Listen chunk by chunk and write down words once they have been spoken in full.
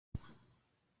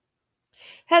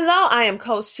Hello, I am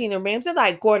Coach Tina Ramsey.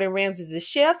 Like Gordon Ramsay, the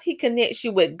chef, he connects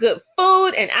you with good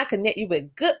food, and I connect you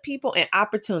with good people and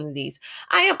opportunities.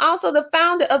 I am also the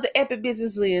founder of the Epic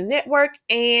Business Leader Network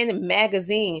and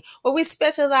magazine, where we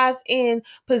specialize in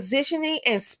positioning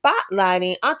and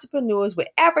spotlighting entrepreneurs with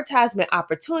advertisement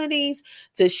opportunities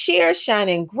to share, shine,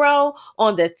 and grow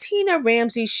on the Tina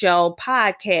Ramsey Show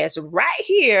podcast right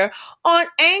here on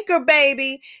Anchor,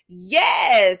 baby.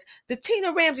 Yes, the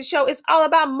Tina Ramsey Show is all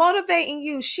about motivating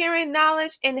you, sharing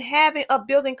knowledge, and having a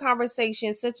building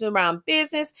conversation centered around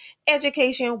business,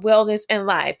 education, wellness, and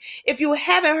life. If you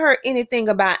haven't heard anything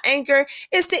about Anchor,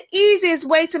 it's the easiest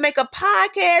way to make a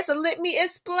podcast. And let me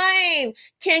explain.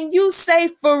 Can you say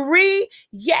free?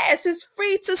 Yes, it's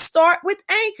free to start with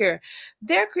Anchor.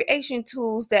 They're creation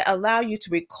tools that allow you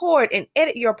to record and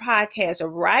edit your podcast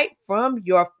right from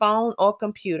your phone or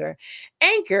computer.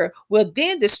 Anchor will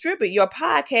then distribute your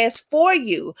podcast for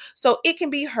you so it can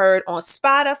be heard on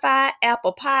Spotify,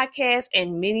 Apple Podcasts,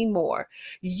 and many more.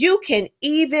 You can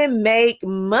even make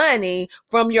money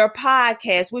from your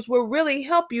podcast, which will really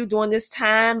help you during this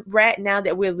time right now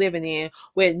that we're living in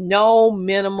with no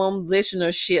minimum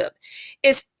listenership.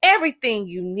 It's everything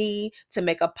you need to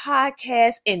make a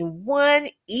podcast in one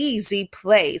easy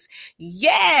place.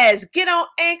 Yes, get on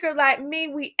Anchor like me.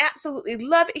 We absolutely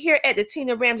love it here at the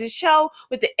Tina Ramsey Show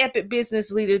with the Epic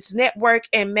Business Leaders Network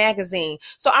and magazine.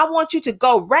 So I want you to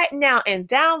go right now and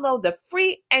download the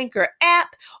free Anchor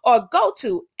app or go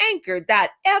to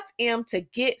anchor.fm to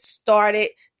get started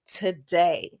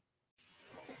today.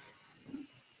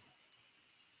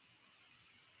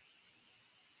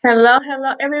 Hello,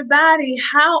 everybody.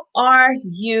 How are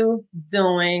you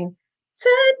doing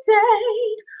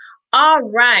today? All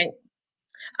right.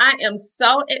 I am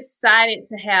so excited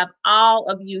to have all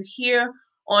of you here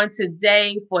on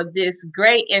today for this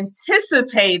great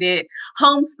anticipated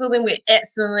Homeschooling with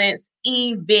Excellence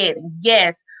event.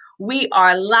 Yes, we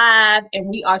are live and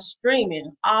we are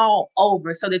streaming all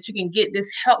over so that you can get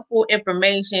this helpful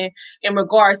information in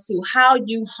regards to how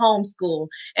you homeschool.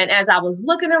 And as I was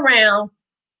looking around,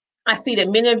 I see that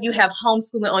many of you have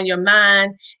homeschooling on your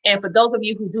mind. And for those of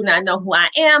you who do not know who I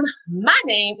am, my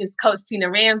name is Coach Tina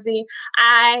Ramsey.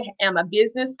 I am a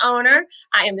business owner.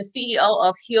 I am the CEO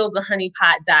of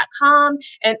HealTheHoneyPot.com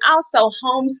and also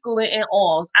Homeschooling and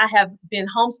Oils. I have been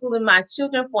homeschooling my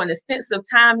children for an extensive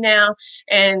time now.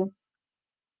 And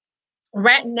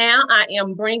right now I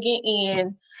am bringing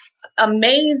in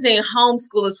amazing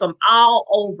homeschoolers from all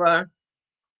over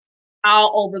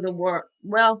the world.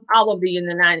 Well, all over the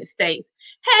United States.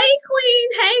 Hey, Queen.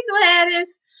 Hey,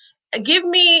 Gladys.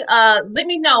 Let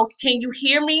me know. Can you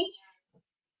hear me?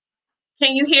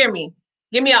 Can you hear me?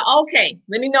 Give me a okay.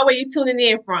 Let me know where you're tuning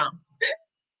in from.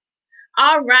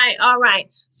 All right.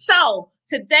 So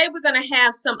today we're going to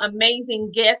have some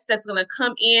amazing guests that's going to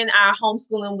come in, our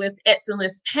Homeschooling with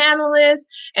Excellence panelists,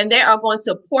 and they are going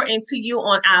to pour into you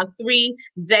on our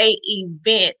 3-day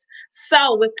event.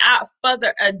 So without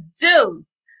further ado,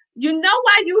 you know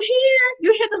why you're here.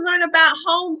 You're here to learn about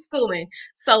homeschooling.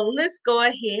 So let's go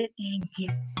ahead and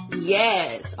get.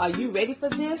 Yes. Are you ready for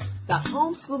this? The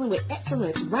Homeschooling with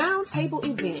Excellence Roundtable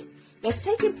event that's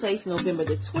taking place November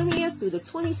the 20th through the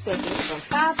 22nd from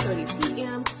 5:30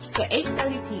 p.m. to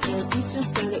 8:30 p.m. Eastern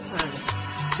Standard Time.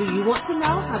 Do you want to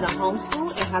know how to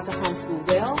homeschool and how to homeschool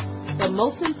well? But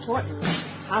most importantly,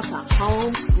 how to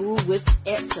homeschool with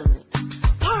excellence.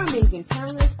 Our amazing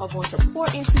panelists are going to pour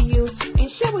into you and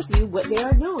share with you what they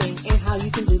are doing and how you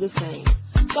can do the same.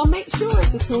 So make sure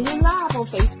to tune in live on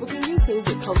Facebook and YouTube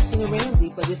with Coach Tina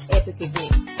Ramsey for this epic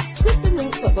event. Click the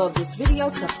links above this video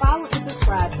to follow and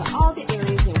subscribe to all the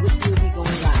areas in which you'll be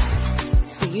going live.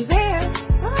 See you there.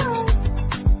 Bye.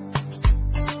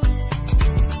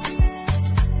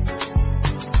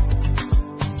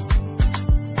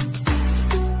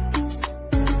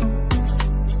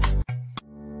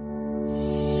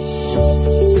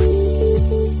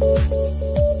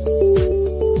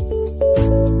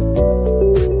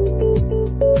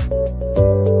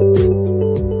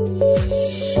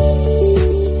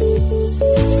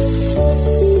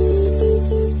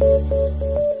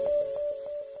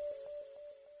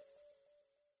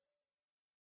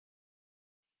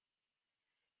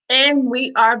 And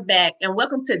we are back, and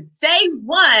welcome to day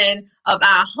one of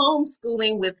our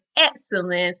Homeschooling with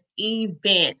Excellence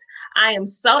event. I am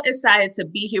so excited to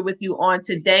be here with you on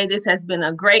today. This has been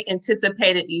a great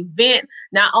anticipated event,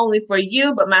 not only for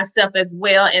you, but myself as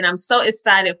well. And I'm so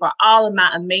excited for all of my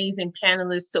amazing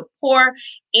panelists to pour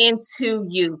into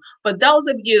you. For those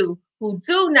of you who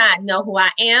do not know who I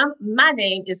am, my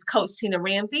name is Coach Tina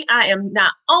Ramsey. I am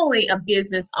not only a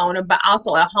business owner, but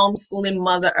also a homeschooling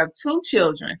mother of two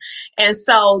children. And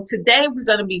so today we're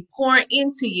going to be pouring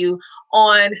into you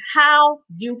on how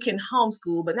you can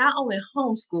homeschool, but not only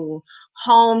homeschool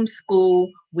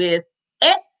with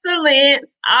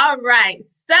excellence. All right.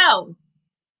 So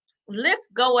let's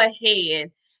go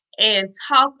ahead and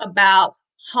talk about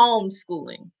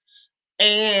homeschooling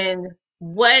and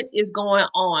what is going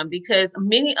on, because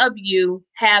many of you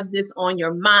have this on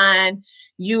your mind.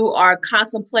 You are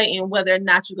contemplating whether or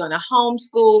not you're going to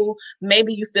homeschool.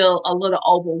 Maybe you feel a little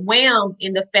overwhelmed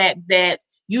in the fact that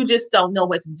you just don't know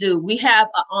what to do. We have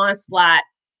an onslaught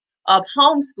of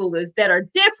homeschoolers that are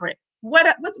different. What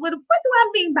do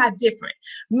I mean by different?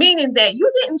 Meaning that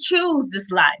you didn't choose this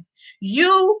life.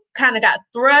 You kind of got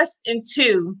thrust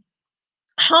into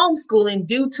homeschooling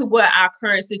due to what our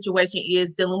current situation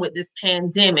is dealing with this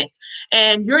pandemic.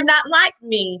 And you're not like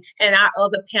me and our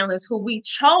other panelists who we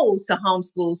chose to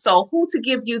homeschool. So who to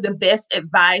give you the best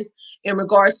advice in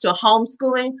regards to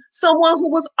homeschooling? Someone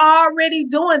who was already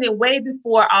doing it way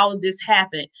before all of this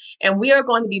happened. And we are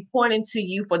going to be pointing to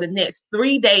you for the next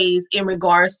 3 days in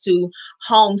regards to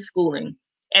homeschooling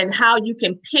and how you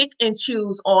can pick and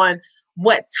choose on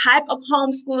what type of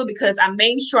homeschooling, because I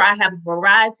made sure I have a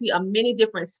variety of many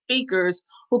different speakers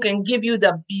who can give you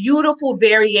the beautiful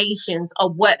variations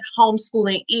of what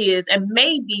homeschooling is and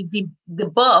maybe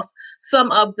debuff some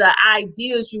of the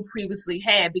ideas you previously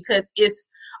had, because it's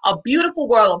a beautiful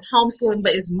world of homeschooling,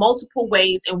 but it's multiple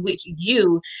ways in which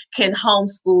you can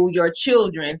homeschool your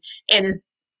children. And it's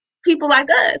people like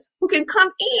us who can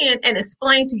come in and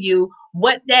explain to you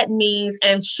what that means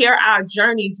and share our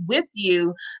journeys with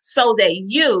you so that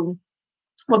you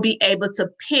will be able to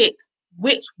pick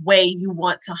which way you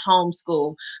want to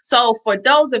homeschool. So for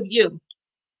those of you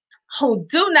who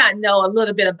do not know a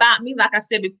little bit about me, like I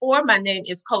said before, my name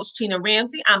is Coach Tina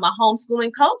Ramsey. I'm a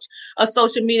homeschooling coach, a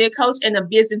social media coach, and a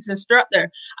business instructor.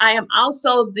 I am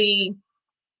also the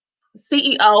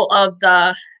CEO of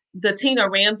the Tina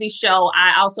Ramsey Show.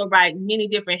 I also write many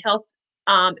different health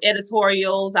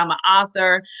editorials. I'm an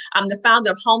author. I'm the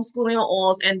founder of Homeschooling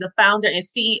Oils and the founder and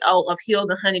CEO of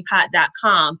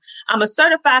HealTheHoneyPot.com. I'm a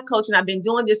certified coach, and I've been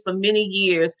doing this for many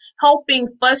years, helping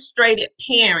frustrated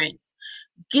parents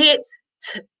get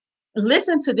to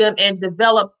listen to them and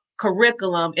develop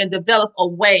curriculum and develop a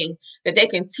way that they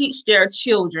can teach their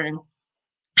children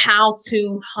how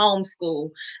to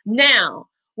homeschool. Now,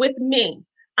 with me,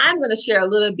 I'm going to share a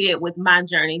little bit with my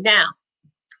journey. Now,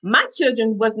 my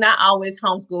children was not always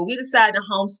homeschooled. We decided to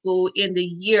homeschool in the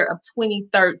year of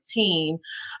 2013.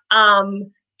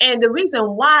 And the reason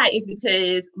why is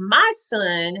because my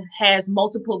son has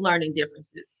multiple learning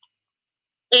differences.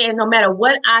 And no matter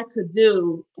what I could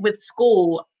do with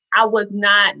school, I was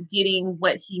not getting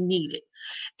what he needed.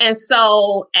 And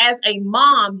so as a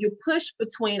mom, you're pushed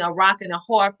between a rock and a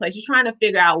hard place. You're trying to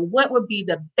figure out what would be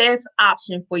the best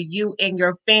option for you and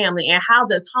your family, and how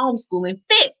does homeschooling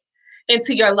fit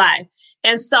into your life.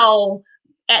 And so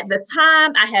at the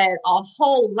time, I had a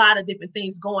whole lot of different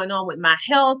things going on with my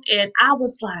health. And I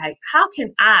was like, how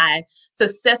can I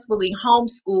successfully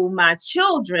homeschool my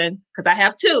children? Because I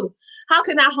have two. How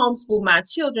can I homeschool my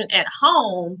children at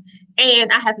home?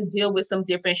 And I have to deal with some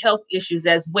different health issues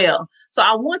as well. So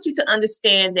I want you to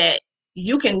understand that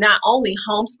you can not only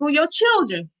homeschool your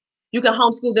children, you can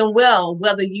homeschool them well,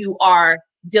 whether you are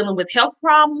dealing with health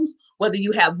problems, whether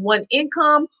you have one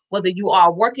income, whether you are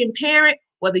a working parent,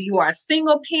 whether you are a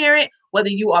single parent, whether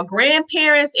you are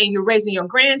grandparents and you're raising your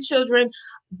grandchildren.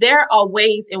 There are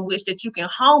ways in which that you can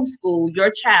homeschool your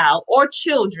child or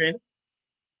children,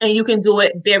 and you can do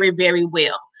it very, very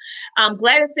well. I'm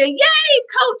glad to say, yay,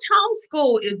 Coach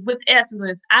Homeschool is with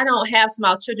excellence. I don't have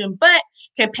small children, but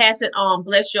can pass it on.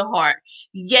 Bless your heart.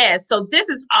 Yes, so this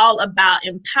is all about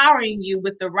empowering you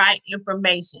with the right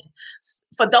information.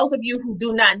 For those of you who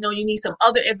do not know, you need some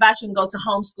other advice, you can go to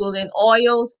Homeschooling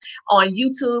Oils on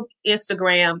YouTube,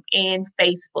 Instagram, and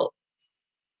Facebook,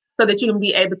 so that you can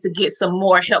be able to get some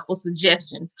more helpful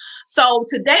suggestions. So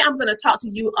today I'm going to talk to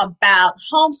you about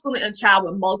homeschooling a child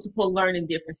with multiple learning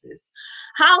differences.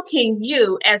 How can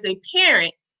you, as a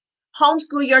parent,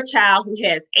 homeschool your child who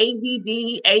has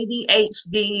ADD,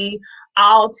 ADHD,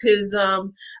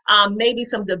 autism, maybe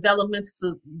some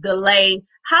developmental delay?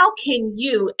 How can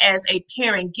you, as a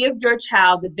parent, give your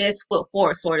child the best foot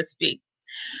forward, so to speak?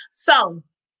 So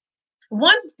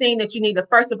one thing that you need to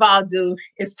first of all do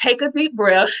is take a deep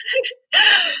breath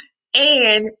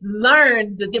and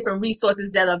learn the different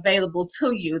resources that are available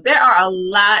to you. There are a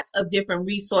lot of different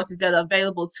resources that are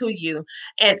available to you.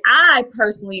 And I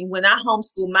personally, when I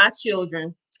homeschool my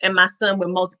children, and my son with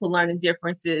multiple learning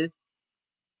differences,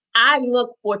 I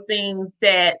look for things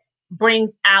that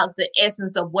brings out the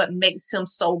essence of what makes him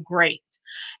so great.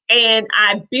 And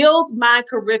I build my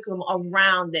curriculum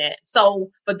around that. So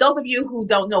for those of you who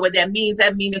don't know what that means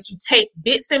that you take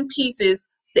bits and pieces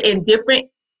in different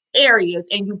areas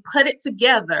and you put it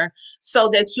together so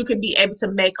that you can be able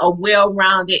to make a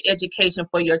well-rounded education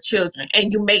for your children.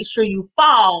 And you make sure you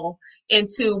fall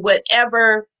into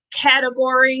whatever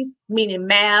categories, meaning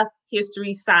math,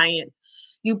 history, science.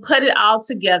 You put it all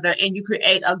together and you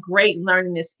create a great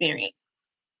learning experience.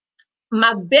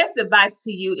 My best advice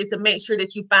to you is to make sure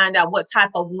that you find out what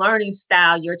type of learning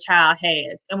style your child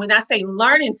has. And when I say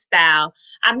learning style,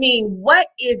 I mean, what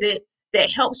is it that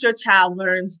helps your child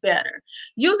learns better?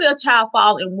 Usually a child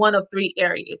falls in one of three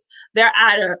areas. They're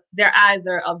either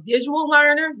a visual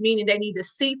learner, meaning they need to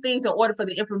see things in order for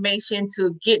the information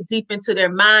to get deep into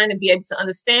their mind and be able to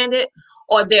understand it,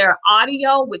 or they're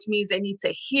audio, which means they need to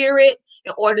hear it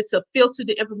in order to filter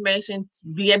the information to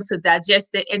be able to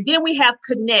digest it. And then we have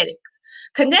kinetics.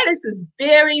 Kinetics is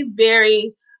very,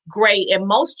 very great, and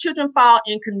most children fall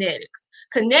in kinetics.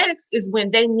 Kinetics is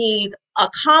when they need a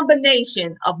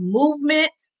combination of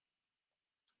movement,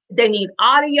 they need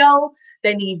audio,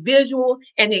 they need visual,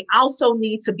 and they also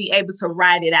need to be able to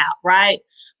write it out, right?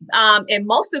 And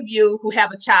most of you who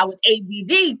have a child with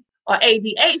ADD or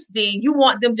ADHD, you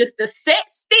want them just to sit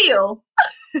still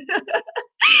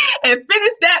and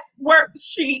finish that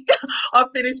worksheet or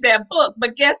finish that book.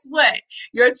 But guess what?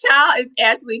 Your child is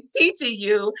actually teaching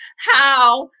you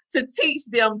how to teach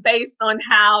them based on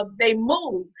how they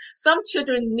move. Some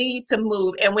children need to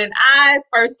move. And when I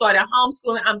first started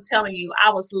homeschooling, I'm telling you,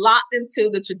 I was locked into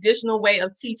the traditional way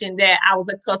of teaching that I was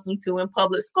accustomed to in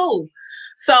public school.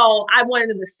 So I wanted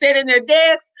them to sit in their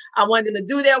desks. I wanted them to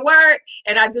do their work.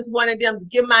 And I just wanted them to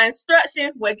give my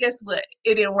instruction. Well, guess what?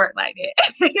 It didn't work like that.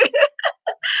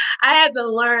 I had to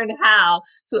learn how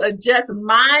to adjust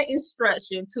my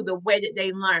instruction to the way that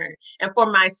they learn. And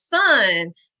for my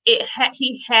son,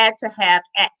 he had to have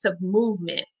active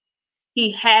movement.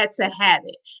 He had to have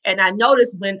it. And I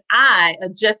noticed when I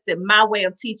adjusted my way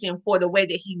of teaching for the way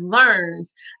that he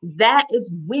learns, that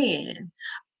is when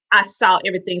I saw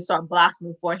everything start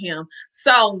blossoming for him.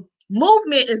 So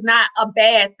movement is not a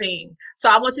bad thing. So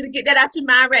I want you to get that out your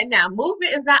mind right now.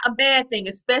 Movement is not a bad thing,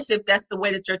 especially if that's the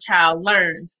way that your child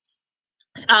learns.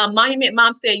 Monument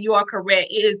Mom said you are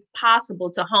correct. It is possible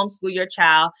to homeschool your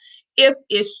child if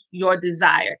it's your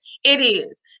desire. It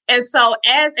is. And so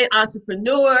as an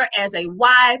entrepreneur, as a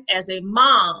wife, as a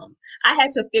mom, I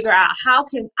had to figure out how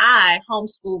can I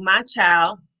homeschool my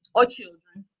child or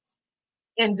children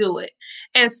and do it.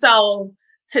 And so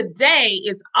today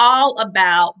is all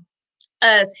about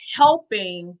us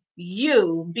helping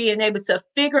you being able to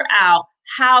figure out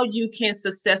how you can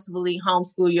successfully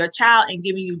homeschool your child and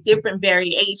giving you different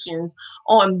variations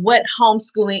on what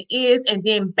homeschooling is. And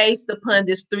then based upon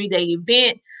this 3-day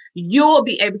event, you will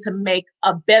be able to make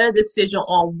a better decision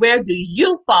on where do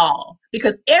you fall,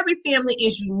 because every family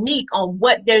is unique on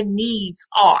what their needs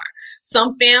are.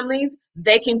 Some families,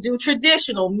 they can do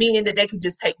traditional, meaning that they can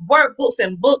just take workbooks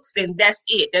and books and that's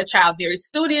it. Their child very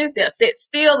studious, they'll sit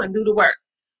still and do the work.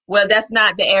 Well, that's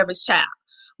not the average child.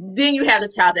 Then you have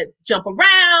the child that jump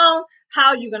around. How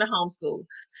are you going to homeschool?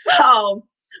 So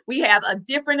we have a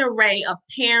different array of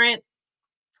parents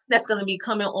that's going to be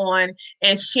coming on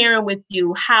and sharing with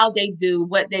you how they do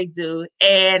what they do,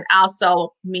 and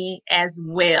also me as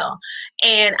well.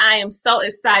 And I am so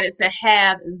excited to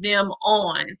have them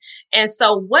on. And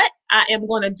so what I am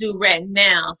going to do right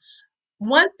now,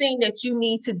 one thing that you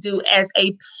need to do as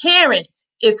a parent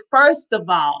is, first of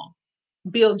all,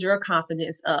 build your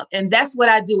confidence up. And that's what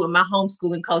I do with my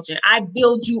homeschooling coaching. I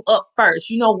build you up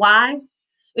first. You know why?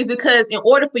 It's because in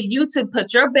order for you to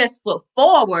put your best foot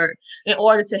forward in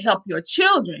order to help your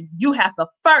children, you have to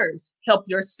first help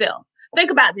yourself. Think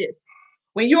about this.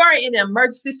 When you are in an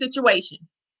emergency situation,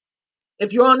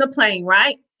 if you're on the plane,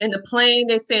 right? And the plane,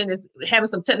 they're saying is having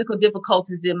some technical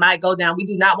difficulties, it might go down. We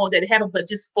do not want that to happen, but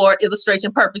just for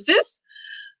illustration purposes,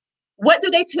 what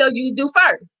do they tell you to do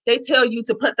first? They tell you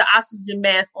to put the oxygen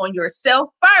mask on yourself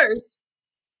first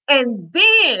and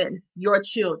then your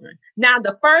children. Now,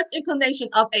 the first inclination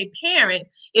of a parent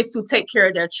is to take care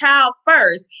of their child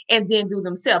first and then do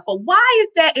themselves. But why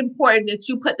is that important that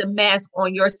you put the mask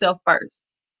on yourself first?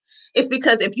 It's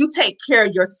because if you take care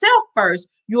of yourself first,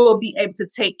 you will be able to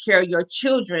take care of your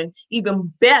children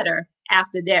even better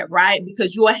after that, right?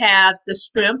 Because you will have the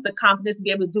strength, the confidence to be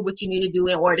able to do what you need to do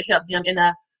in order to help them in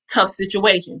a tough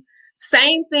situation.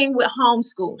 Same thing with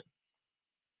homeschooling.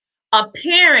 A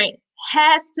parent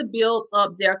has to build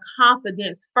up their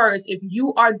confidence first. If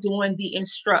you are doing the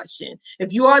instruction,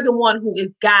 if you are the one who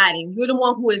is guiding, you're the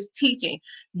one who is teaching,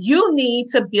 you need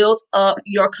to build up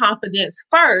your confidence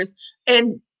first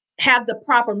and have the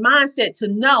proper mindset to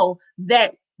know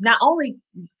that not only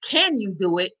can you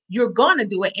do it, you're going to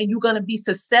do it, and you're going to be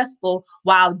successful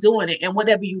while doing it. And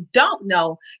whatever you don't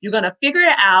know, you're going to figure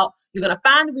it out. You're going to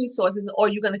find the resources, or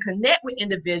you're going to connect with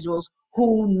individuals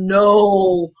who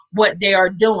know what they are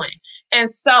doing.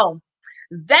 And so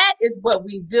that is what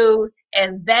we do.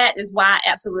 And that is why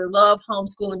I absolutely love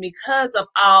homeschooling, because of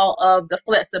all of the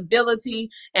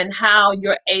flexibility and how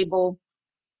you're able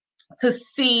to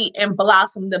see and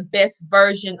blossom the best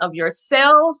version of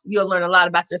yourselves. You'll learn a lot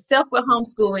about yourself with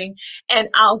homeschooling, and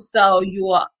also you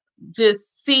will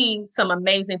just see some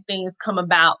amazing things come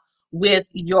about with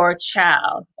your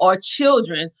child or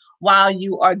children while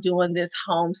you are doing this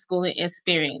homeschooling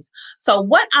experience. So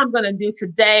what I'm going to do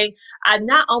today, I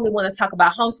not only want to talk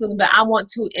about homeschooling, but I want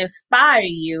to inspire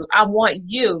you. I want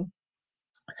you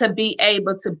to be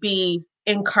able to be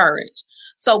encouraged.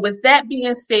 So with that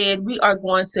being said, we are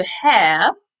going to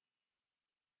have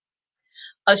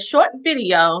a short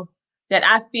video that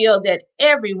I feel that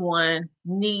everyone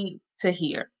needs to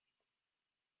hear.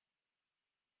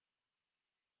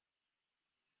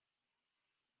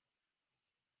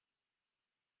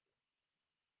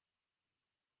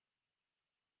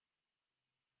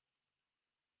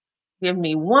 Give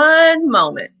me one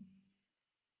moment.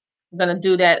 I'm going to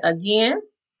do that again.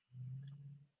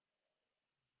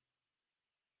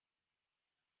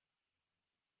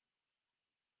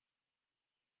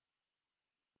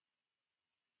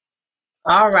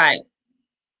 All right.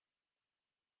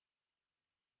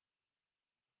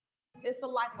 It's a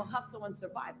life of hustle and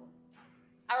survival.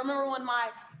 I remember when my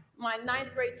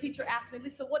ninth grade teacher asked me,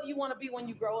 Lisa, what do you want to be when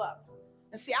you grow up?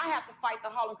 And see, I have to fight the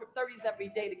Harlem Crip 30s every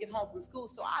day to get home from school.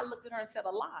 So I looked at her and said,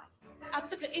 alive. I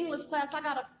took an English class. I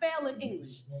got a fail in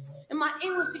English. And my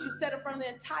English teacher said in front of the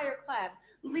entire class,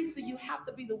 Lisa, you have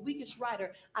to be the weakest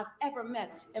writer I've ever met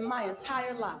in my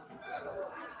entire life.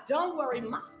 Don't worry,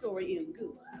 my story ends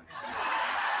good.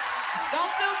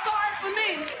 Don't feel sorry for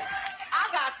me. I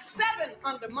got 7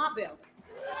 under my belt.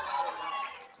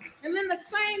 And then the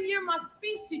same year, my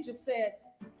speech teacher said,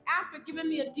 after giving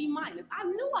me a D-, I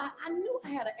knew I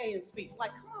had an A in speech.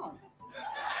 Like, come on.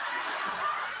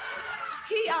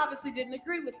 He obviously didn't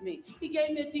agree with me. He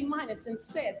gave me a D- and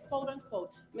said, quote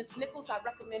unquote, Miss Nichols, I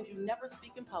recommend you never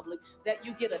speak in public, that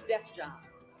you get a desk job.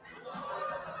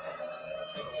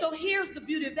 So here's the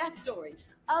beauty of that story.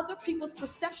 Other people's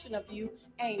perception of you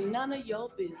ain't none of your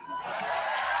business.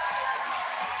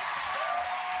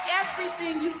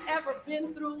 Everything you've ever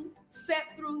been through,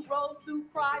 sat through, rose through,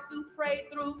 cried through, prayed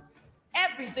through,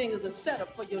 everything is a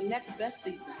setup for your next best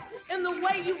season. And the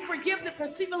way you forgive the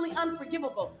perceivingly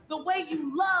unforgivable, the way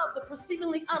you love the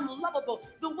perceivingly unlovable,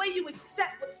 the way you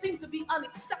accept what seems to be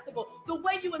unacceptable, the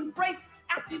way you embrace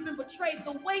after you've been betrayed,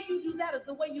 the way you do that is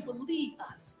the way you believe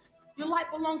us. Your light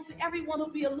belongs to everyone who'll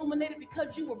be illuminated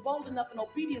because you were bold enough and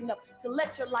obedient enough to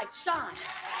let your light shine.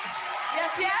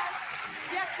 Yes, yes,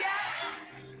 yes, yes.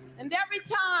 And every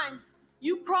time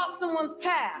you cross someone's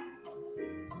path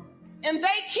and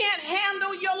they can't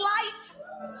handle your light,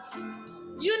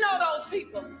 you know those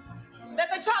people that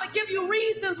they try to give you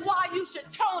reasons why you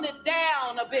should tone it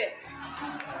down a bit.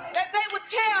 That they would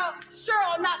tell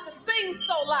Cheryl not to sing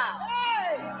so loud.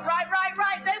 Hey.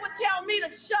 Right. They would tell me to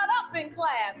shut up in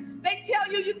class. They tell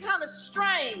you you're kind of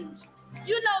strange.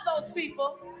 You know those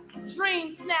people.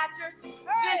 Dream snatchers,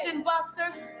 vision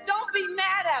busters. Don't be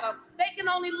mad at them. They can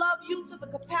only love you to the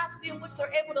capacity in which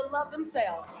they're able to love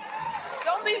themselves.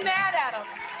 Don't be mad at them.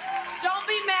 Don't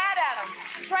be mad at them.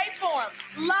 Pray for them.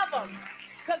 Love them.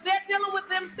 Because they're dealing with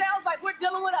themselves like we're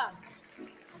dealing with us.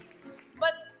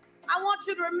 But I want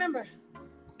you to remember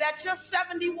that your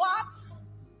 70 watts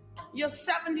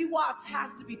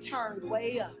has to be turned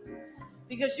way up.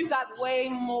 Because you got way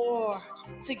more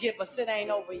to give us. It ain't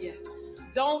over yet.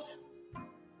 Don't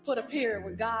put a period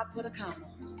where God put a comma.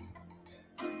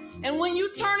 And when you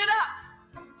turn it up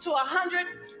to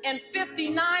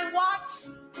 159 watts,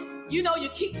 you know, you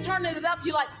keep turning it up.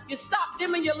 You stop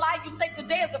dimming your light. You say,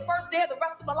 today is the first day of the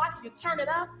rest of my life. You turn it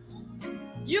up.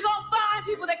 You're going to find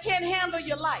people that can't handle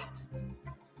your light.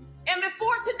 And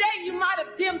before today, you might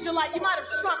have dimmed your light. You might have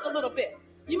shrunk a little bit.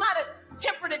 You might have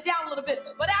tempered it down a little bit.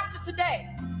 But after today,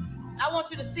 I want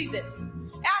you to see this.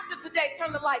 After today,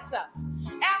 turn the lights up.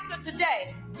 After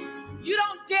today, you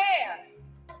don't dare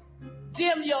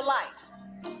dim your light.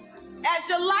 As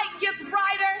your light gets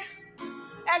brighter,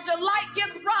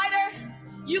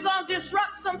 you're going to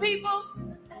disrupt some people.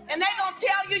 And they're going to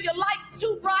tell you your light's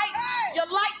too bright. Your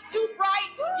light's too bright.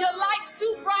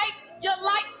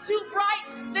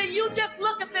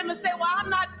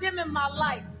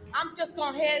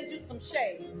 hand you some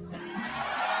shades.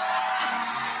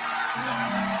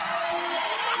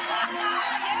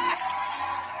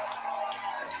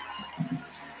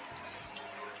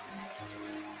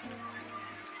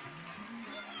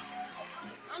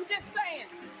 I'm just saying.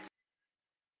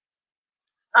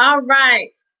 All right.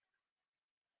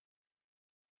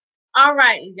 All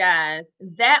right, you guys.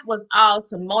 That was all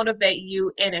to motivate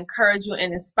you and encourage you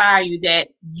and inspire you that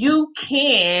you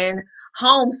can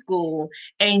homeschool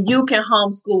and you can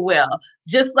homeschool well.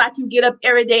 Just like you get up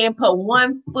every day and put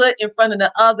one foot in front of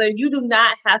the other, you do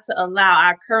not have to allow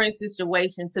our current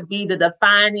situation to be the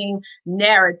defining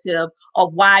narrative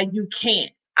of why you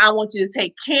can't. I want you to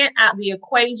take can't out of the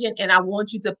equation and I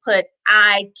want you to put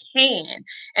I can.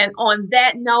 And on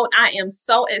that note, I am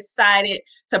so excited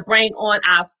to bring on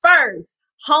our first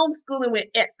Homeschooling with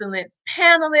Excellence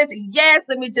panelist. Yes,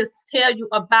 let me just tell you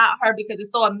about her because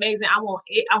it's so amazing. I want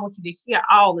you to hear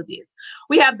all of this.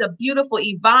 We have the beautiful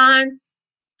Yvonne.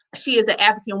 She is an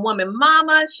African woman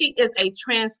mama. She is a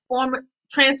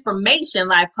transformation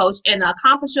life coach and an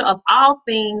accomplisher of all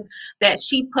things that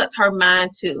she puts her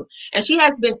mind to. And she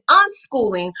has been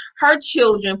unschooling her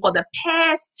children for the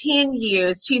past 10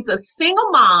 years. She's a single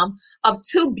mom of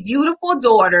two beautiful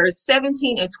daughters,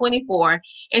 17 and 24,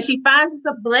 and she finds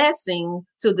it a blessing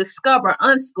to discover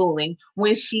unschooling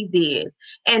when she did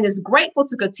and is grateful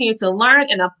to continue to learn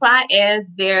and apply as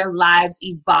their lives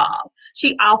evolve.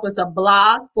 She offers a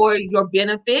blog for your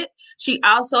benefit. She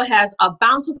also has a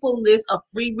bountiful list of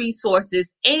free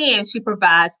resources, and she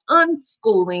provides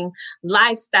unschooling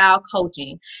lifestyle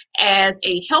coaching as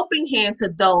a helping hand to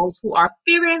those who are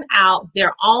figuring out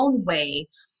their own way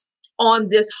on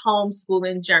this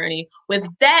homeschooling journey. With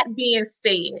that being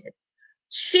said,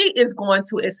 she is going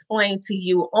to explain to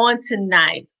you on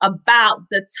tonight about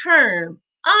the term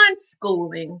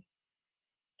unschooling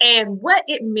and what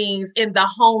it means in the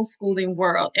homeschooling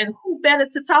world. And who better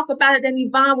to talk about it than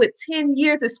Yvonne with 10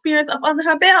 years experience up under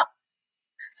her belt?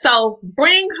 So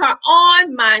bring her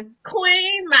on, my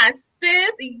queen, my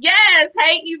sis. Yes.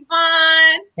 Hey,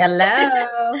 Yvonne.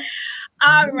 Hello.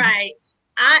 All right.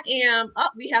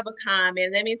 We have a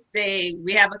comment. Let me see.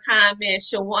 We have a comment.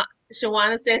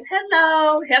 Shawana says,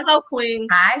 hello. Hello, queen.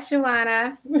 Hi,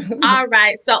 Shawana. All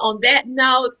right. So on that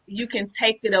note, you can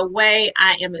take it away.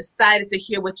 I am excited to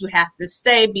hear what you have to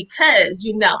say because,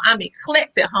 I'm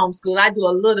eclectic homeschool. I do a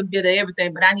little bit of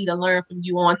everything, but I need to learn from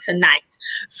you on tonight.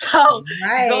 So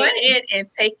Go ahead and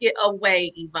take it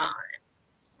away, Yvonne.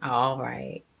 All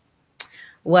right.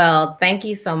 Well, thank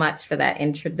you so much for that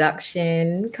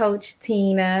introduction, Coach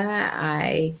Tina.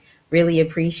 I really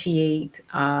appreciate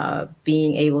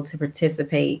being able to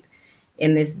participate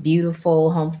in this beautiful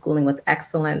Homeschooling with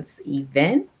Excellence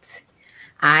event.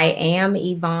 I am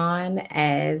Yvonne,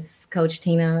 as Coach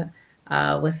Tina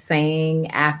was saying,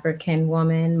 African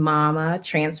woman, mama,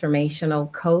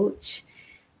 transformational coach,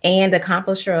 and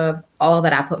accomplisher of all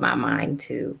that I put my mind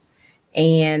to.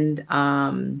 And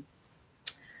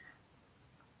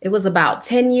it was about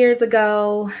 10 years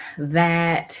ago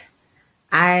that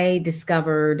I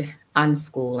discovered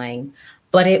unschooling,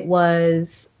 but it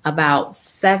was about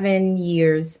 7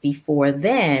 years before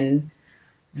then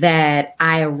that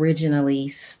I originally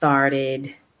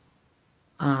started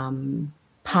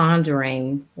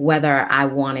pondering whether I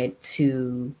wanted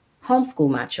to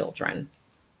homeschool my children.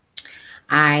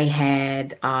 I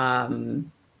had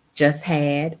just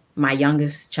had my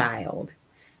youngest child,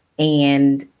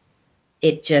 and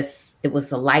it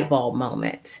was a light bulb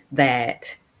moment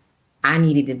that I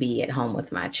needed to be at home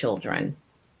with my children.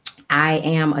 I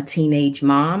am a teenage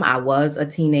mom. I was a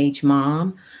teenage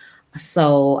mom.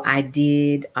 So I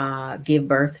did give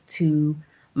birth to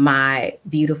my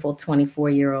beautiful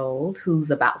 24-year-old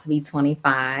who's about to be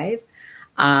 25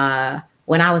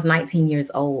 when I was 19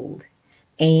 years old.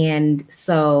 And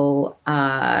so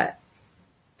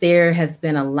there has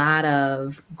been a lot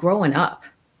of growing up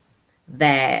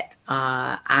that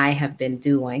I have been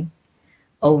doing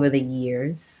over the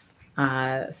years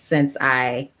since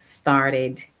I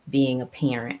started being a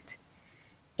parent.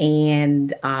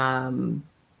 And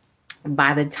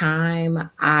by the time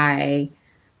I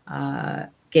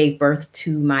gave birth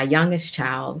to my youngest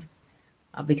child,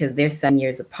 because they're 7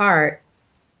 years apart,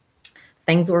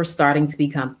 things were starting to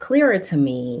become clearer to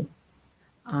me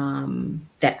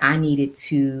that I needed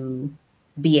to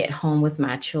be at home with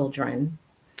my children.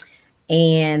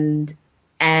 And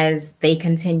as they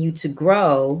continue to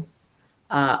grow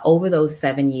over those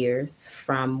 7 years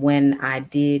from when I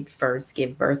did first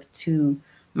give birth to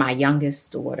my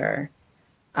youngest daughter,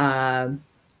 it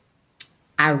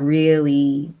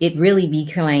really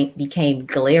became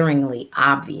glaringly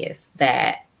obvious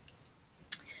that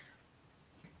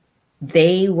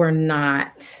they were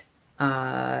not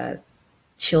uh,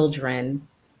 children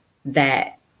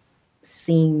that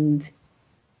seemed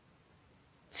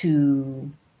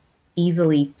to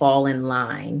easily fall in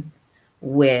line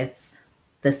with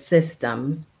the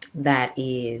system that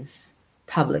is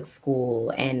public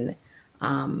school and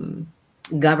um,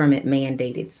 government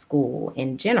mandated school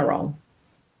in general.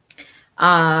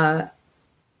 Uh,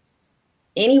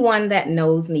 Anyone that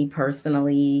knows me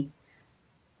personally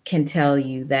can tell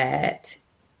you that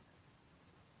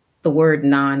the word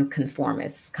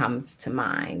nonconformist comes to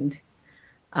mind.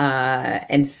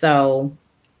 And so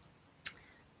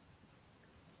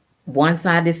once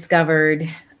I discovered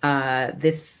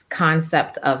this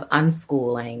concept of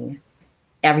unschooling,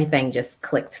 everything just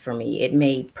clicked for me. It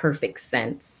made perfect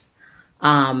sense.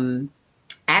 Um,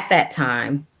 at that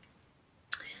time,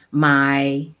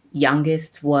 my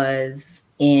youngest was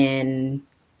in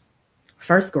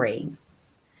first grade,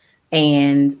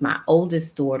 and my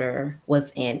oldest daughter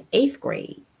was in eighth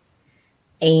grade.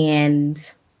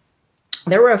 And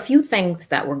there were a few things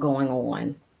that were going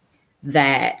on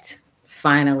that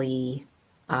finally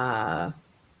uh,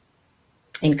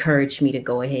 encouraged me to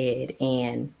go ahead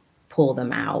and pull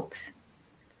them out.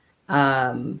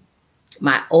 Um,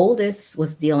 my oldest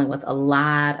was dealing with a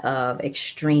lot of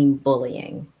extreme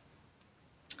bullying,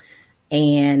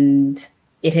 and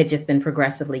it had just been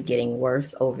progressively getting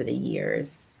worse over the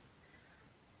years.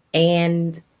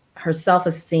 And her self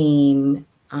esteem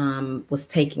was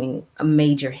taking a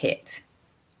major hit.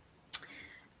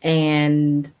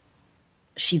 And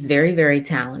she's very, very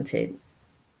talented,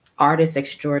 artist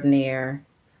extraordinaire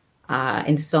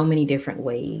in so many different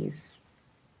ways.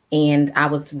 And I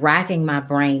was racking my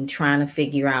brain trying to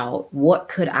figure out what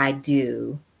could I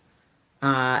do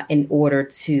in order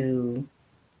to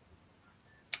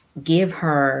give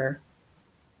her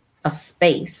a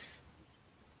space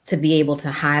to be able to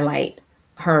highlight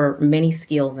her many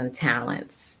skills and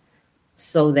talents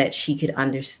so that she could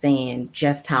understand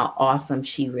just how awesome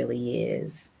she really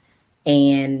is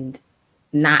and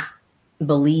not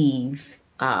believe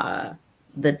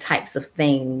the types of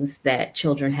things that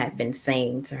children had been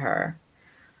saying to her.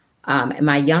 And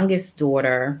my youngest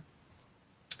daughter,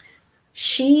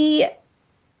 she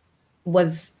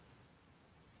was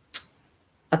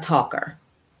a talker,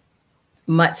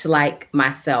 much like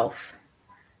myself.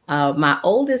 My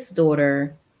oldest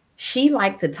daughter, she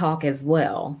liked to talk as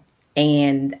well.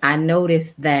 And I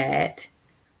noticed that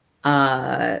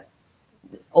uh,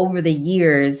 over the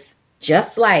years,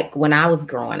 just like when I was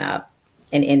growing up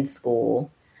and in school,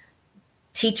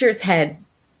 teachers had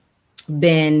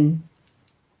been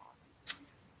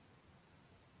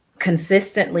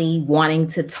consistently wanting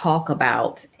to talk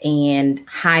about and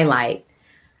highlight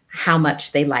how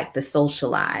much they like to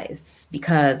socialize.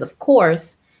 Because, of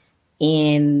course,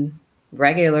 in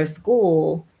regular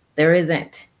school, there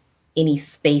isn't any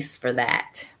space for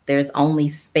that. There's only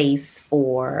space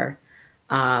for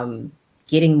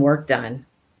getting work done,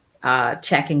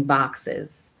 checking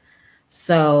boxes.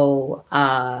 So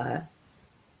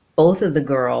both of the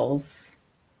girls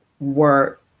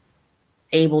were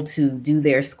able to do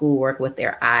their schoolwork with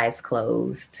their eyes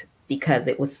closed because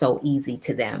it was so easy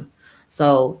to them.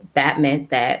 So that meant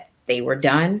that they were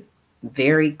done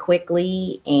very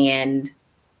quickly and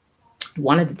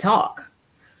wanted to talk.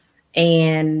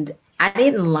 And I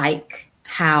didn't like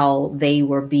how they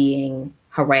were being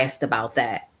harassed about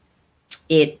that.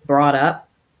 It brought up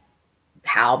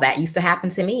how that used to happen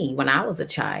to me when I was a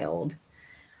child.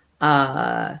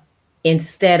 Uh,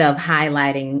 Instead of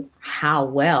highlighting how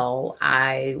well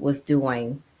I was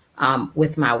doing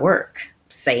with my work,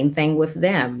 same thing with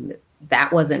them.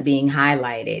 That wasn't being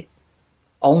highlighted.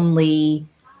 Only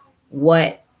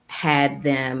what had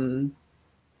them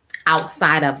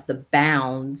outside of the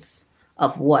bounds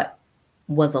of what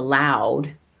was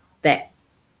allowed that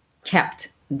kept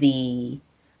the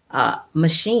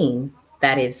machine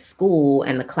that is school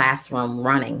and the classroom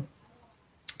running.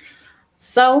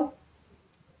 So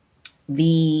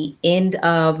the end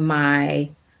of my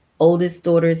oldest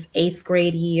daughter's eighth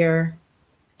grade year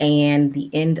and the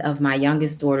end of my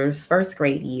youngest daughter's first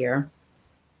grade year,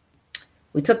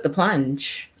 we took the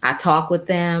plunge. I talked with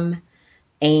them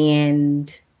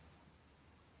and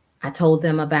I told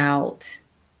them about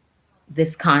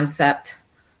this concept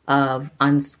of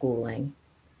unschooling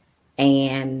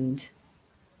and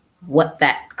what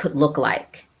that could look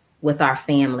like with our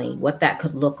family, what that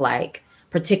could look like,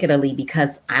 particularly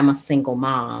because I'm a single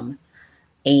mom,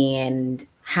 and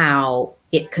how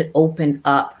it could open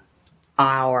up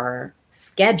our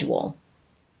schedule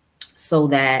so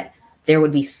that there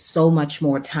would be so much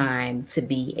more time to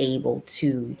be able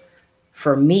to,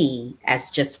 for me as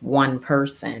just one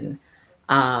person,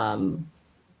 um,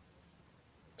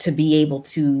 to be able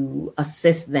to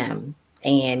assist them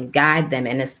and guide them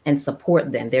and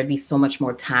support them. There'd be so much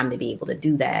more time to be able to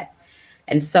do that.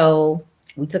 And so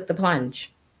we took the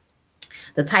plunge.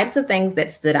 The types of things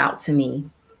that stood out to me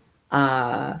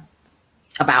uh,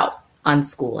 about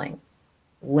unschooling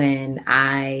when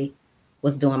I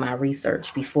was doing my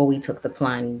research before we took the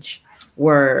plunge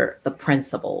were the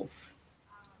principles.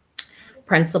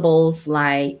 Principles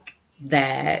like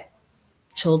that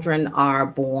children are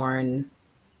born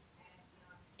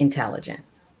intelligent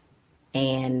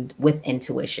and with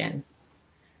intuition,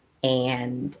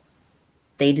 and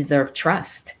they deserve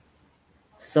trust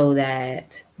so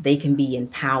that they can be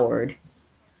empowered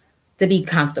to be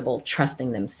comfortable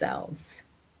trusting themselves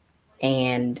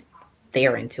and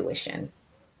their intuition.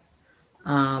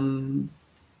 Um,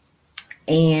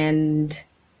 and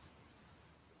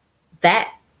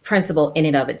that principle in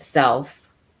and of itself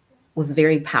was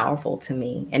very powerful to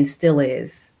me and still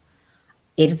is.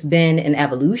 It's been an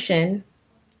evolution,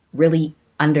 really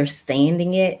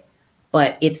understanding it,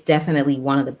 but it's definitely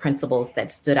one of the principles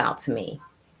that stood out to me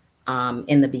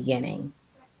in the beginning.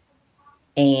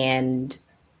 And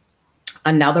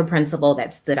another principle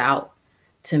that stood out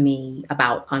to me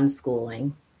about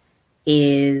unschooling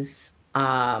is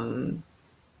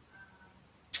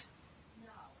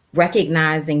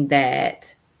recognizing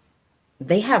that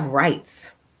they have rights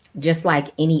just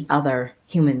like any other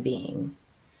human being.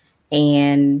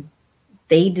 And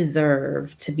they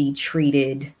deserve to be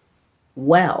treated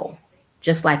well,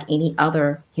 just like any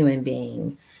other human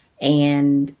being,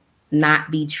 and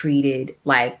not be treated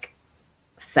like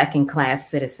second class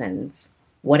citizens,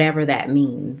 whatever that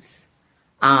means.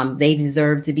 They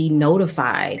deserve to be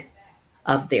notified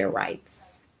of their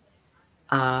rights.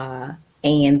 And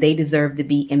they deserve to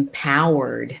be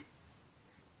empowered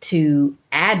to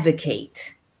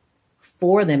advocate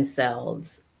for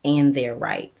themselves and their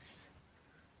rights.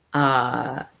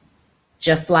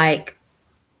 Just like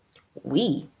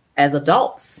we as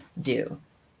adults do.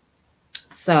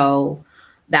 So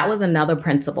that was another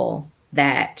principle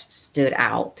that stood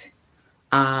out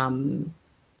and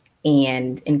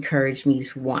encouraged me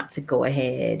to want to go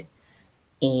ahead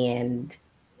and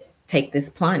take this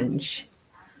plunge.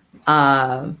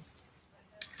 Another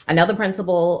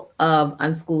principle of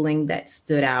unschooling that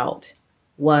stood out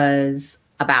was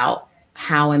about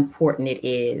how important it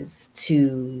is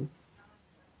to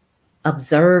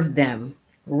observe them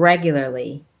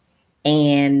regularly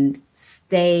and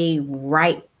stay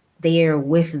right there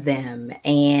with them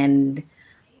and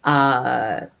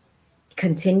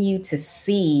continue to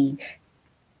see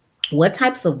what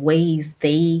types of ways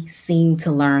they seem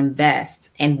to learn best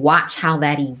and watch how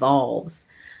that evolves.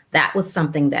 That was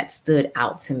something that stood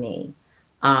out to me.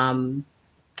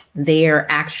 There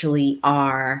actually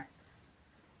are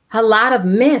a lot of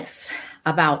myths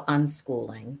about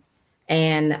unschooling.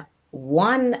 And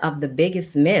one of the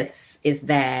biggest myths is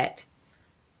that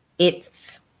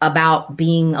it's about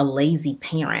being a lazy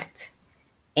parent.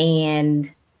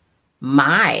 And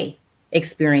my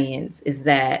experience is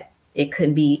that it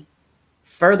couldn't be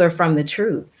further from the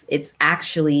truth. It's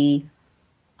actually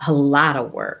a lot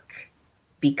of work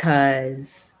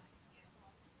because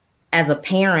as a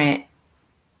parent,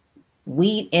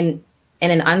 we in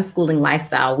an unschooling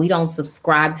lifestyle, we don't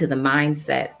subscribe to the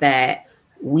mindset that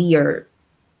we are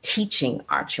teaching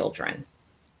our children.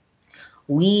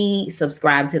 We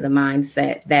subscribe to the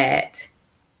mindset that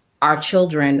our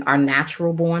children are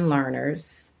natural born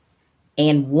learners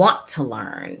and want to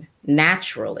learn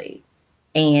naturally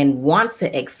and want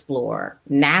to explore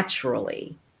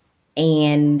naturally.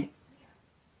 And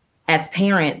as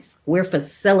parents, we're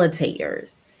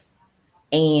facilitators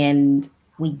and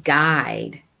we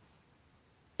guide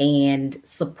and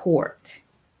support,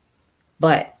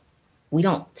 but we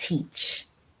don't teach.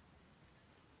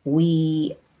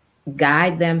 We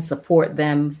guide them, support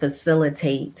them,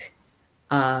 facilitate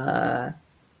any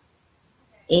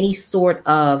sort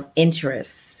of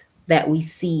interest that we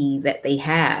see that they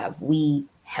have. We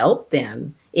help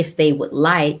them, if they would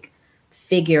like,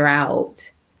 figure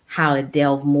out how to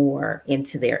delve more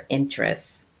into their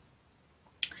interests.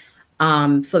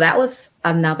 So that was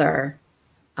another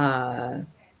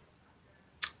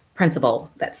principle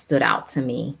that stood out to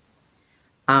me.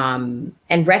 And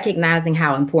recognizing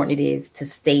how important it is to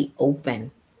stay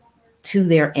open to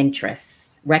their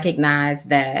interests, recognize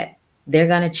that they're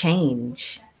going to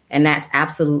change, and that's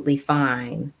absolutely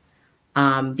fine.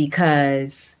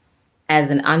 Because as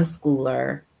an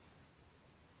unschooler,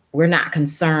 we're not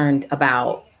concerned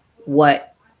about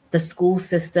what the school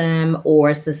system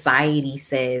or society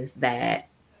says that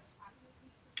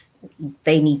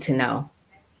they need to know.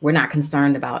 We're not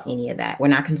concerned about any of that. We're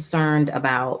not concerned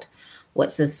about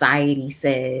what society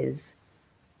says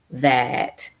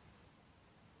that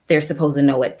they're supposed to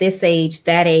know at this age,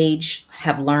 that age,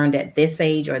 have learned at this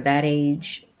age or that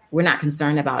age. We're not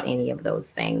concerned about any of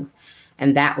those things.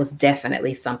 And that was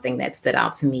definitely something that stood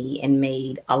out to me and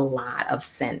made a lot of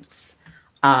sense,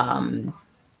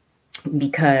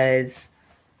 because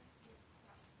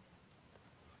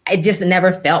it just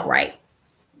never felt right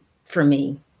for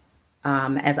me,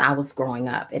 as I was growing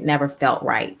up. It never felt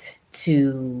right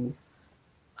to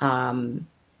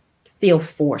feel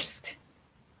forced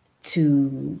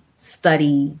to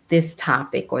study this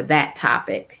topic or that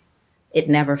topic. It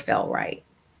never felt right.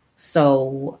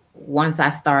 So once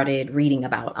I started reading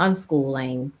about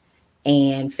unschooling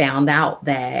and found out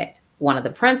that one of the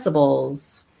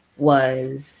principles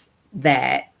was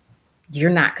that you're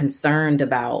not concerned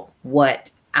about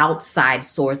what outside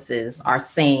sources are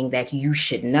saying that you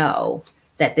should know,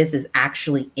 that this is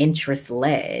actually interest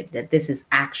led, that this is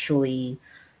actually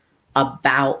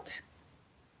about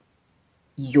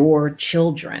your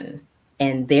children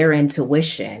and their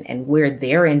intuition and where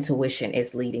their intuition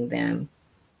is leading them,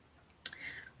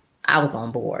 I was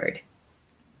on board.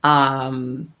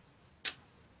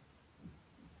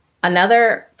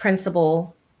 Another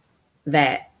principle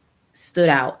that stood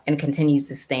out and continues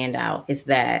to stand out is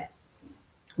that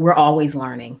we're always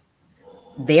learning.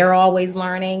 They're always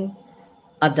learning.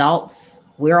 Adults,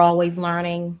 we're always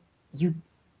learning.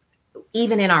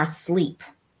 Even in our sleep,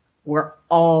 we're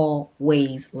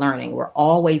always learning. We're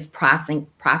always processing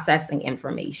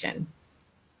information.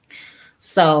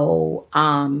 So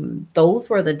those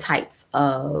were the types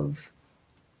of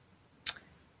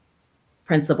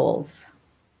principles,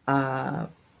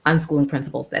 unschooling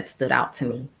principles that stood out to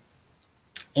me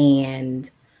and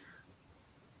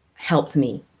helped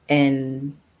me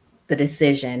in the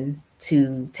decision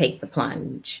to take the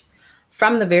plunge.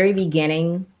 From the very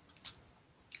beginning,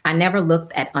 I never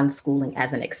looked at unschooling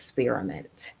as an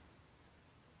experiment.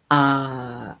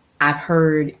 I've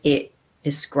heard it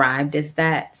described as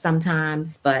that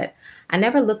sometimes, but I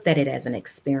never looked at it as an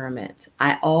experiment.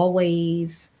 I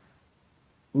always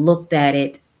looked at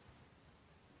it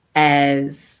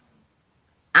as,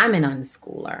 I'm an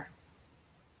unschooler.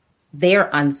 They're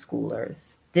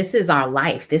unschoolers. This is our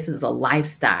life. This is a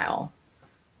lifestyle.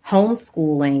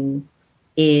 Homeschooling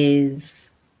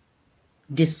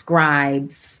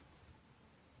describes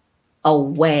a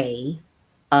way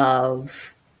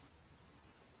of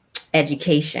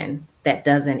education that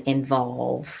doesn't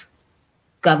involve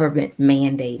government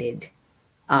mandated,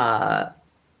 like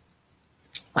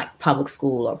public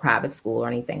school or private school or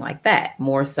anything like that.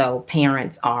 More so,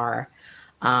 parents are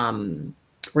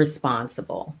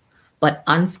responsible. But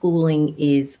unschooling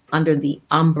is under the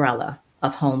umbrella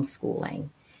of homeschooling.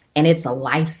 And it's a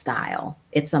lifestyle,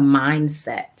 it's a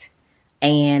mindset.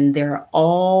 And there are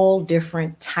all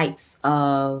different types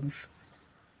of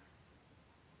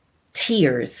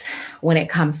tiers when it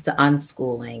comes to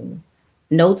unschooling.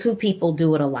 No two people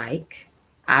do it alike.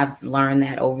 I've learned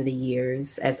that over the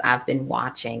years as I've been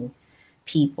watching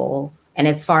people. And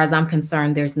as far as I'm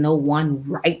concerned, there's no one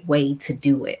right way to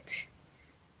do it.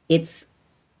 It's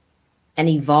an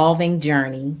evolving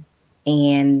journey,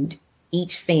 and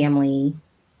each family,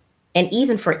 and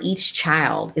even for each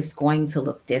child, is going to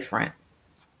look different.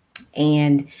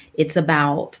 And it's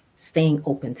about staying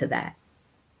open to that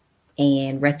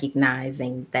and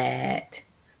recognizing that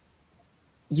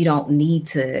you don't need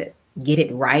to get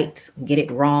it right, get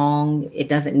it wrong. It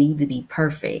doesn't need to be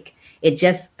perfect. It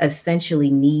just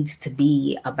essentially needs to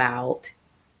be about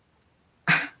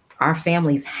our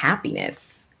family's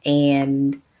happiness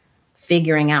and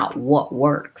figuring out what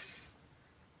works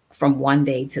from one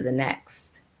day to the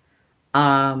next.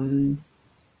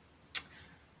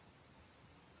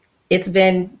 It's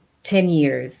been 10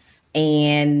 years,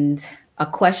 and a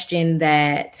question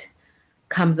that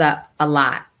comes up a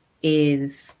lot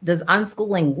is, does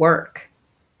unschooling work?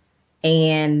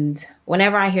 And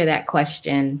whenever I hear that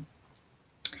question,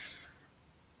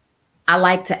 I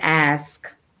like to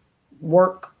ask,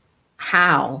 work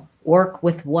how? Work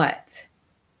with what?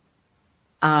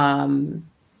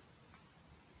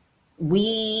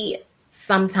 We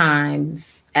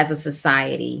sometimes, as a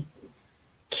society,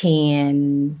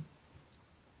 can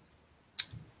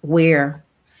wear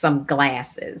some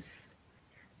glasses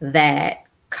that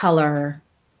color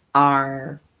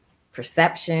our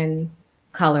perception,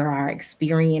 color our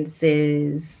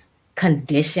experiences,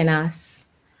 condition us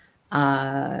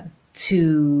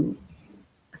to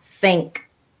think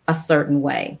a certain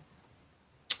way.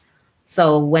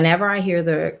 So whenever I hear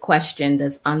the question,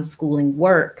 does unschooling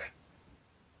work?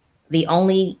 The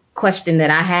only question that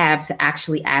I have to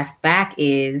actually ask back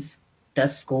is,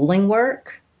 does schooling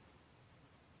work?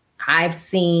 I've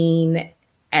seen,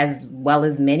 as well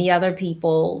as many other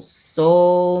people,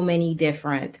 so many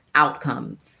different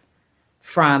outcomes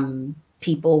from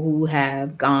people who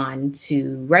have gone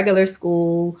to regular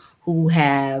school, who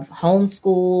have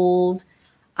homeschooled,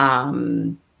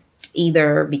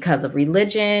 either because of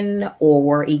religion or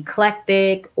were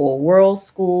eclectic or world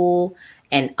school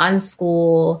and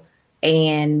unschool.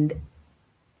 And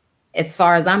as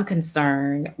far as I'm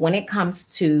concerned, when it comes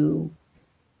to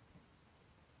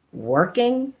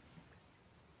working,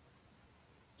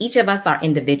 each of us are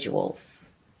individuals.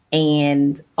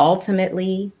 And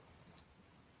ultimately,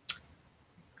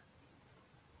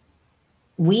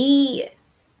 we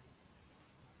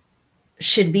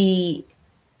should be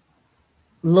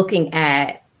looking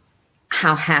at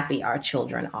how happy our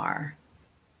children are.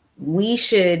 We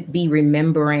should be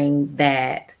remembering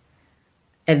that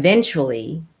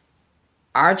eventually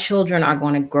our children are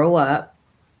going to grow up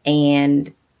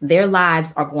and their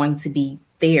lives are going to be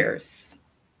theirs.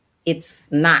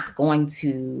 It's not going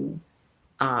to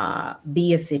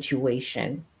be a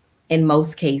situation in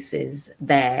most cases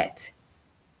that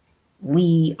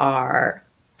we are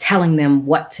telling them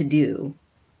what to do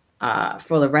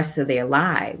for the rest of their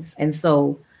lives. And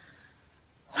so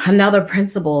another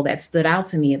principle that stood out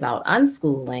to me about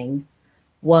unschooling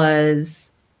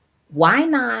was, why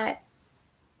not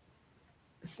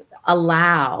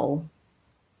allow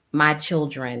my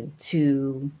children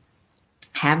to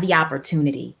have the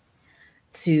opportunity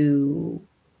to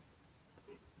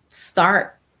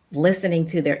start listening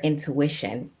to their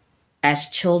intuition as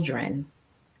children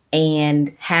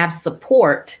and have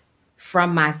support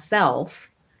from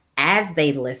myself as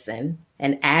they listen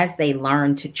and as they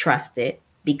learn to trust it,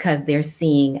 because they're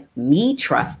seeing me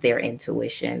trust their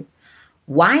intuition.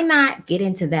 Why not get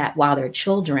into that while they're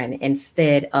children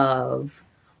instead of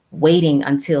waiting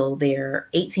until they're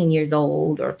 18 years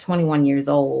old or 21 years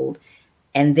old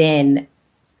and then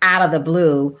out of the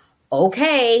blue,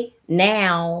 okay,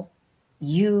 now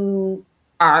you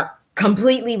are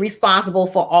completely responsible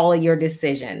for all of your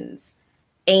decisions.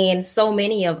 And so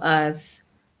many of us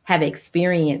have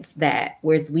experienced that,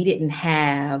 whereas we didn't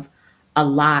have a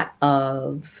lot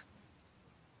of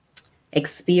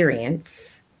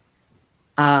experience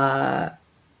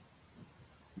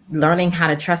learning how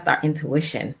to trust our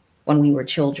intuition when we were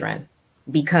children,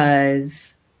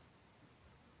 because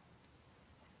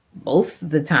most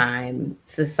of the time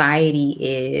society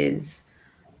is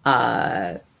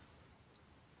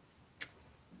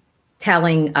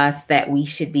telling us that we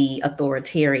should be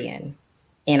authoritarian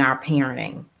in our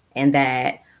parenting, and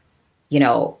that, you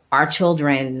know, our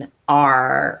children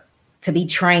are to be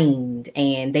trained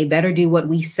and they better do what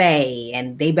we say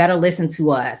and they better listen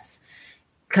to us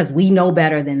because we know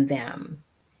better than them.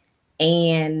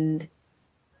 And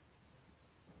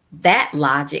that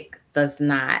logic does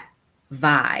not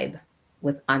vibe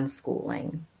with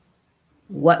unschooling.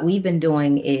 What we've been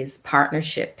doing is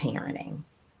partnership parenting,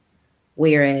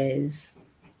 whereas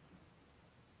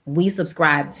we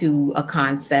subscribe to a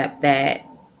concept that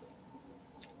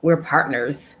we're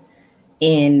partners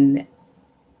in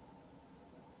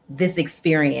this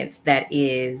experience that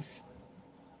is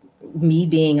me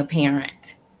being a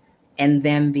parent and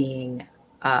them being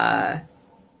our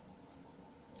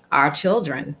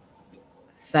children.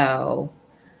 So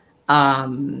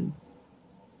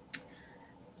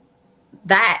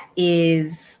that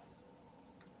is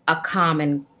a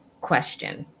common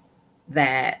question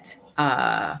that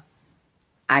I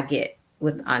get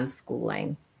with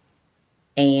unschooling.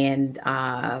 And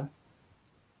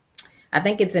I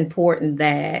think it's important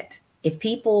that if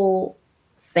people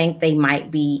think they might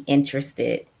be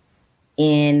interested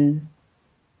in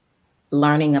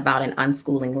learning about an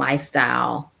unschooling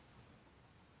lifestyle,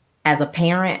 as a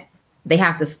parent, they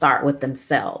have to start with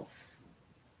themselves.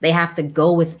 They have to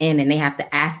go within and they have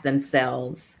to ask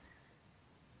themselves,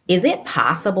 is it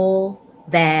possible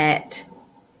that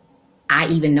I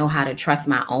even know how to trust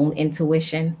my own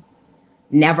intuition?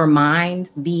 Never mind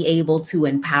be able to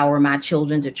empower my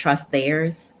children to trust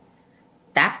theirs.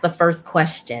 That's the first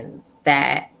question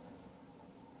that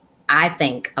I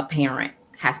think a parent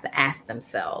has to ask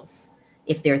themselves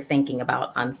if they're thinking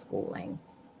about unschooling,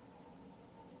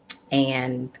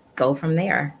 and go from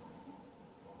there.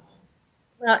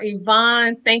 Well,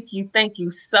 Yvonne, thank you. Thank you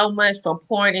so much for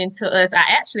pouring into us. I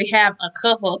actually have a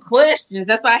couple of questions.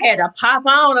 That's why I had to pop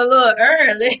on a little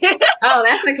early. Oh,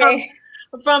 that's okay.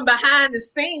 from behind the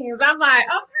scenes. I'm like,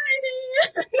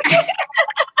 okay.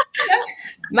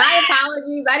 My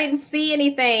apologies. I didn't see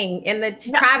anything in the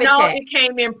No, private no, chat. it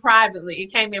came in privately.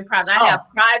 It came in private. I have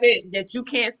Oh, private that you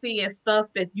can't see and stuff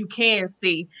that you can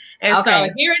see. And so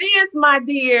okay. here it is, my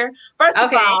dear. First of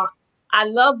Okay. all, I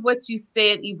love what you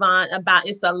said, Yvonne, about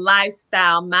it's a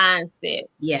lifestyle mindset.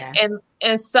 Yeah.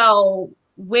 And so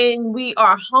when we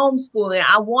are homeschooling,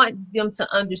 I want them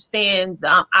to understand,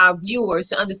 our viewers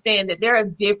to understand that there are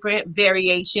different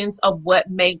variations of what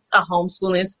makes a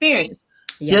homeschooling experience.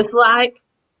 Yeah. Just like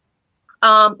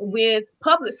with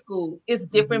public school, it's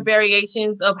different Mhm.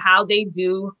 variations of how they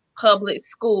do public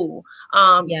school.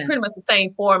 Yeah. Pretty much the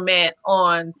same format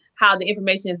on how the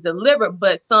information is delivered,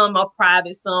 but some are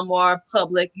private, some are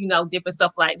public, different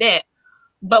stuff like that.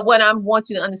 But what I want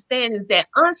you to understand is that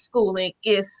unschooling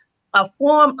is a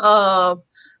form of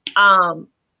um,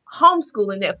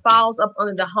 homeschooling that falls up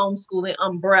under the homeschooling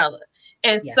umbrella.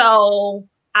 And Yeah. so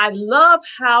I love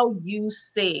how you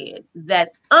said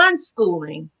that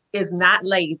unschooling is not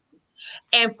lazy.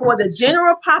 And for the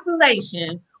general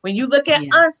population, when you look at Yeah.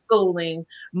 unschooling,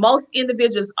 most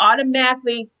individuals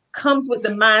automatically comes with the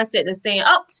mindset of saying,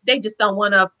 oh, they just don't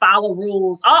want to follow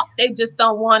rules. Oh, they just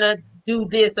don't want to do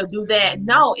this or do that.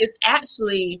 No, it's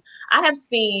actually, I have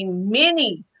seen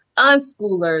many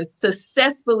unschoolers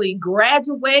successfully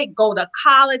graduate, go to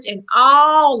college, and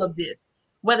all of this,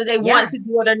 whether they want Yeah. to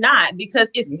do it or not,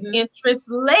 because it's Mhm. interest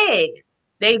led.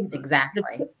 They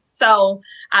Exactly. so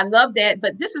I love that.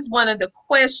 But this is one of the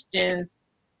questions.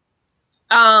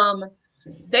 Um,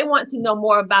 they want to know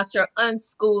more about your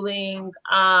unschooling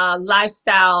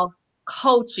lifestyle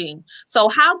coaching. So,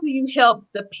 how do you help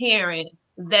the parents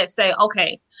that say,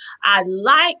 okay, I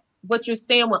like what you're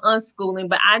saying with unschooling,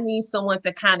 but I need someone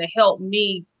to kind of help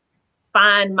me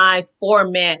find my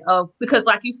format of, because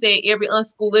like you said, every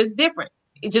unschooler is different.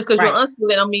 Just because you're Right.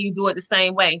 unschooling don't mean you do it the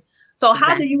same way. So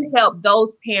how do you Exactly. help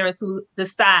those parents who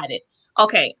decided,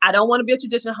 okay, I don't want to be a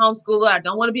traditional homeschooler, I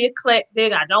don't want to be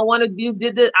eclectic, I don't want to be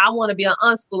did this, I want to be an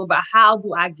unschooler, but how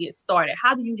do I get started?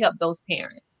 How do you help those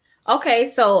parents? Okay,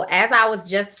 so as I was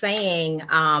just saying,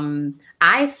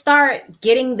 I start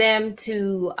getting them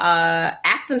to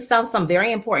ask themselves some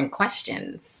very important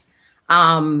questions.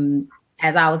 Um,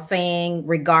 as I was saying,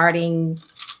 regarding,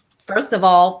 first of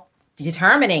all,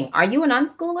 determining, are you an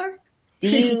unschooler? Do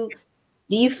you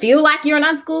do you feel like you're an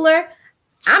unschooler?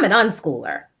 I'm an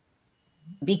unschooler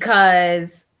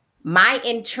because my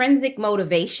intrinsic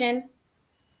motivation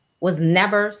was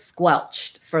never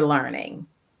squelched for learning.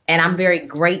 And I'm very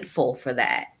grateful for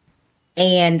that.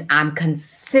 And I'm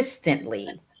consistently,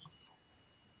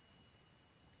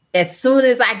 as soon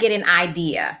as I get an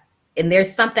idea and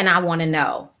there's something I want to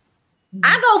know,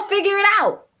 I go figure it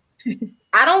out.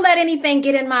 I don't let anything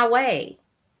get in my way.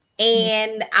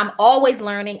 And I'm always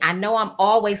learning. I know I'm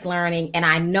always learning. And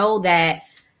I know that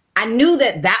I knew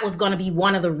that that was going to be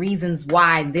one of the reasons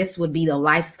why this would be the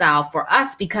lifestyle for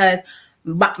us, because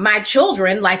my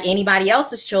children, like anybody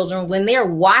else's children, when they're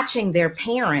watching their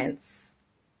parents,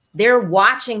 they're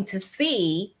watching to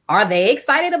see, are they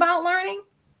excited about learning?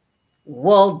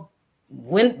 Well,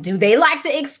 when do they like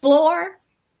to explore?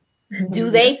 Do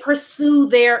they pursue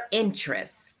their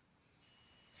interests?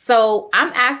 So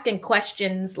I'm asking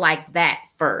questions like that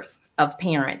first of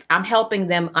parents. I'm helping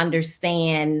them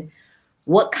understand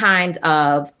what kind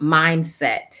of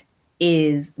mindset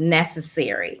is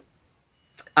necessary,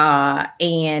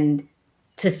 and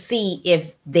to see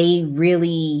if they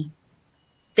really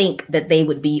think that they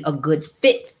would be a good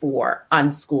fit for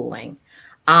unschooling.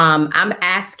 I'm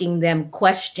asking them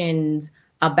questions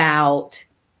about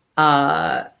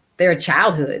their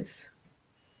childhoods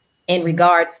in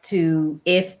regards to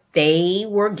if they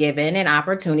were given an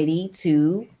opportunity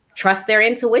to trust their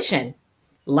intuition,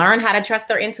 learn how to trust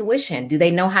their intuition. Do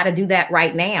they know how to do that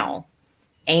right now?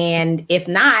 And if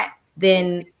not,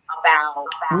 then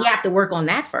we have to work on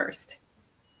that first,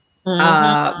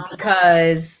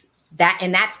 because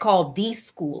that's called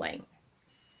deschooling.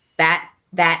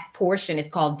 That portion is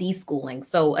called deschooling.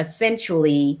 So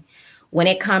essentially, when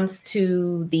it comes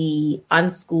to the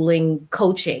unschooling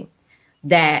coaching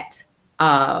that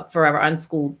Forever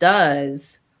Unschooled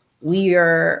does, we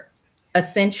are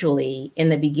essentially in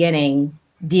the beginning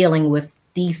dealing with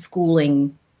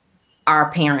deschooling our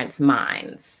parents'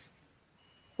 minds,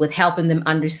 with helping them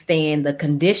understand the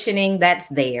conditioning that's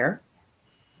there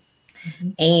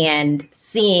and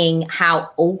seeing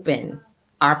how open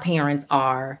our parents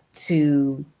are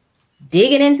to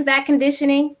digging into that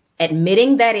conditioning,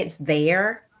 admitting that it's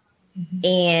there,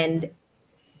 and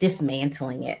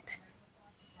dismantling it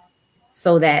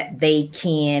so that they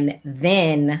can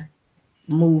then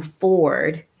move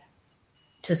forward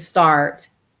to start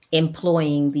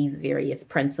employing these various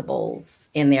principles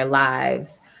in their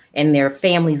lives and their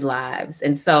families' lives.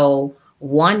 And so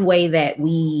one way that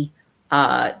we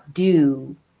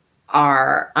do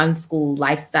our unschooled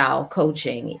lifestyle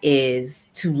coaching is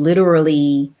to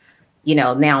literally,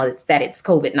 now it's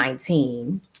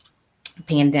COVID-19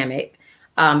 pandemic,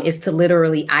 is to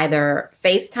literally either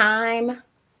FaceTime,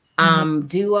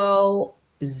 Duo,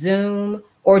 Zoom,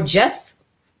 or just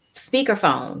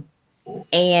speakerphone.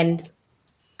 And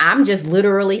I'm just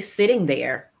literally sitting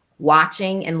there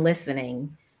watching and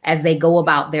listening as they go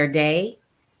about their day.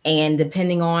 And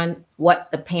depending on what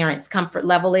the parent's comfort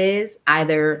level is,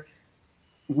 either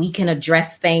we can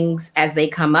address things as they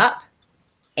come up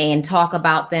and talk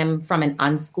about them from an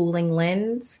unschooling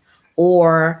lens,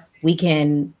 or we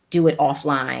can do it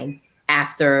offline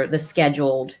after the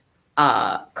scheduled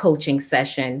coaching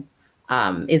session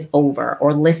is over,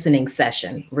 or listening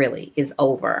session really is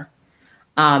over.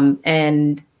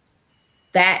 And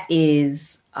that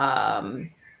is a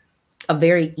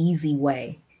very easy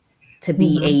way to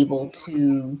be able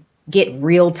to get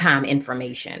real-time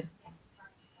information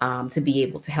to be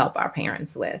able to help our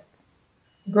parents with.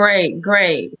 Great,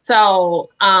 great.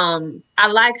 So I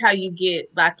like how you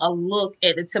get like a look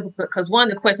at the typical, because one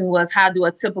of the questions was, how do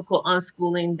a typical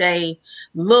unschooling day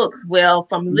looks? Well,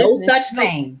 from No listening, such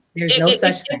thing. There's no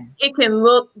such thing. It can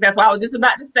look, that's what I was just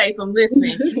about to say from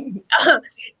listening.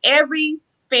 Every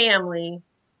family,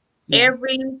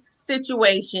 every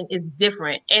situation is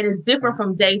different, and it's different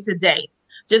from day to day.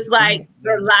 Just like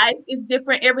your life is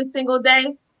different every single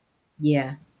day.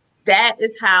 Yeah. That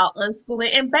is how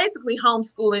unschooling and basically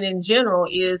homeschooling in general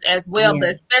is as well, but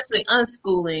especially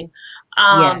unschooling.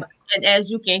 And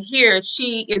as you can hear,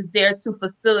 she is there to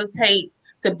facilitate,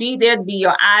 to be there, to be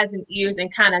your eyes and ears,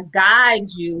 and kind of guide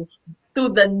you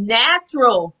through the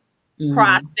natural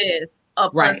process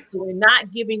of unschooling,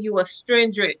 not giving you a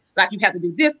stringent, like you have to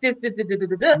do this.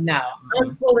 No.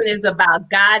 Unschooling is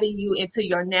about guiding you into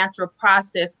your natural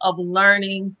process of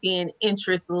learning, being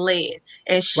interest led.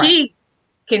 And she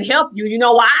can help you. You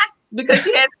know why? Because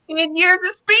she has 10 years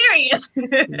experience.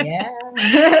 Yeah.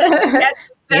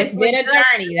 It's been a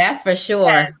journey, that's for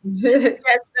sure.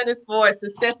 Yes, done this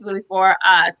successfully for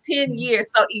 10 years.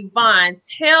 So Yvonne,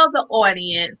 tell the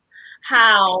audience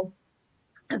how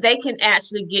they can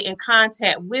actually get in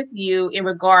contact with you in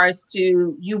regards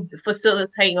to you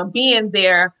facilitating or being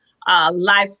their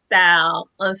lifestyle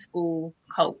unschool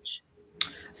coach.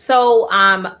 So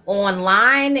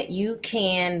online, you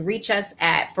can reach us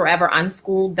at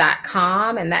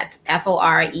foreverunschooled.com, and that's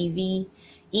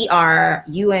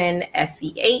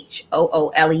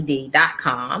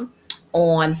foreverunschooled.com.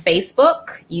 On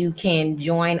Facebook, you can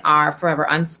join our Forever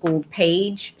Unschooled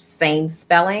page, same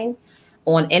spelling.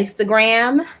 On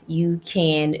Instagram, you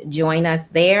can join us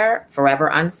there, Forever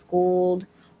Unschooled.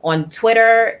 On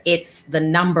Twitter, it's the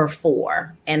number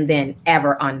 4 and then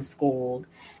Ever Unschooled.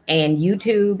 And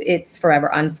YouTube, it's Forever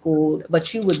Unschooled,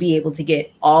 but you would be able to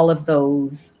get all of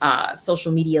those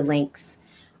social media links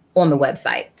on the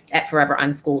website at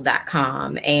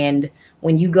foreverunschooled.com. And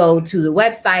when you go to the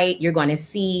website, you're going to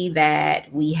see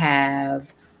that we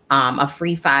have a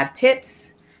free 5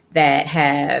 tips that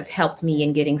have helped me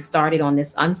in getting started on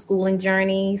this unschooling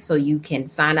journey. So you can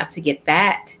sign up to get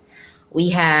that. We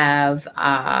have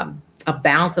a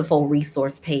bountiful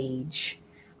resource page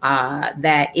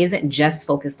that isn't just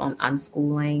focused on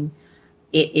unschooling.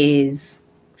 It is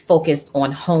focused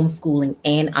on homeschooling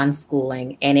and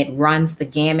unschooling, and it runs the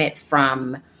gamut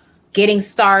from getting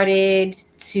started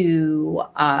to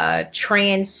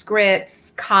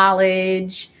transcripts,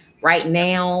 college. Right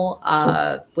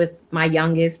now, with my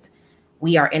youngest,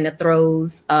 we are in the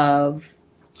throes of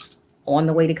on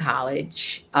the way to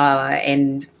college,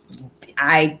 and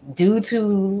I, due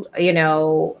to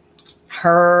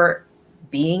her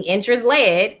being interest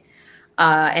led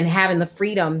and having the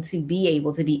freedom to be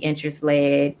able to be interest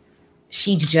led,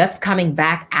 she's just coming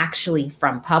back actually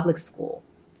from public school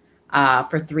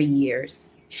for 3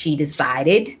 years. She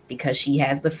decided, because she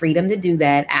has the freedom to do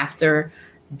that after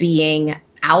being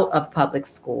out of public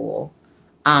school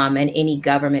and any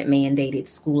government mandated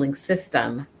schooling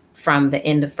system from the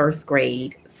end of 1st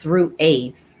grade through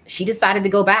 8th, she decided to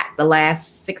go back the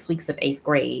last 6 weeks of 8th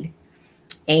grade.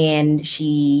 And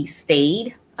she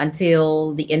stayed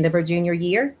until the end of her junior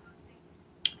year,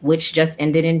 which just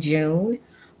ended in June.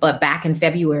 But back in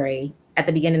February, at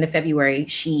the beginning of February,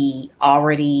 she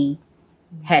already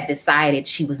had decided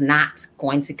she was not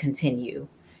going to continue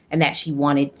and that she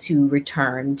wanted to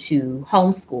return to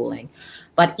homeschooling.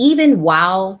 But even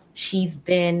while she's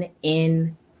been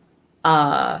in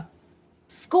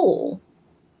school,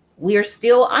 we're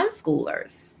still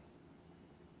unschoolers.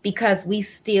 because we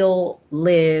still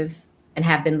live and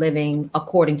have been living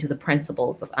according to the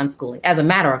principles of unschooling. As a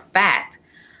matter of fact,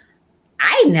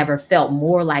 I never felt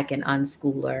more like an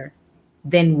unschooler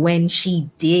than when she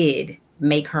did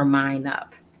make her mind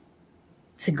up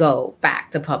to go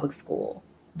back to public school.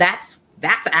 That's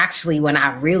actually when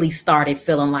I really started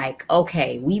feeling like,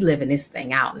 okay, we living this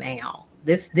thing out now.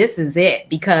 This is it,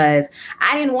 because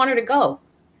I didn't want her to go.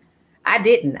 I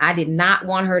didn't. I did not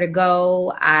want her to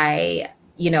go. I,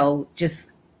 just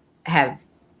have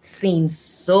seen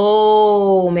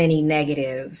so many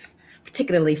negative,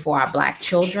 particularly for our Black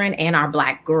children and our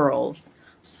Black girls,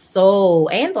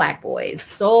 and Black boys,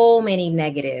 so many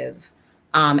negative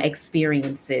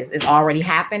experiences. It's already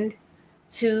happened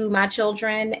to my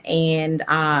children, and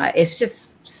it's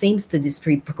just seems to just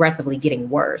be progressively getting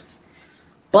worse.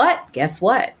 But guess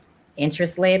what?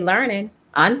 Interest-led learning,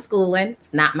 unschooling,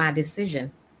 it's not my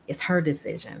decision. It's her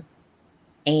decision.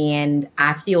 And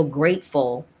I feel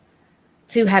grateful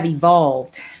to have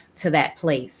evolved to that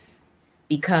place,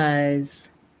 because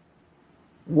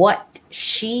what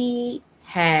she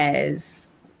has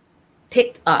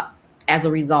picked up as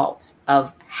a result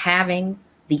of having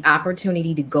the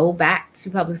opportunity to go back to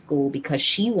public school because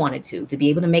she wanted to be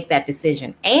able to make that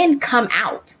decision and come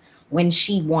out when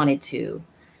she wanted to,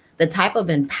 the type of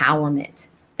empowerment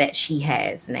that she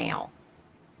has now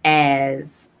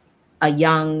as a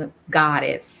young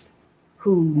goddess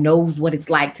who knows what it's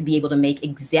like to be able to make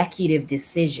executive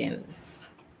decisions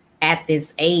at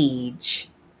this age,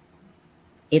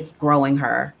 it's growing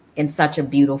her in such a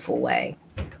beautiful way.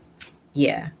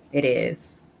 Yeah, it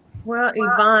is. Well,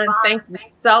 Yvonne, thank you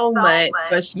so much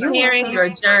for sharing your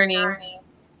journey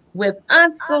with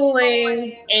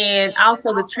unschooling and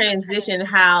also the transition,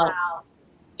 how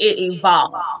it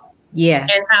evolved Yeah.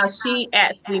 and how she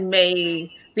actually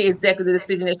made the executive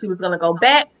decision that she was going to go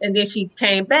back. And then she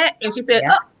came back and she said,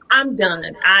 Yep. oh, I'm done.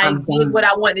 I I'm did done. what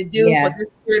I wanted to do for Yeah. this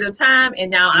period of time.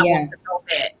 And now I Yeah. want to go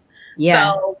back.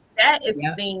 Yeah. So that is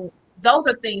Yep. those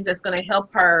are things that's going to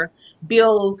help her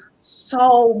build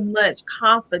so much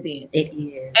confidence It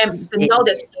and is. to It know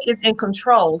that is. she is in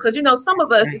control. Because, some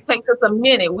of us, Right. it takes us a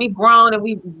minute. We've grown and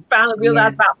we finally Yeah.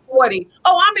 realized about 40,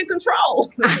 oh, I'm in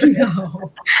control. I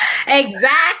know.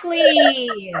 Exactly.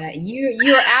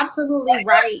 You're absolutely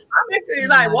right. I'm actually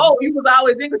like, whoa, you was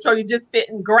always in control. You just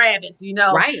didn't grab it.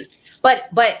 Right. But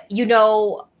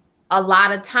a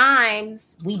lot of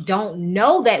times we don't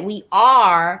know that we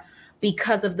are,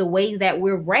 because of the way that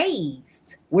we're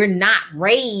raised. We're not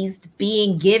raised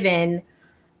being given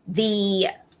the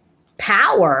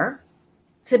power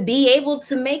to be able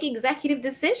to make executive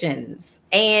decisions.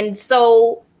 And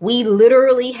so we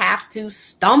literally have to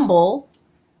stumble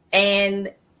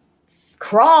and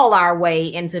crawl our way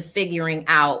into figuring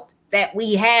out that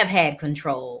we have had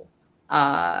control,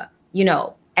 at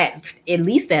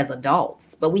least as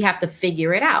adults, but we have to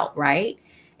figure it out, right?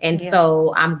 And Yeah.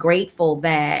 so I'm grateful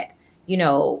that,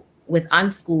 with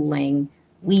unschooling,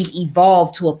 we've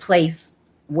evolved to a place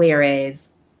whereas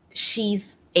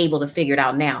she's able to figure it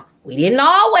out now.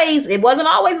 It wasn't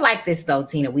always like this though,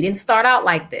 Tina. We didn't start out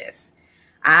like this.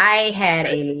 I had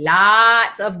a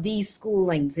lot of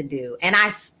deschooling to do, and I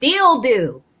still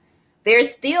do.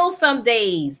 There's still some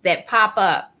days that pop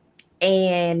up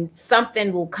and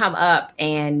something will come up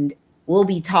and we'll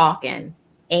be talking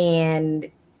and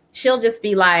she'll just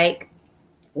be like,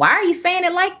 why are you saying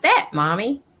it like that,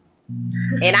 mommy?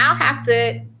 And I'll have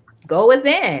to go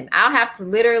within. I'll have to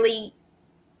literally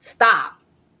stop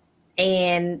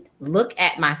and look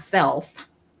at myself,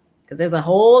 because there's a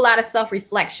whole lot of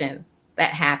self-reflection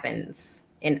that happens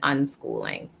in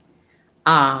unschooling.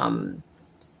 And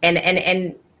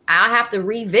I'll have to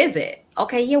revisit.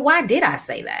 Okay, yeah, why did I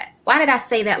say that? Why did I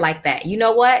say that like that? You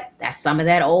know what? That's some of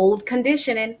that old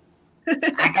conditioning.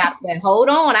 I got to hold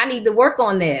on. I need to work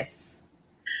on this,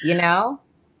 Yeah.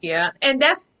 And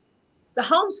that's the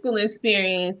homeschooling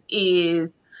experience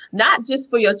is not just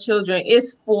for your children,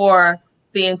 it's for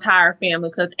the entire family.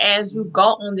 Because as you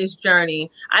go on this journey,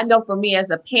 I know for me as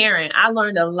a parent, I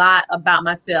learned a lot about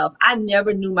myself. I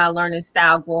never knew my learning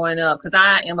style growing up because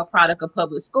I am a product of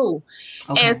public school.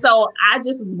 Okay. And so I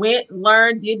just went,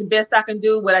 learned, did the best I can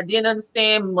do. What I didn't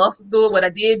understand, must do it. What I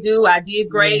did do, I did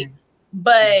great. Yeah.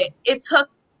 But it took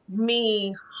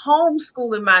me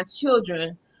homeschooling my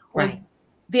children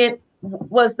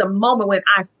was the moment when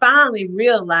I finally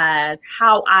realized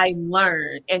how I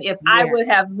learned. And if I would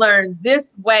have learned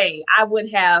this way, I would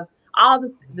have all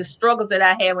the struggles that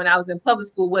I had when I was in public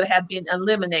school would have been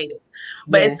eliminated.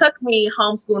 But it took me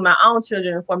homeschooling my own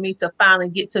children for me to finally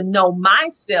get to know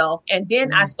myself. And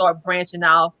then I start branching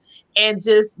off and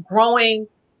just growing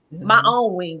my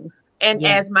own wings And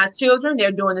Yeah, as my children,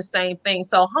 they're doing the same thing.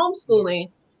 So homeschooling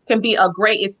can be a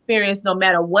great experience no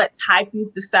matter what type you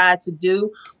decide to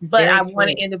do. But I very want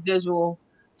an true. individual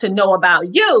to know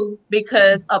about you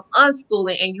because of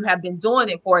unschooling, and you have been doing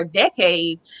it for a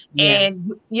decade, Yeah.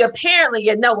 and you apparently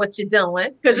you know what you're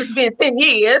doing because it's been 10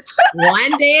 years.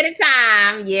 One day at a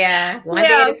time. Yeah. One day at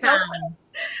Yeah. a time.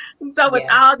 So with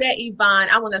Yeah. all that, Yvonne,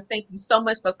 I want to thank you so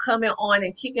much for coming on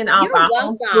and kicking off You're our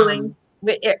homeschooling welcome.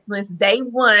 with excellence day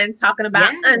one, talking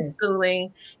about Yes.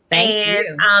 unschooling. Thank And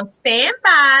you. stand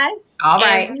by. All And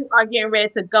right. we are getting ready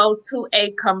to go to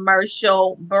a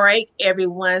commercial break,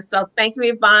 everyone. So thank you,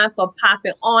 Yvonne, for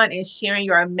popping on and sharing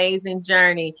your amazing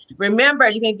journey. Remember,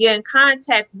 you can get in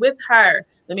contact with her.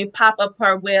 Let me pop up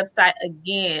her website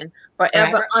again,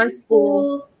 Forever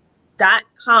unschooled.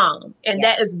 foreverunschool.com. And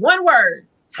Yes. that is one word,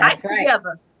 That's typed right.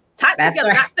 together. Typed That's together,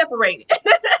 right. not separated.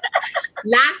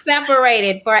 Not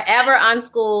separated, forever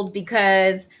unschooled,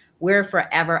 because we're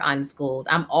forever unschooled.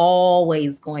 I'm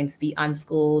always going to be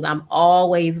unschooled. I'm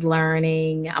always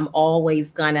learning. I'm always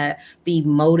going to be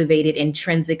motivated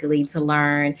intrinsically to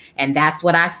learn. And that's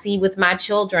what I see with my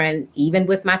children. Even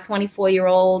with my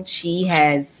 24-year-old, she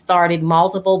has started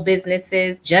multiple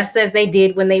businesses just as they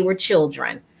did when they were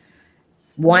children.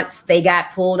 Once they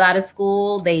got pulled out of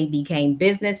school, they became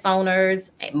business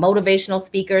owners, motivational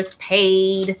speakers,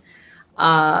 paid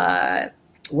uh,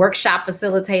 workshop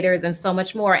facilitators, and so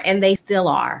much more. And they still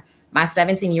are. My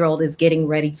 17-year-old is getting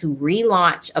ready to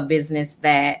relaunch a business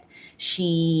that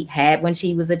she had when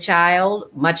she was a child,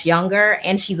 much younger,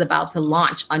 and she's about to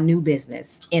launch a new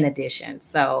business in addition.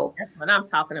 So That's what I'm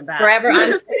talking about. forever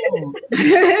unschooled.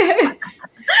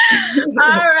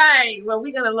 All right. Well,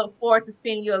 we're going to look forward to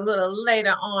seeing you a little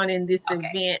later on in this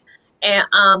event. And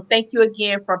thank you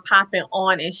again for popping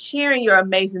on and sharing your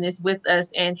amazingness with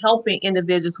us and helping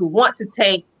individuals who want to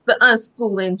take the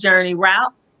unschooling journey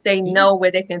route. They know where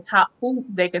they can talk, who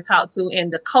they can talk to,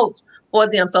 and the coach for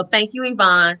them. So thank you,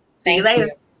 Yvonne. See you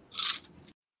later.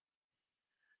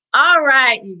 All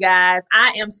right, you guys.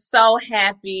 I am so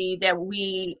happy that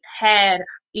we had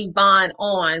Yvonne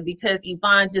on because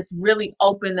Yvonne just really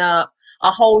opened up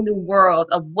a whole new world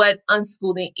of what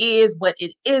unschooling is, what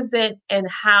it isn't, and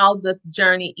how the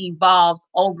journey evolves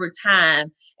over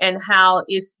time and how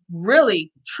it's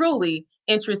really, truly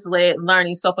interest-led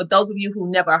learning. So for those of you who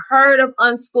never heard of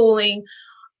unschooling,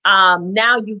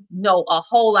 now you know a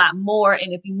whole lot more.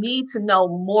 And if you need to know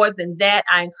more than that,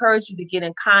 I encourage you to get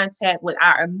in contact with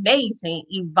our amazing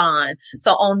Yvonne.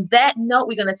 So on that note,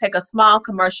 we're going to take a small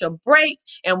commercial break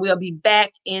and we'll be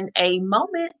back in a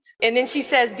moment. And then she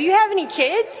says, "Do you have any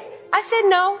kids?" I said,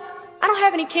 "No, I don't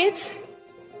have any kids."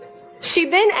 She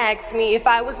then asked me if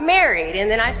I was married. And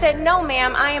then I said, "No,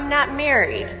 ma'am, I am not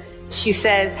married." She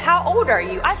says, "How old are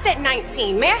you?" I said,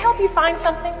 19. "May I help you find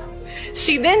something?"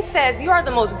 She then says, "You are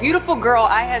the most beautiful girl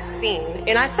I have seen."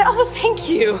 And I said, "Oh, thank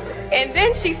you." And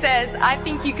then she says, "I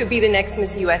think you could be the next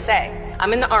Miss USA."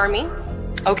 I'm in the Army,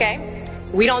 okay?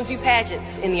 We don't do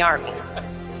pageants in the Army.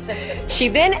 She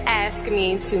then asked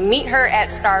me to meet her at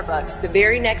Starbucks the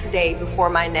very next day before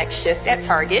my next shift at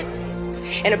Target.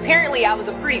 And apparently I was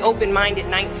a pretty open-minded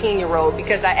 19-year-old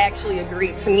because I actually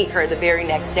agreed to meet her the very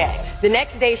next day. The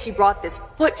next day she brought this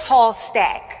foot-tall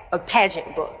stack of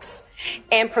pageant books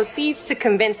and proceeds to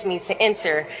convince me to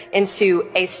enter into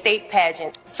a state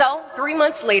pageant. So 3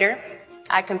 months later,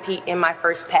 I compete in my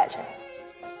first pageant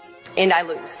and I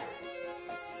lose.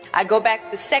 I go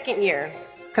back the second year,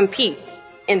 compete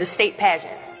in the state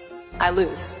pageant. I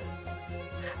lose.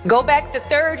 Go back the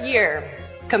third year,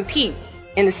 compete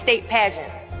in the state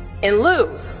pageant and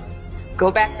lose.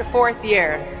 Go back the fourth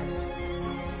year,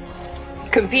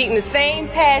 compete in the same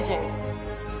pageant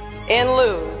and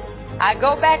lose. I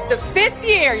go back the fifth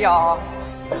year, y'all.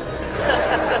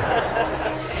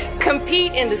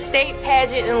 Compete in the state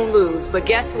pageant and lose. But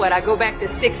guess what? I go back the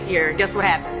sixth year. Guess what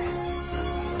happens?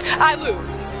 I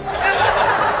lose.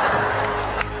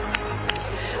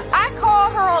 I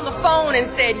called her on the phone and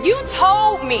said, "You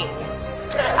told me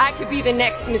I could be the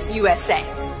next Miss USA."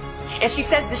 And she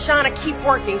says, "Deshauna, keep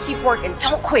working,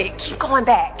 don't quit, keep going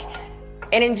back."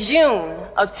 And in June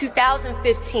of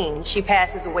 2015, she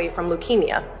passes away from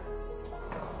leukemia.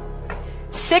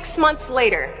 6 months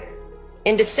later,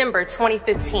 in December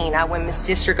 2015, I win Miss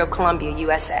District of Columbia,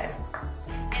 USA.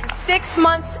 And 6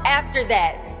 months after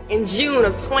that, in June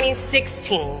of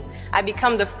 2016, I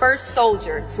become the first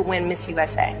soldier to win Miss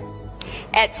USA.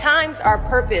 At times, our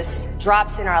purpose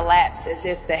drops in our laps as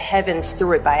if the heavens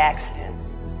threw it by accident.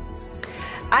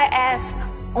 I ask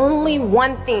only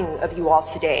one thing of you all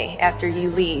today after you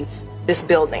leave this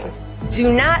building.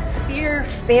 Do not fear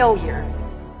failure,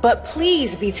 but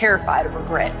please be terrified of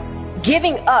regret.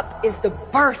 Giving up is the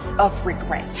birth of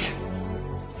regret.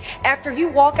 After you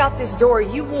walk out this door,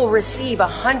 you will receive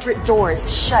 100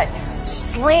 doors shut,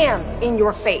 slam in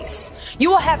your face.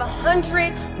 You will have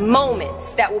 100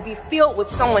 moments that will be filled with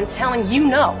someone telling you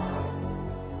no,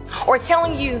 or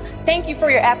telling you, thank you for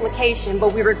your application,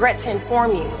 but we regret to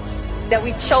inform you that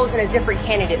we've chosen a different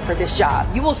candidate for this job.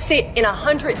 You will sit in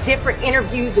 100 different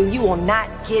interviews and you will not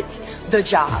get the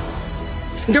job.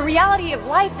 The reality of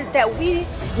life is that we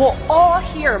will all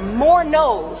hear more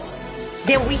no's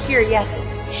than we hear yeses.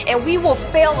 And we will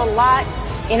fail a lot,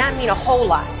 and I mean a whole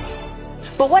lot.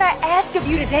 But what I ask of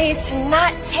you today is to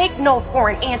not take no for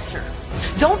an answer.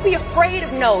 Don't be afraid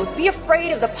of no's. Be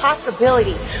afraid of the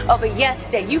possibility of a yes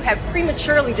that you have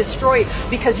prematurely destroyed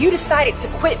because you decided to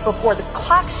quit before the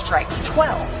clock strikes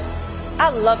 12. I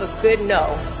love a good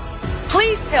no.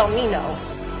 Please tell me no.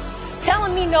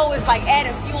 Telling me no is like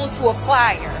adding fuel to a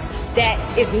fire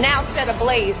that is now set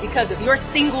ablaze because of your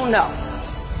single no.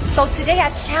 So today I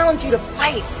challenge you to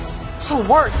fight, to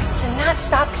work, to not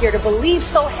stop here, to believe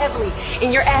so heavily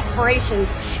in your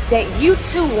aspirations that you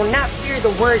too will not fear the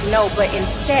word no, but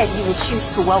instead you will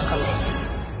choose to welcome it.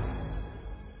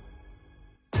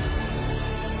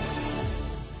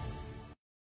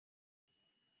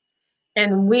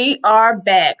 And we are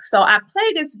back. So I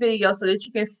played this video so that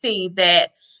you can see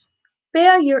that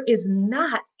failure is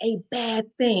not a bad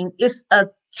thing. It's a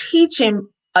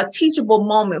teachable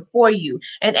moment for you.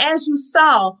 And as you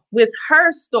saw with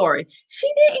her story,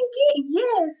 she didn't get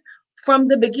yes from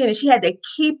the beginning. She had to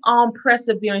keep on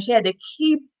persevering. She had to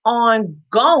keep on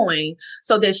going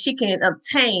so that she can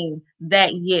obtain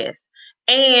that yes.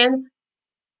 And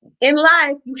in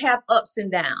life, you have ups and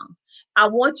downs. I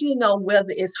want you to know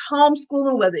whether it's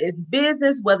homeschooling, whether it's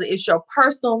business, whether it's your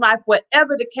personal life,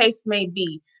 whatever the case may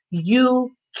be, you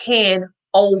can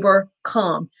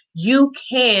overcome. You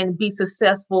can be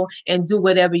successful and do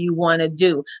whatever you want to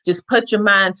do. Just put your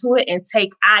mind to it and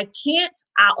take I can't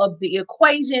out of the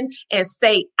equation and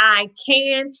say I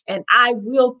can and I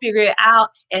will figure it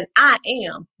out and I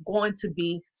am going to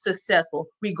be successful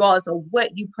regardless of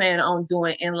what you plan on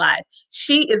doing in life.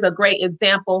 She is a great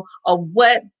example of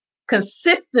what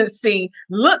consistency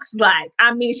looks like.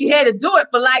 I mean, she had to do it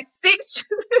for like 6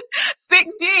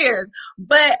 years,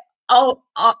 but out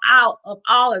of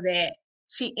all of that,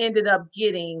 she ended up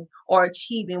getting or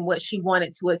achieving what she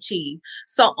wanted to achieve.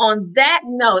 So on that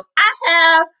note, I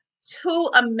have two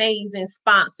amazing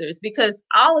sponsors because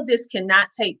all of this cannot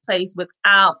take place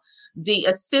without the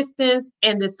assistance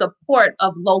and the support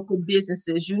of local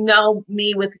businesses. You know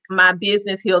me with my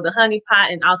business, Heal the Honey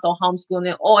Pot, and also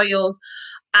Homeschooling Oils.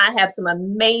 I have some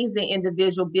amazing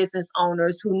individual business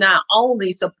owners who not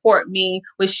only support me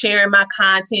with sharing my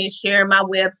content, sharing my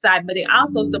website, but they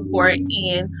also support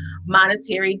in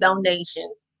monetary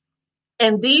donations.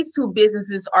 And these two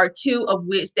businesses are two of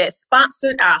which that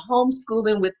sponsored our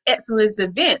Homeschooling with Excellence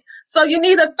event. So you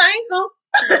need to thank them.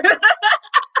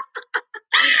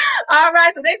 All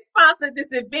right, so they sponsored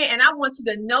this event, and I want you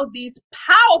to know these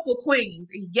powerful queens.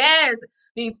 Yes,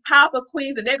 these powerful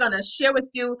queens, and they're going to share with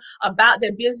you about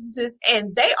their businesses,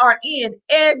 and they are in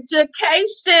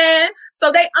education.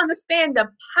 So they understand the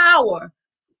power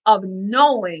of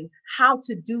knowing how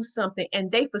to do something,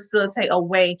 and they facilitate a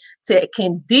way to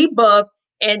can debug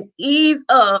and ease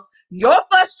up your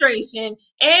frustration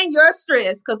and your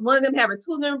stress, because one of them have a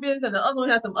tutoring business and the other one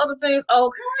has some other things.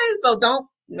 Okay, so don't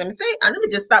let me see. Let me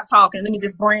just stop talking. Let me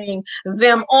just bring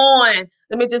them on.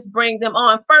 Let me just bring them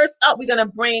on. First up, we're gonna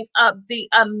bring up the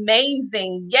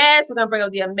amazing. Yes, we're gonna bring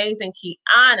up the amazing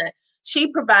Kiana. She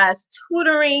provides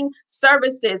tutoring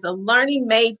services, a learning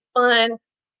made fun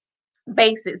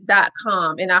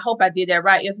basics.com. And I hope I did that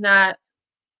right. If not,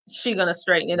 she's gonna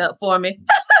straighten it up for me.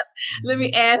 Let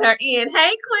me add her in.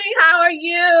 Hey Queen, how are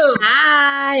you?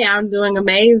 Hi, I'm doing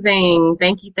amazing.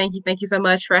 Thank you so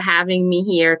much for having me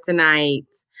here tonight.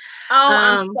 Oh,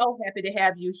 I'm so happy to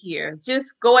have you here.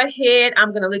 Just go ahead.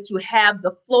 I'm going to let you have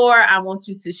the floor. I want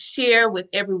you to share with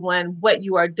everyone what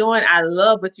you are doing. I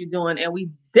love what you're doing, and we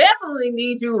definitely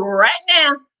need you right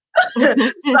now.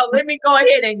 So let me go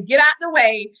ahead and get out the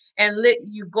way and let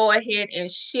you go ahead and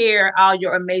share all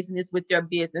your amazingness with your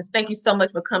business. Thank you so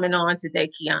much for coming on today,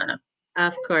 Kiana.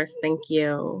 Of course, thank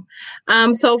you.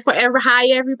 Hi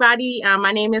everybody.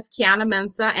 My name is Kiana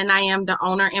Mensah, and I am the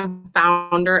owner and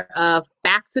founder of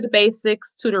Back to the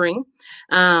Basics Tutoring.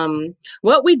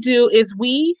 What we do is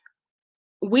we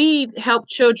help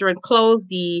children close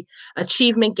the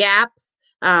achievement gaps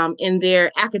in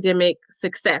their academic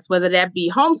success, whether that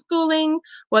be homeschooling,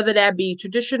 whether that be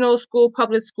traditional school,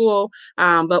 public school,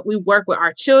 but we work with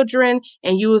our children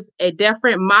and use a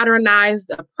different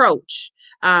modernized approach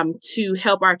to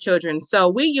help our children. So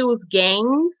we use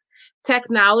games,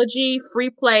 technology, free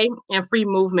play, and free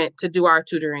movement to do our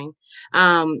tutoring.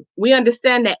 We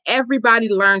understand that everybody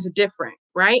learns different,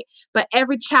 right? But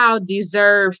every child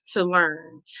deserves to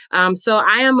learn. So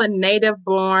I am a native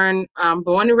born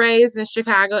and raised in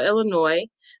Chicago, Illinois,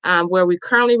 where we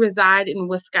currently reside in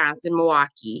Wisconsin,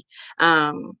 Milwaukee.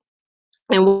 And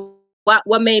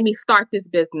what made me start this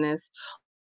business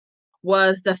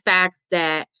was the fact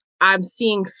that I'm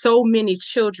seeing so many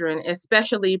children,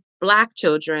 especially Black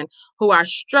children, who are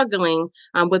struggling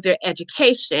with their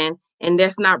education, and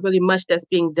there's not really much that's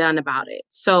being done about it.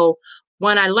 So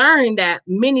when I learned that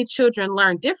many children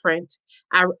learn different,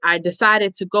 I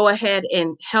decided to go ahead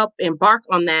and help embark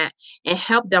on that and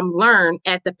help them learn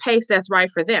at the pace that's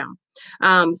right for them.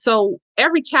 So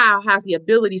every child has the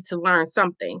ability to learn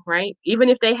something, right? Even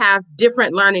if they have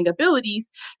different learning abilities,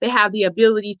 they have the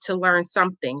ability to learn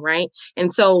something, right?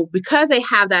 And so because they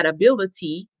have that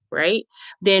ability, right,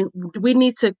 then we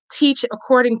need to teach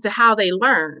according to how they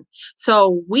learn.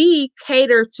 So we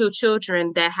cater to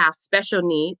children that have special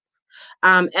needs,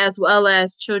 as well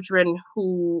as children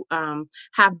who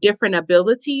have different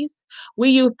abilities. We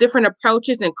use different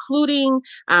approaches, including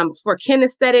for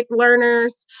kinesthetic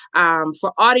learners,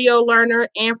 for audio learner,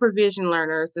 and for vision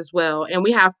learners as well. And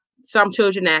we have some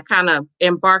children that kind of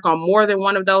embark on more than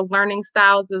one of those learning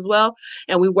styles as well,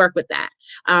 and we work with that.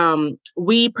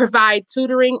 We provide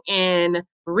tutoring in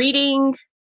reading,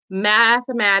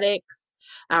 mathematics,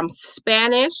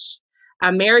 Spanish,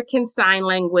 American Sign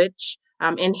Language,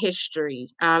 and history.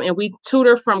 And we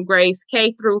tutor from grades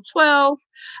K through 12.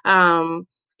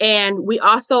 And we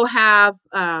also have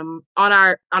on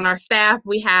our staff,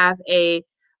 we have a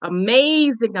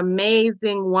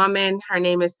amazing woman. Her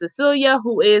name is Cecilia,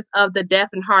 who is of the deaf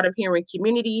and hard of hearing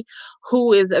community,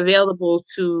 who is available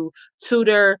to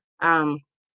tutor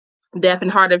deaf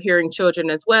and hard of hearing children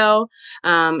as well.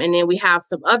 And then we have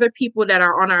some other people that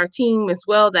are on our team as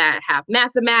well that have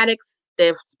mathematics.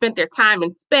 They've spent their time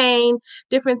in Spain,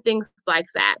 different things like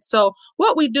that. So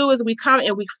what we do is we come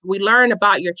and we learn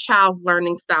about your child's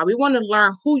learning style. We want to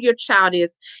learn who your child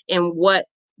is and what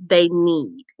they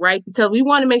need, right? Because we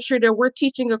want to make sure that we're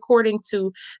teaching according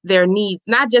to their needs,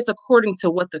 not just according to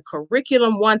what the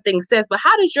curriculum one thing says, but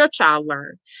how does your child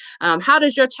learn? How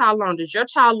does your child learn? Does your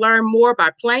child learn more by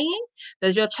playing?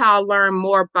 Does your child learn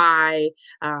more by,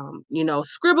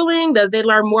 scribbling? Does they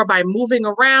learn more by moving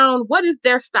around? What is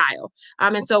their style?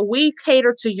 And so we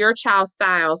cater to your child's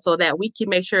style so that we can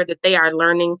make sure that they are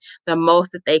learning the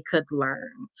most that they could learn.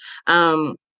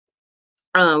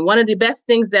 One of the best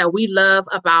things that we love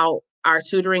about our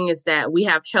tutoring is that we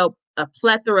have helped a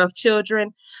plethora of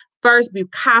children first be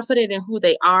confident in who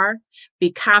they are, be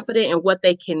confident in what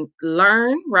they can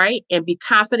learn, right? And be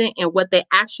confident in what they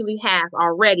actually have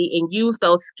already and use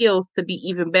those skills to be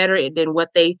even better than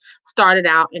what they started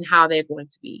out and how they're going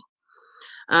to be.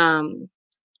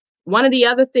 One of the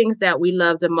other things that we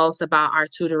love the most about our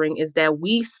tutoring is that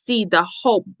we see the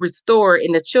hope restored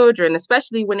in the children,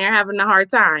 especially when they're having a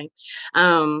hard time.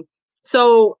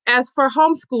 So as for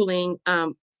homeschooling,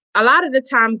 a lot of the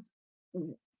times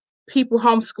people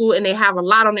homeschool and they have a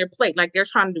lot on their plate, like they're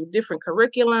trying to do different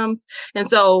curriculums. And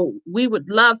so we would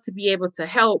love to be able to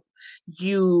help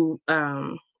you,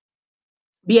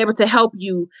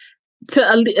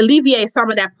 to alleviate some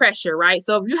of that pressure, right?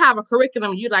 So if you have a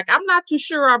curriculum, you're like, I'm not too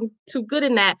sure I'm too good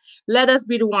in that. Let us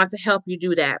be the one to help you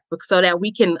do that so that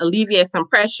we can alleviate some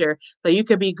pressure so you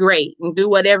can be great and do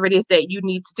whatever it is that you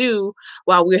need to do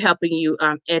while we're helping you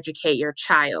educate your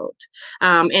child.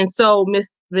 And so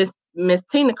Miss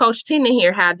Tina, Coach Tina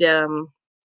here had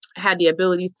the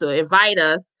ability to invite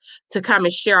us to come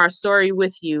and share our story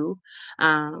with you.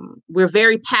 We're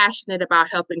very passionate about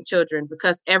helping children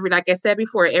because like I said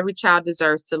before, every child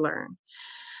deserves to learn.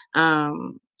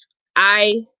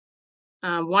 I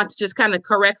want to just kind of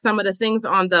correct some of the things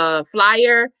on the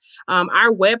flyer.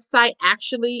 Our website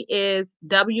actually is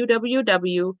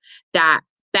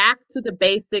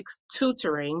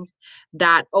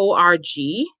www.backtothebasicstutoring.org.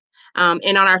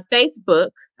 And on our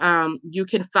Facebook, you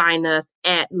can find us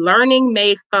at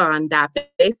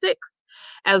learningmadefun.basics,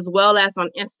 as well as on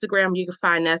Instagram, you can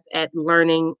find us at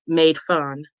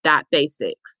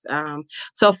learningmadefun.basics.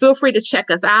 So feel free to check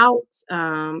us out.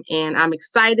 And I'm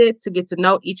excited to get to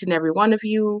know each and every one of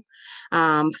you.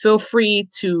 Feel free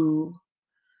to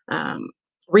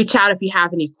reach out if you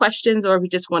have any questions or if you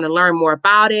just want to learn more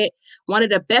about it. One of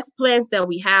the best plans that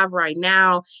we have right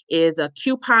now is a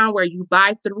coupon where you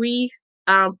buy 3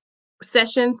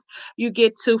 sessions, you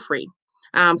get 2 free.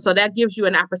 So that gives you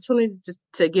an opportunity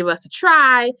to give us a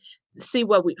try, see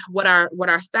what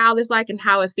our style is like and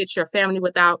how it fits your family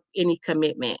without any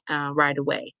commitment right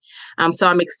away. So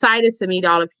I'm excited to meet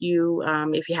all of you.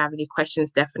 If you have any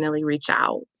questions, definitely reach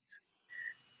out.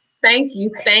 Thank you,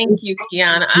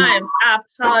 Kiana. I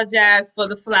apologize for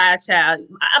the fly child.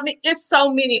 I mean, it's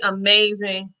so many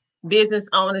amazing business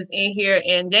owners in here,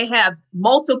 and they have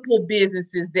multiple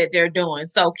businesses that they're doing.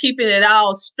 So keeping it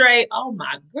all straight, oh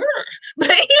my girl.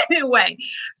 But anyway,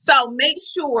 so make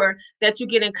sure that you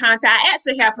get in contact. I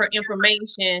actually have her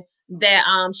information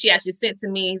that she actually sent to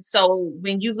me. So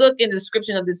when you look in the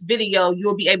description of this video,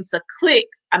 you'll be able to click.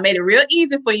 I made it real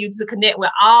easy for you to connect with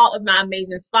all of my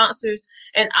amazing sponsors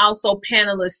and also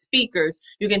panelist speakers.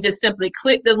 You can just simply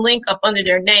click the link up under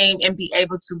their name and be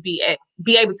able to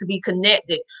be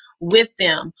connected with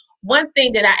them. One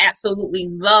thing that I absolutely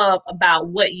love about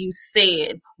what you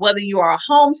said, whether you are a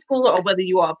homeschooler or whether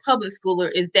you are a public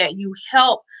schooler, is that you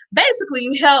help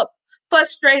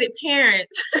frustrated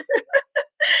parents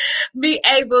be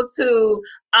able to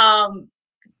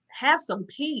have some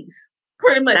peace.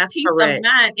 Pretty much That's peace correct.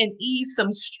 of mind and ease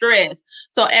some stress.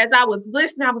 So as I was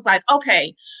listening, I was like,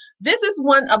 okay, this is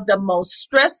one of the most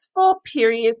stressful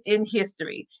periods in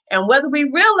history. And whether we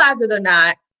realize it or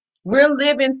not, we're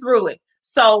living through it.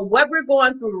 So what we're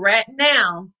going through right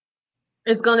now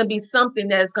is going to be something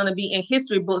that's going to be in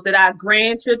history books that our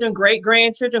grandchildren,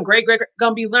 great-grandchildren, great-great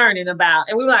going to be learning about.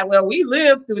 And we're like, well, we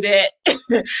lived through that,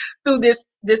 through this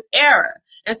era.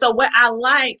 And so what I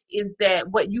like is that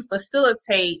what you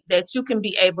facilitate, that you can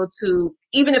be able to,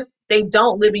 even if they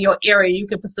don't live in your area, you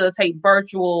can facilitate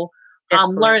virtual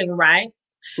learning, right?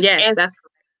 Yes, And that's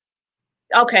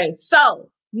okay,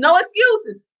 so no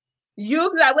excuses.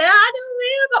 You like, well, I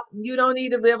don't live. You don't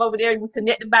need to live over there. You're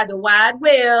connected by the wide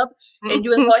web, and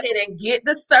you can go ahead and get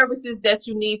the services that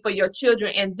you need for your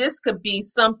children. And this could be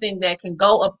something that can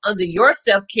go up under your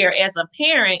self-care as a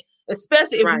parent,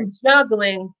 especially if you're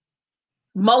juggling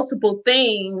multiple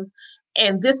things.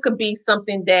 And this could be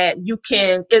something that you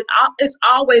can. It's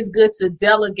always good to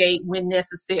delegate when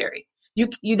necessary.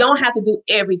 You don't have to do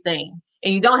everything,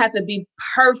 and you don't have to be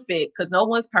perfect because no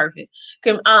one's perfect.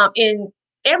 In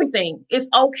everything, it's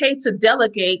okay to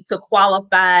delegate to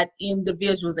qualified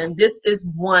individuals, and this is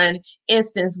one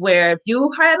instance where if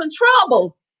you're having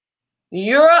trouble,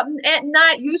 you're up at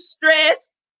night, you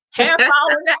stressed, hair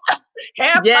falling out,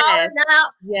 falling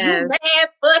out, you mad,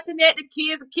 fussing at the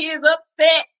kids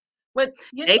upset. But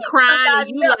you they need crying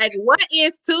and you else. like, what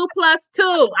is 2 plus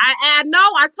 2? I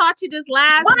know I taught you this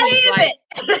last week.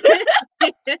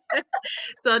 What is it?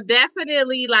 So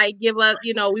definitely like give us,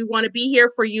 we want to be here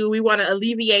for you. We want to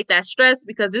alleviate that stress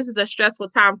because this is a stressful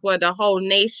time for the whole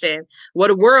nation, or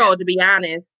the world, to be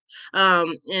honest.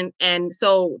 And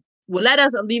so let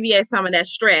us alleviate some of that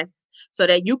stress so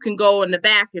that you can go in the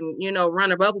back and,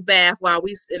 run a bubble bath while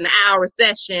we in an hour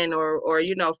session or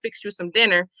fix you some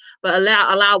dinner, but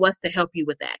allow us to help you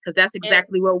with that. Cause that's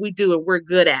exactly what we do. And we're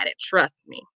good at it. Trust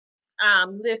me.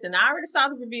 Listen, I already saw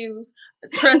the reviews.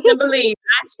 Trust and believe.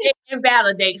 I check and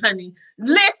validate, honey.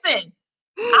 Listen,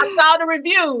 I saw the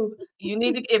reviews. You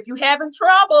need to, if you're having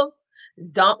trouble,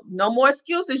 no more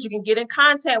excuses. You can get in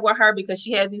contact with her because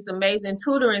she has these amazing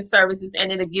tutoring services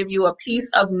and it'll give you a peace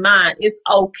of mind. It's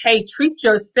okay. Treat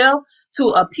yourself to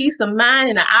a peace of mind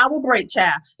and an hour break,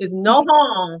 child. There's no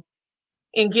harm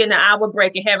in getting an hour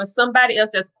break and having somebody else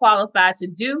that's qualified to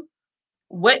do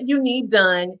what you need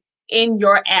done in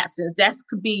your absence. That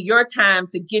could be your time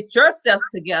to get yourself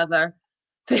together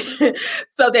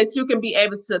so that you can be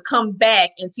able to come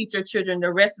back and teach your children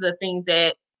the rest of the things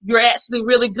that you're actually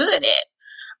really good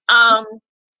at.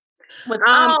 With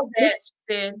all that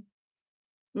said,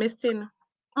 Miss Tina,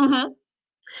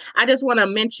 I just want to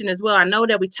mention as well, I know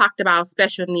that we talked about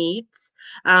special needs,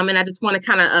 and I just want to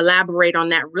kind of elaborate on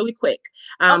that really quick.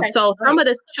 So some of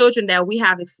the children that we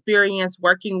have experience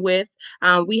working with,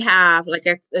 we have, like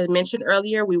I mentioned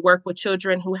earlier, we work with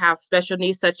children who have special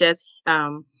needs such as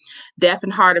deaf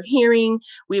and hard of hearing.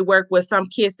 We work with some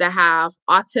kids that have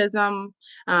autism.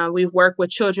 We've worked with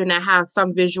children that have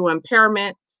some visual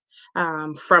impairments,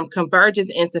 from convergence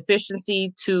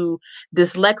insufficiency to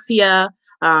dyslexia,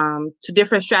 to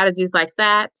different strategies like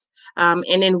that.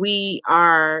 And then we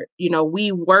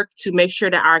work to make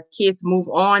sure that our kids move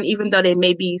on, even though they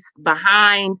may be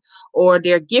behind or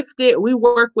they're gifted. We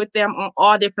work with them on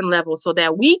all different levels so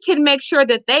that we can make sure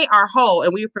that they are whole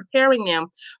and we're preparing them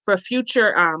for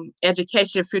future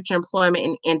education, future employment,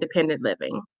 and independent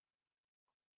living.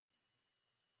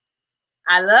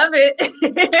 I love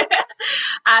it.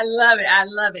 I love it. I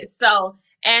love it. So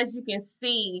as you can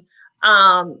see,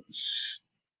 um,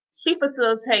 she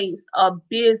facilitates a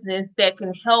business that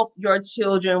can help your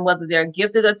children, whether they're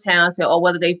gifted or talented, or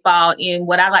whether they fall in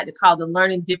what I like to call the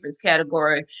learning difference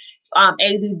category.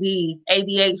 ADD,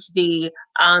 ADHD,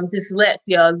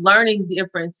 dyslexia, learning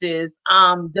differences,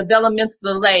 developmental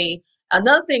delay.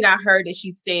 Another thing I heard that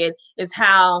she said is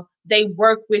how they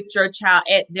work with your child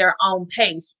at their own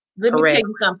pace. Let me tell Correct.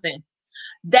 you something.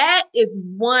 That is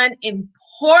one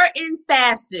important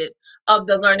facet of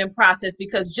the learning process,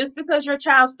 because just because your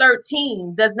child's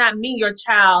 13 does not mean your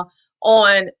child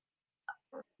on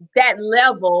that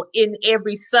level in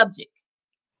every subject.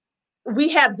 We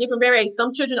have different variations.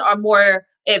 Some children are more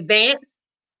advanced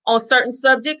on certain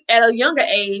subject at a younger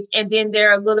age, and then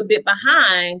they're a little bit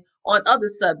behind on other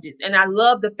subjects. And I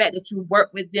love the fact that you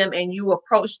work with them and you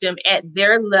approach them at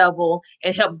their level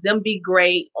and help them be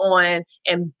great on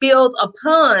and build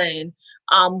upon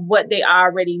what they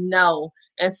already know.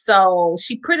 And so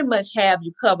she pretty much have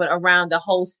you covered around the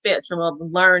whole spectrum of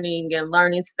learning and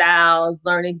learning styles,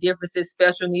 learning differences,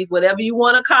 special needs, whatever you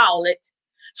want to call it.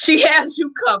 She has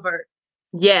you covered.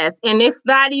 Yes, and it's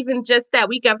not even just that.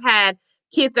 We have had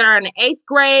kids that are in the 8th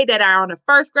grade, that are on the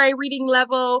 1st grade reading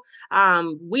level.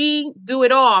 We do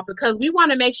it all because we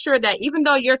want to make sure that even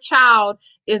though your child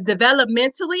is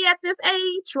developmentally at this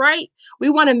age, right, we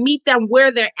want to meet them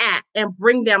where they're at and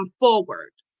bring them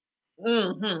forward.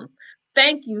 Mm-hmm.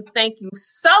 Thank you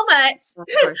so much Of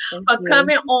course, for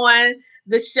coming on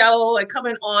the show and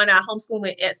coming on our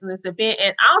Homeschooling Excellence event.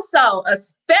 And also a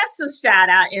special shout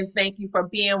out and thank you for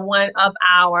being one of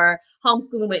our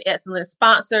Homeschooling Excellence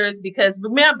sponsors. Because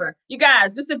remember, you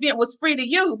guys, this event was free to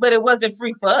you, but it wasn't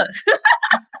free for us.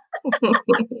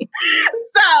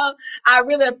 So I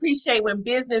really appreciate when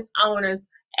business owners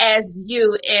as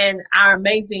you and our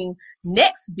amazing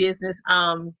next business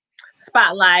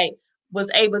spotlight was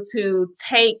able to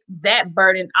take that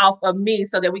burden off of me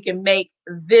so that we can make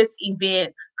this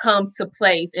event come to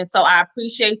place. And so I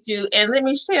appreciate you. And let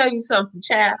me tell you something,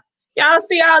 child. Y'all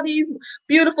see all these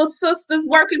beautiful sisters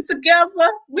working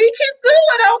together? We can do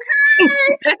it,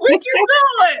 okay? We can do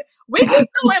it. We can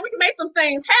do it. We can make some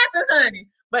things happen, honey.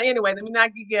 But anyway, let me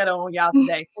not get ghetto on y'all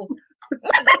today.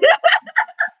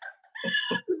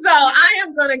 So I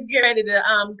am going to get ready to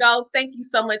go. Thank you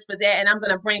so much for that. And I'm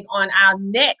going to bring on our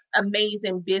next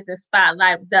amazing business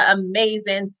spotlight, the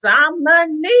amazing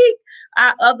Dominique,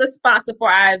 our other sponsor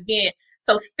for our event.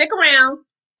 So stick around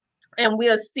and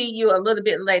we'll see you a little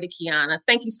bit later, Kiana.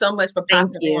 Thank you so much for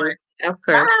popping on. Of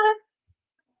course. Bye.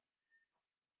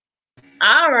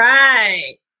 All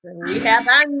right. We have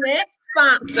our next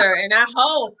sponsor, and I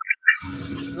hope,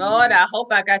 Lord, I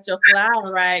hope I got your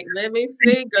flower right. Let me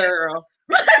see, girl.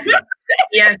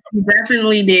 Yes, you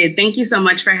definitely did. Thank you so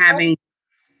much for having me.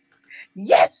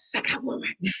 Yes, I got one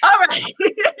right. All right.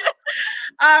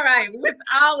 All right. With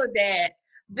all of that,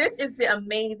 this is the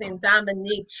amazing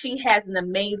Dominique. She has an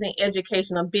amazing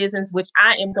educational business, which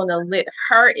I am going to let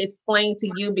her explain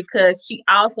to you because she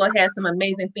also has some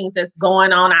amazing things that's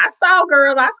going on. I saw,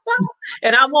 girl, I saw.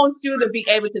 And I want you to be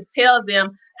able to tell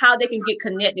them how they can get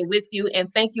connected with you.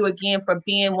 And thank you again for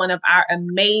being one of our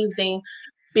amazing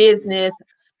business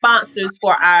sponsors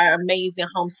for our amazing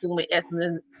Homeschooling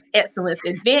Excellence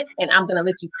event. And I'm going to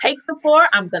let you take the floor.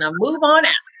 I'm going to move on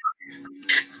out.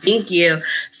 Thank you.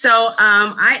 So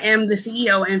I am the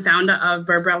CEO and founder of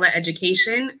Barbarella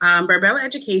Education. Barbarella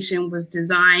Education was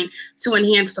designed to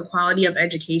enhance the quality of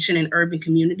education in urban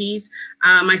communities.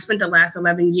 I spent the last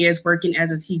 11 years working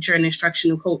as a teacher and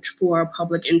instructional coach for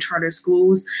public and charter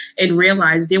schools and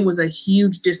realized there was a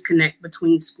huge disconnect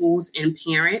between schools and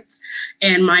parents.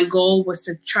 And my goal was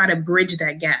to try to bridge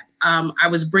that gap. I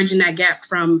was bridging that gap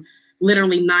from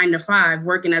literally 9 to 5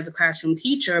 working as a classroom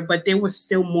teacher, but there was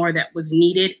still more that was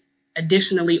needed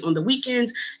additionally on the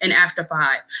weekends and after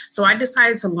 5. So I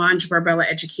decided to launch Barbarella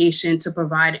Education to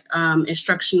provide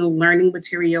instructional learning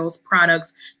materials,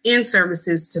 products, and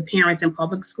services to parents in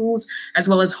public schools, as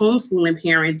well as homeschooling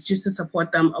parents, just to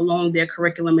support them along their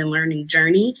curriculum and learning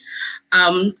journey.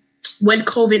 When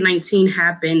COVID-19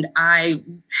 happened, I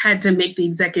had to make the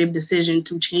executive decision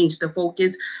to change the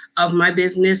focus of my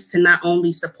business to not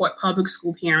only support public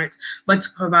school parents, but to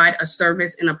provide a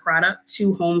service and a product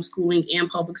to homeschooling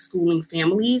and public schooling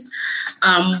families.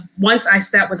 Once I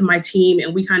sat with my team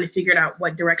and we kind of figured out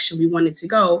what direction we wanted to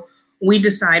go, we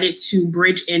decided to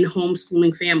bridge in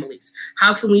homeschooling families.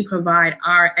 How can we provide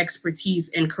our expertise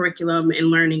in curriculum and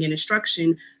learning and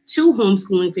instruction to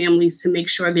homeschooling families to make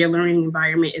sure their learning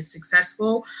environment is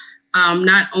successful,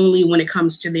 not only when it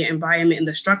comes to their environment and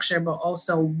the structure, but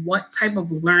also what type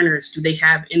of learners do they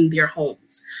have in their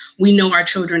homes. We know our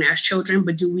children as children,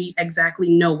 but do we exactly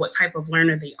know what type of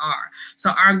learner they are?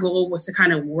 So our goal was to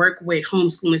kind of work with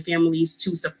homeschooling families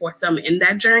to support them in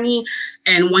that journey.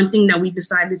 And one thing that we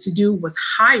decided to do was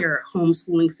hire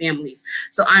homeschooling families.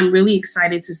 So I'm really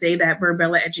excited to say that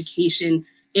Burbella Education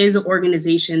is an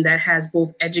organization that has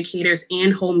both educators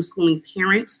and homeschooling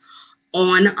parents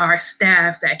on our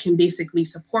staff that can basically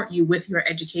support you with your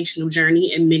educational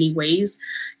journey in many ways.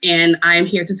 And I'm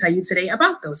here to tell you today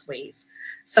about those ways.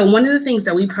 So one of the things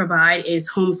that we provide is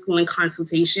homeschooling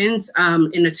consultations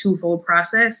in a twofold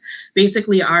process.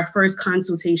 Basically, our first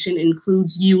consultation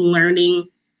includes you learning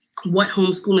what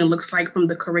homeschooling looks like from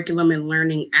the curriculum and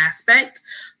learning aspect.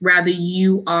 Rather,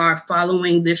 you are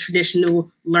following the traditional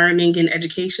learning and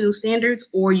educational standards,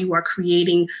 or you are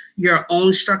creating your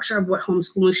own structure of what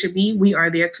homeschooling should be. We are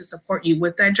there to support you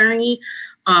with that journey.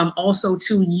 Also,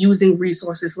 to using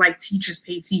resources like Teachers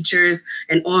Pay Teachers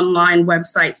and online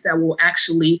websites that will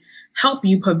actually help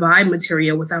you provide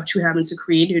material without you having to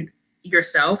create it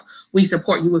yourself. We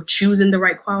support you with choosing the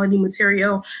right quality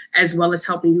material, as well as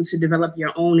helping you to develop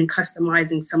your own and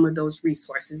customizing some of those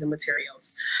resources and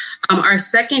materials. Our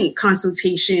second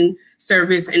consultation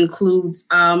service includes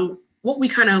what we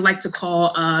kind of like to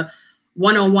call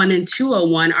 101 and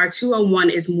 201. Our 201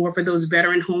 is more for those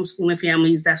veteran homeschooling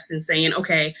families that's been saying,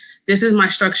 okay, this is my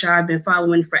structure I've been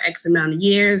following for X amount of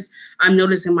years. I'm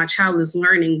noticing my child is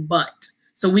learning, but.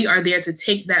 So we are there to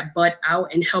take that but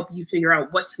out and help you figure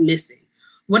out what's missing.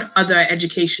 What other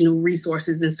educational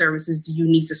resources and services do you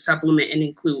need to supplement and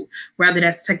include? Whether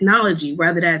that's technology,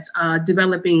 whether that's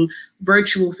developing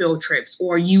virtual field trips,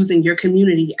 or using your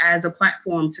community as a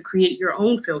platform to create your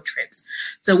own field trips.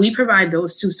 So we provide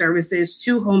those two services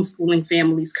to homeschooling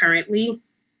families currently.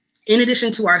 In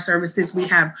addition to our services, we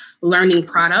have learning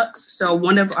products. So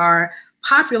one of our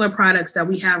popular products that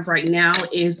we have right now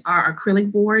is our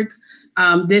acrylic boards.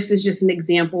 This is just an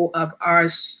example of our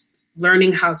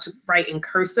learning how to write in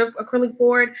cursive acrylic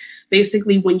board.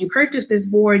 Basically, when you purchase this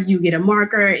board, you get a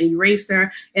marker, an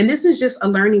eraser, and this is just a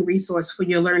learning resource for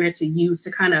your learner to use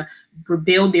to kind of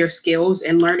build their skills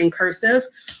and learn in cursive.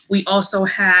 We also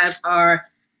have our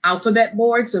alphabet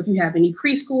board. So if you have any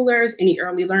preschoolers, any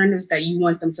early learners that you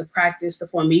want them to practice the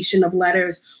formation of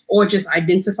letters or just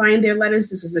identifying their letters,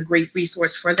 this is a great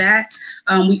resource for that.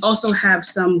 We also have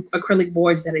some acrylic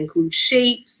boards that include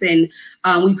shapes, and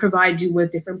we provide you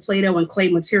with different Play-Doh and clay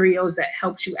materials that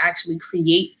helps you actually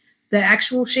create the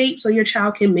actual shape so your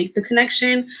child can make the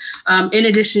connection, in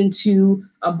addition to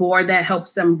a board that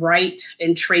helps them write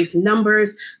and trace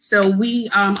numbers. So we,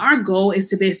 our goal is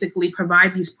to basically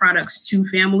provide these products to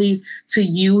families to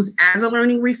use as a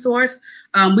learning resource.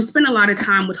 We spend a lot of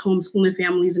time with homeschooling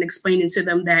families and explaining to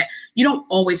them that you don't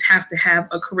always have to have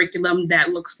a curriculum that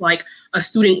looks like a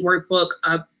student workbook,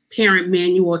 a parent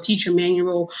manual, teacher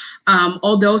manual,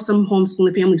 although some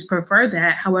homeschooling families prefer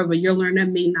that. However, your learner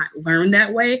may not learn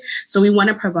that way. So we want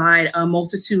to provide a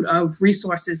multitude of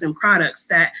resources and products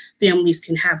that families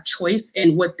can have choice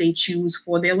in what they choose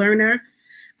for their learner.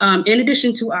 In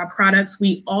addition to our products,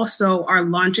 we also are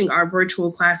launching our virtual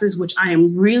classes, which I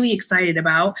am really excited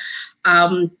about.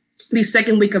 The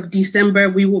second week of December,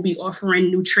 we will be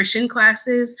offering nutrition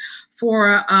classes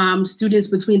for students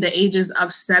between the ages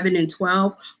of 7 and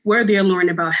 12, where they'll learn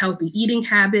about healthy eating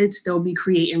habits. They'll be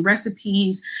creating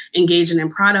recipes, engaging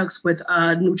in products with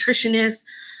nutritionists,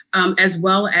 as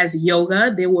well as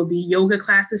yoga. There will be yoga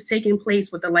classes taking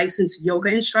place with a licensed yoga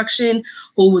instruction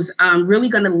who's really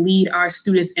going to lead our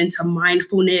students into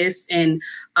mindfulness and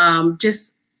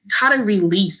just how to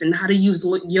release and how to use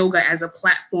yoga as a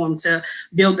platform to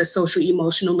build the social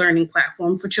emotional learning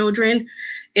platform for children.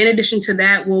 In addition to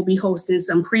that, we'll be hosting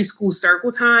some preschool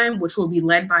circle time, which will be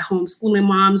led by homeschooling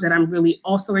moms that I'm really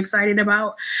also excited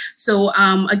about. So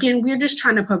again, we're just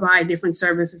trying to provide different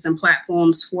services and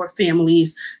platforms for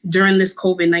families during this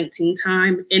COVID-19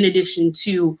 time, in addition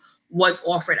to what's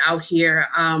offered out here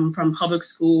from public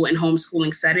school and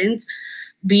homeschooling settings.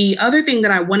 The other thing that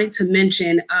I wanted to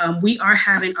mention, we are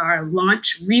having our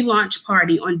relaunch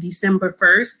party on December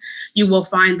 1st. You will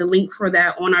find the link for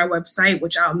that on our website,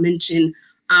 which I'll mention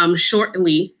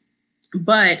shortly.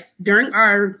 But during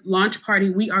our launch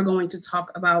party, we are going to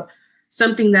talk about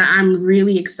something that I'm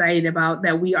really excited about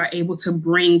that we are able to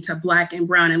bring to Black and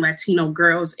Brown and Latino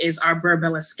girls is our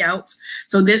Burbella Scouts.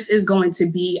 So this is going to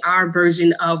be our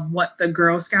version of what the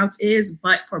Girl Scouts is,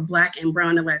 but for Black and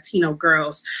Brown and Latino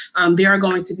girls. There are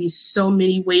going to be so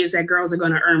many ways that girls are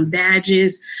going to earn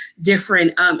badges,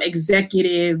 different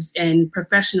executives and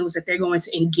professionals that they're going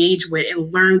to engage with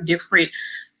and learn different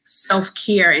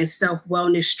self-care and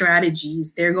self-wellness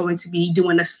strategies. They're going to be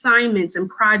doing assignments and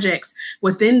projects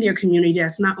within their community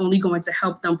that's not only going to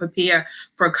help them prepare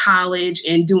for college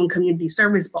and doing community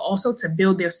service, but also to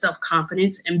build their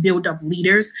self-confidence and build up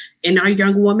leaders in our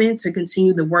young women to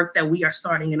continue the work that we are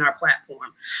starting in our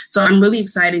platform. So I'm really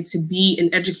excited to be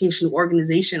an educational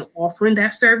organization offering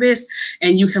that service,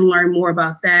 and you can learn more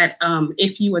about that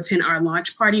if you attend our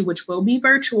launch party, which will be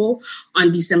virtual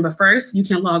on December 1st. You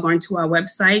can log on to our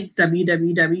website,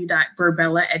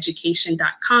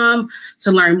 www.verbellaeducation.com,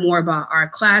 to learn more about our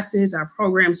classes, our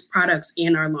programs, products,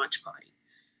 and our launch party.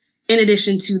 In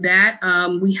addition to that,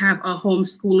 we have a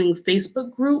homeschooling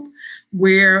Facebook group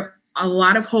where a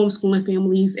lot of homeschooling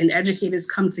families and educators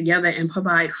come together and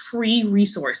provide free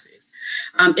resources.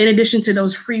 In addition to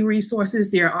those free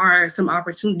resources, there are some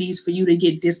opportunities for you to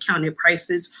get discounted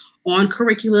prices on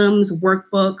curriculums,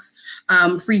 workbooks,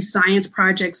 free science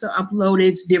projects are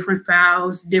uploaded, different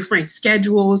files, different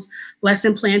schedules,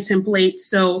 lesson plan templates.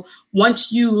 So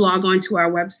once you log on to our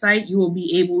website, you will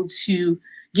be able to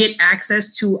get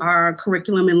access to our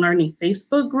curriculum and learning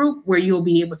Facebook group, where you'll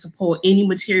be able to pull any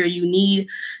material you need,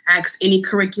 ask any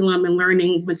curriculum and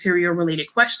learning material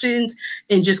related questions,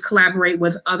 and just collaborate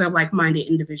with other like-minded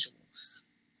individuals.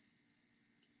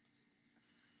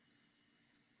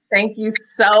 Thank you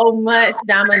so much,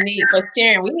 Dominique, for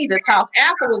sharing. We need to talk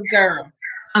afterwards, girl.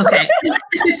 Okay.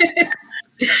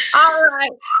 All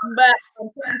right. But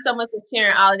thank you so much for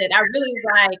sharing all of that. I really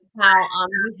like how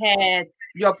you had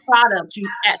your product, you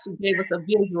actually gave us a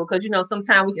visual, because, you know,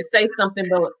 sometimes we can say something,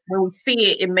 but when we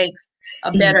see it, it makes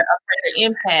a better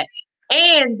impact.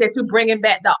 And that you're bringing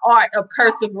back the art of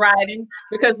cursive writing,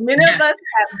 because many of us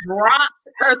have dropped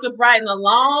cursive writing a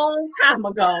long time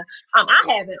ago. I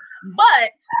haven't,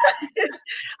 but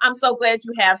I'm so glad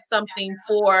you have something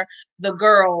for the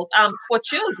girls, for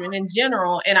children in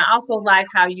general. And I also like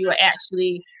how you are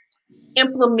actually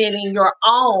implementing your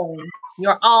own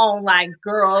like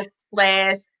girl /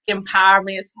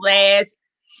 empowerment /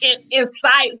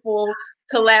 insightful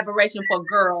collaboration for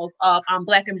girls,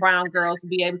 Black and brown girls, to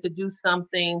be able to do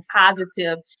something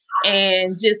positive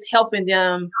and just helping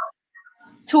them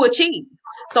to achieve.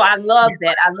 So I love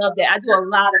that. I do a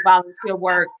lot of volunteer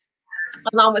work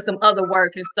along with some other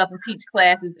work and stuff, and teach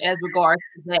classes as regards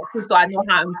to that too. So I know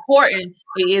how important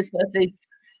it is for us to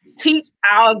teach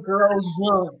our girls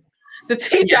young,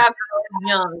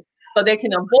 so they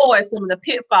can avoid some of the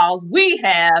pitfalls we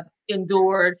have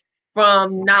endured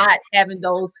from not having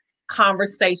those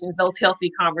conversations, those healthy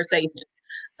conversations.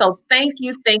 So thank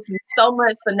you so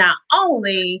much for not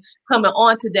only coming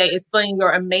on today, explaining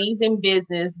your amazing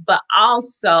business, but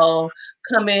also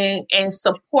coming and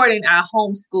supporting our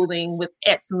homeschooling with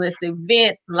excellence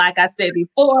event. Like I said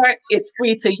before, it's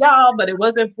free to y'all, but it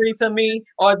wasn't free to me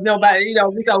or nobody, you know,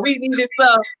 so we needed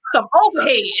some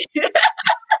overhead.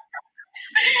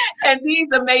 And these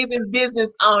amazing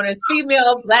business owners,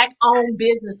 female Black-owned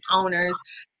business owners,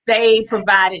 they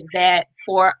provided that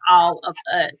for all of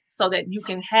us so that you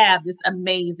can have this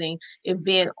amazing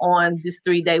event on this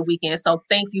 3-day weekend. So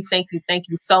thank you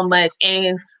so much.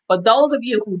 And for those of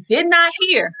you who did not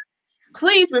hear,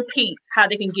 please repeat how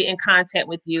they can get in contact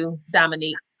with you,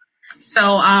 Dominique.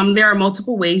 So there are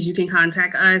multiple ways you can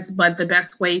contact us, but the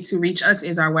best way to reach us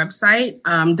is our website,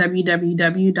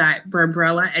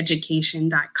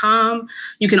 www.verbellaeducation.com.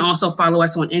 You can also follow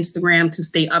us on Instagram to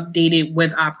stay updated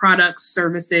with our products,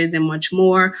 services, and much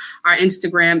more. Our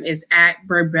Instagram is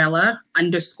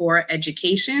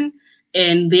 @Verbella_education.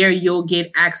 And there you'll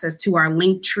get access to our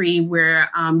link tree where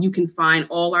you can find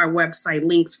all our website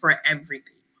links for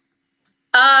everything.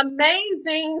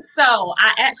 Amazing. So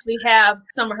I actually have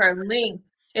some of her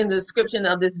links in the description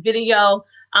of this video.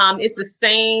 It's the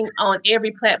same on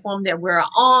every platform that we're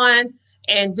on.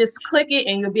 And just click it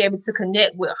and you'll be able to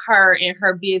connect with her and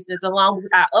her business, along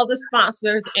with our other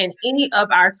sponsors and any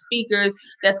of our speakers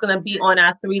that's going to be on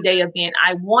our 3-day event.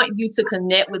 I want you to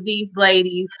connect with these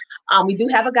ladies. We do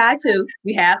have a guy too.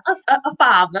 We have a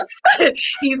father.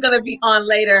 He's going to be on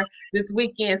later this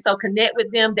weekend. So connect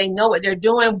with them. They know what they're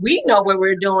doing. We know what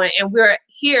we're doing. And we're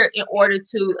here in order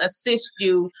to assist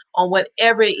you on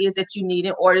whatever it is that you need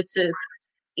in order to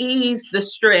ease the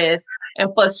stress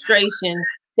and frustration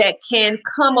that can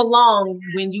come along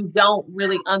when you don't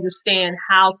really understand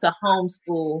how to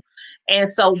homeschool. And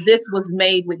so this was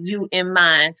made with you in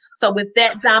mind. So with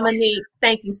that, Dominique,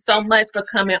 thank you so much for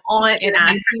coming on, and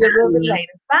I'll see you a little bit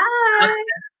later. Bye.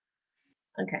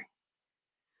 Okay.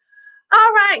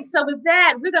 All right. So with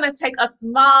that, we're going to take a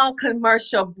small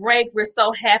commercial break. We're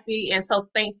so happy and so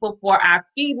thankful for our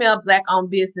female Black-owned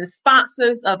business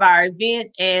sponsors of our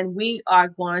event, and we are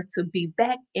going to be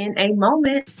back in a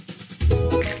moment.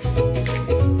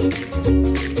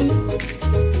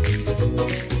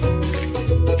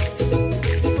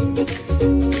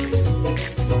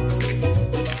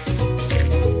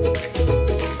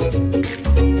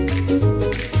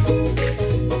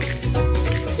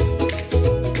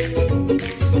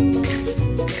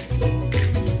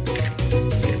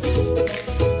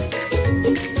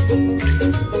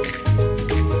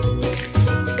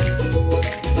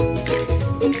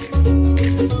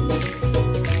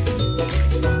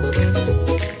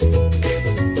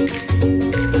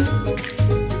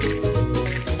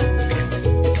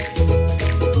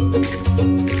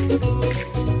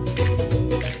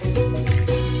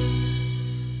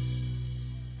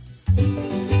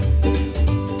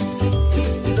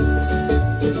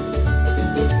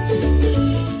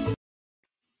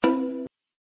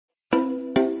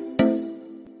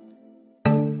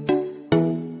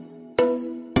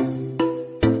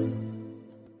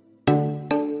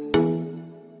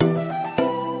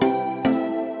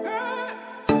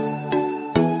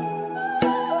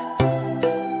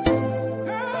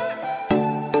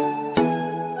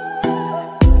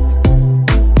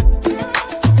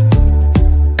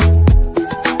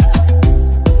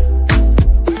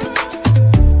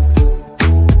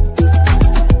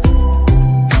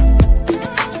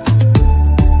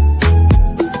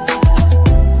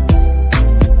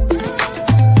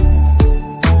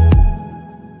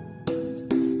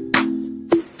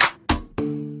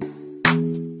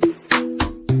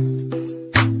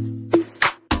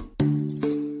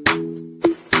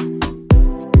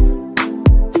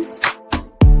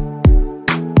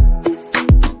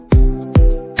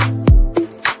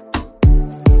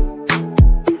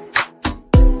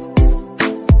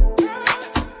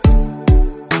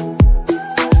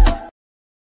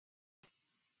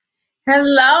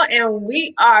 Hello, and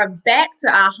we are back to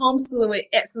our Homeschooling with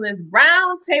Excellence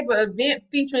Roundtable event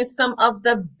featuring some of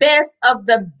the best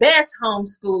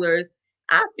homeschoolers,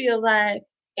 I feel like,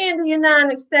 in the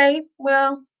United States.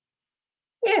 Well,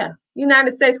 yeah,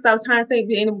 United States, because I was trying to think,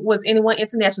 was anyone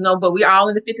international, but we're all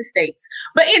in the 50 states.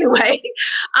 But anyway,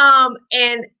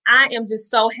 and I am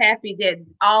just so happy that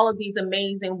all of these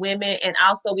amazing women, and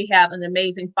also we have an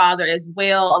amazing father as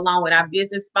well, along with our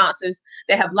business sponsors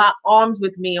that have locked arms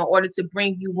with me in order to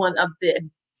bring you one of the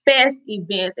best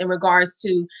events in regards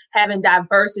to having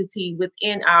diversity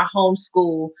within our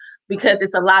homeschool, because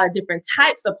it's a lot of different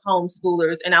types of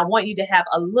homeschoolers, and I want you to have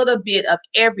a little bit of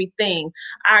everything.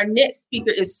 Our next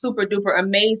speaker is super duper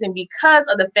amazing because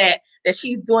of the fact that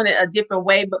she's doing it a different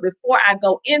way. But before I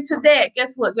go into that,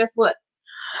 guess what?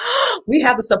 We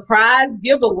have a surprise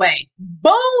giveaway.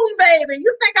 Boom, baby.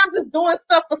 You think I'm just doing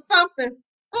stuff for something?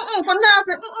 For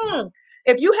nothing.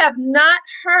 If you have not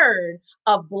heard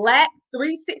of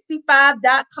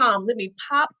black365.com, let me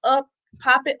pop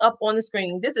it up on the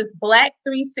screen. This is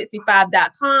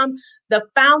black365.com. The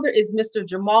founder is Mr.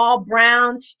 Jamal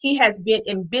Brown. He has been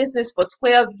in business for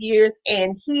 12 years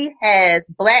and he has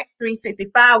Black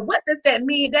 365. What does that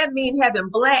mean? That means having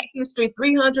Black history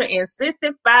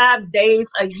 365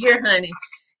 days a year, honey.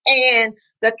 And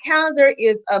the calendar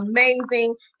is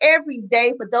amazing every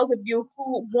day for those of you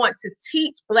who want to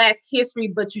teach Black history,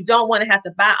 but you don't want to have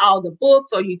to buy all the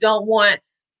books, or you don't want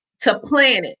to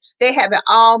plan it. They have it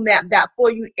all mapped out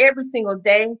for you every single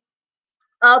day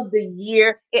of the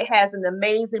year. It has an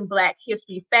amazing Black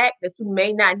history fact that you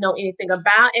may not know anything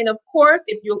about. And of course,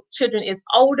 if your children is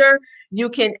older,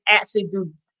 you can actually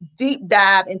do deep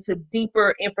dive into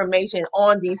deeper information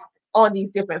on these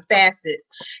different facets.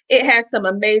 It has some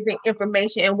amazing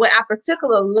information. And what I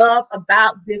particularly love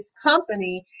about this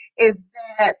company is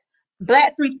that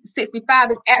Black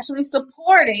 365 is actually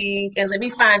supporting, and let me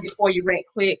find it for you right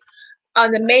quick, our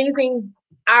amazing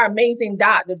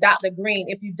doctor, Dr. Green.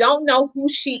 If you don't know who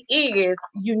she is,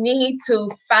 you need to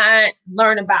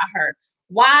learn about her.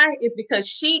 Why? Is because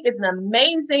she is an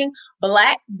amazing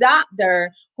Black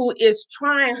doctor who is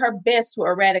trying her best to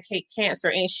eradicate cancer,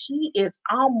 and she is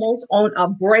almost on a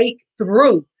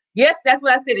breakthrough. Yes, that's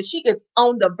what I said. She is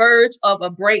on the verge of a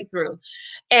breakthrough.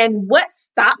 And what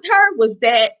stopped her was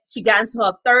that she got into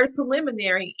a third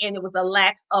preliminary, and it was a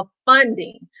lack of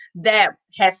funding that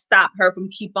has stopped her from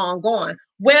keep on going.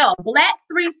 Well,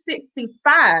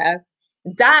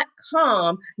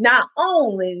 black365.com not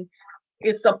only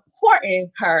is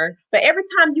supporting her, but every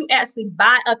time you actually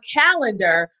buy a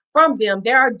calendar from them,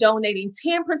 they are donating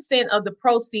 10% of the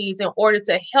proceeds in order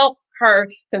to help her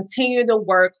continue to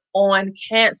work on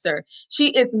cancer. She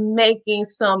is making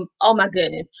some, oh my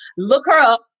goodness, look her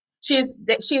up. She is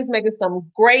making some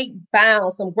great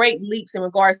bounds, some great leaps in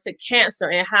regards to cancer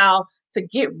and how to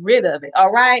get rid of it.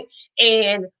 All right.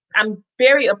 And I'm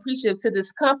very appreciative to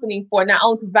this company for not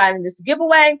only providing this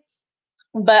giveaway,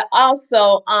 but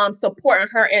also supporting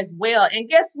her as well. And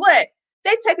guess what?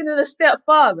 They taking it a step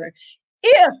further.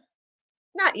 If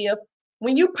not if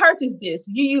when you purchase this,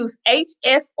 you use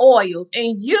HS oils,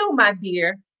 and you, my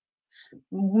dear,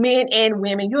 men and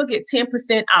women, you'll get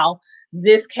 10% off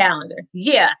this calendar.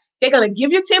 Yeah, they're gonna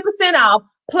give you 10% off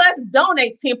plus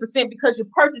donate 10% because you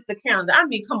purchased the calendar. I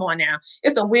mean, come on now.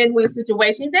 It's a win-win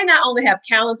situation. They not only have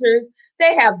calendars,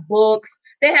 they have books,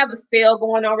 they have a sale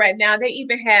going on right now. They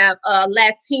even have a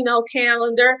Latino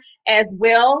calendar as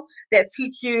well that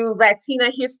teach you Latina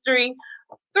history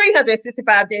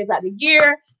 365 days out of the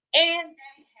year. And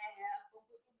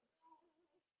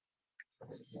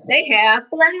they have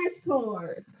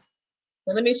flashcards.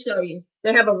 So let me show you.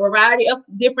 They have a variety of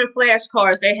different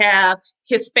flashcards. They have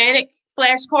Hispanic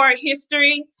flashcard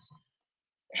history,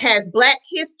 has Black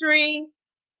history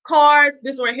cards.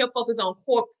 This one here focus on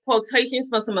quotations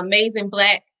from some amazing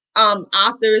Black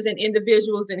authors and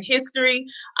individuals in history.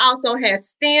 Also has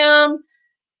STEM.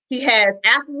 He has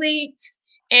athletes,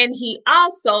 and he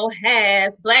also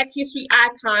has Black history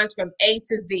icons from A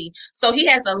to Z. So he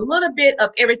has a little bit of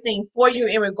everything for you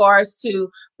in regards to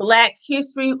Black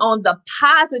history on the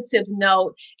positive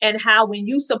note, and how when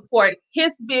you support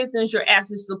his business, you're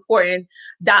actually supporting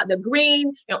Dr.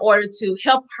 Green in order to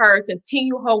help her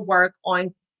continue her work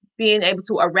on being able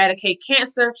to eradicate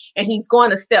cancer. And he's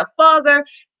going a step further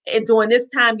and during this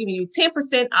time, giving you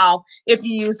 10% off if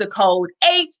you use the code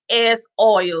HS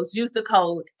Oils. Use the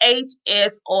code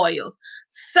HS Oils.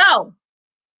 So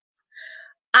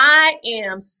I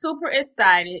am super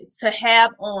excited to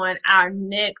have on our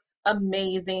next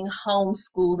amazing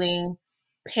homeschooling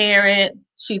parent.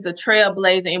 She's a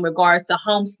trailblazer in regards to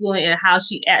homeschooling and how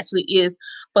she actually is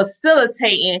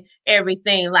facilitating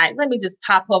everything. Like, let me just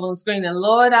pop up on the screen, and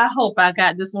Lord, I hope I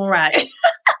got this one right.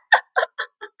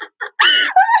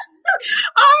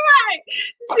 All right.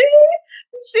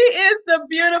 She is the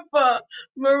beautiful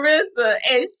Marissa,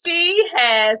 and she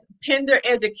has Pender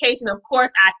Education. Of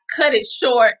course, I cut it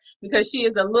short because she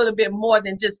is a little bit more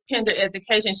than just Pender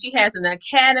Education. She has an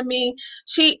academy.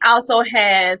 She also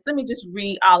has, let me just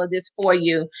read all of this for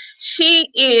you. She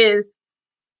is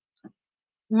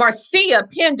Marcia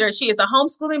Pender. She is a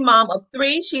homeschooling mom of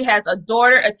 3. She has a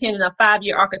daughter attending a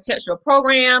 5-year architectural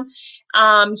program.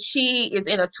 She is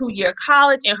in a 2-year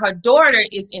college, and her daughter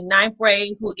is in 9th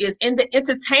grade, who is in the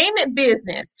entertainment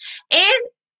business, and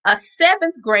a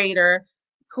 7th grader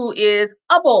who is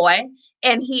a boy,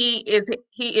 and he is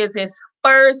his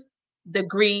first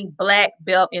degree Black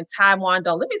belt in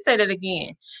Taekwondo. Let me say that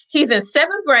again. He's in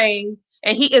 7th grade,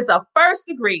 and he is a first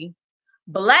degree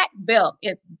Black belt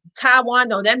in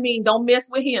Taekwondo. That means don't mess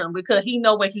with him because he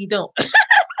know what he doing.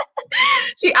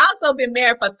 She also been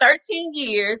married for 13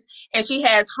 years, and she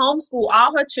has homeschooled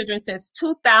all her children since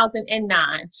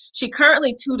 2009. She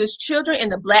currently tutors children in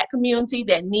the Black community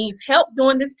that needs help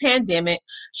during this pandemic.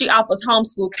 She offers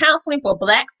homeschool counseling for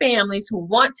Black families who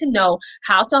want to know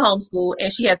how to homeschool,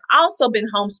 and she has also been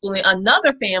homeschooling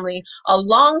another family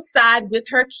alongside with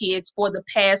her kids for the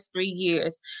past 3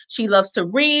 years. She loves to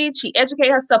read. She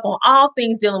educates herself on all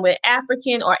things dealing with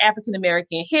African or African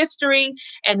American history.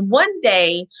 And one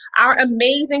day, our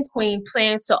amazing queen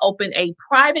plans to open a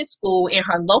private school in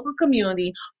her local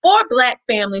community for Black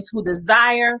families who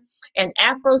desire an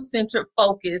Afrocentric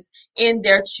focus in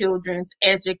their children's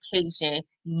education.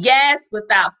 Yes,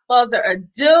 without further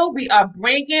ado, we are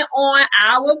bringing on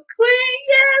our queen,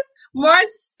 yes,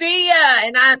 Marcia.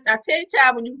 And I tell you,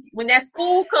 child, when that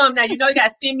school comes now, you know you got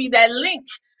to send me that link.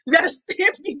 You got to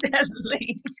send me that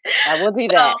link. I will do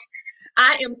that.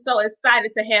 I am so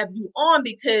excited to have you on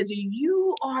because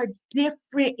you are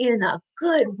different in a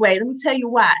good way. Let me tell you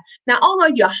why. Not only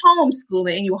are you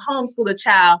homeschooling and you homeschool a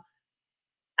child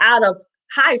out of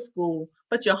high school,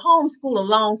 but you homeschool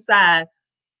alongside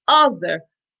other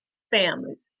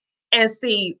families. And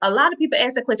see, a lot of people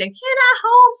ask that question, can I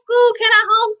homeschool? Can I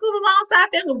homeschool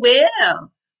alongside family?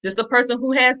 Well, this is a person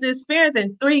who has the experience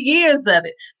in 3 years of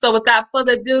it. So without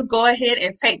further ado, go ahead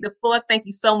and take the floor. Thank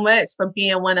you so much for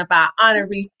being one of our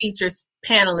honorary features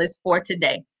panelists for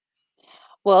today.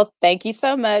 Well, thank you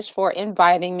so much for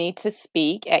inviting me to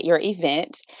speak at your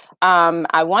event.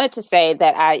 I wanted to say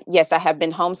that I have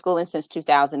been homeschooling since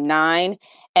 2009,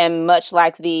 and much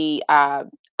like the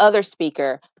other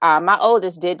speaker, my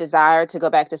oldest did desire to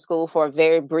go back to school for a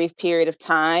very brief period of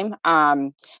time.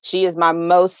 She is my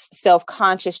most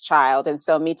self-conscious child, and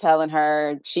so me telling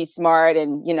her she's smart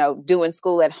and doing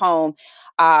school at home,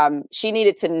 she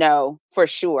needed to know for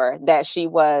sure that she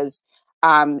was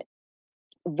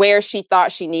where she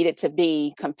thought she needed to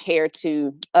be compared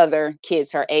to other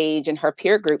kids her age and her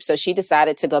peer group. So she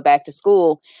decided to go back to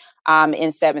school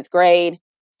in 7th grade.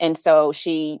 And so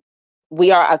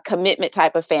we are a commitment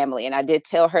type of family. And I did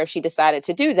tell her if she decided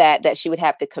to do that, that she would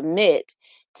have to commit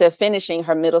to finishing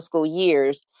her middle school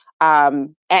years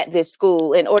at this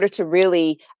school in order to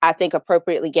really, I think,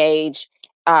 appropriately gauge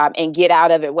and get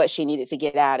out of it what she needed to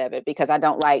get out of it, because I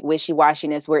don't like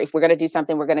wishy-washiness where if we're going to do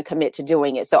something, we're going to commit to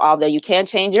doing it. So although you can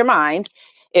change your mind,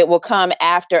 it will come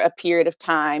after a period of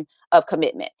time of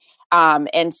commitment.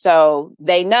 And so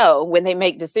they know when they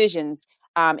make decisions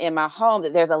in my home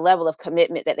that there's a level of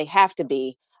commitment that they have to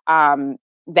be,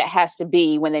 that has to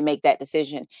be when they make that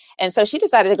decision. And so she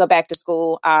decided to go back to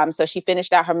school. So she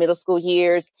finished out her middle school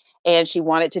years and she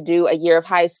wanted to do a year of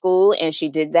high school, and she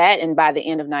did that. And by the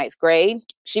end of 9th grade,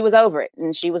 she was over it.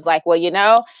 And she was like, well, you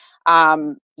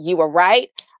were right.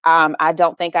 I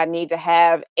don't think I need to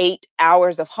have 8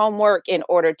 hours of homework in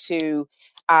order to,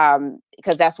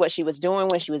 because that's what she was doing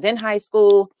when she was in high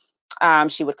school.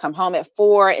 She would come home at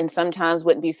 4 and sometimes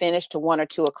wouldn't be finished till 1 or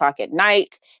 2 o'clock at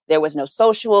night. There was no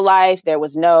social life. There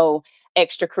was no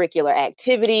extracurricular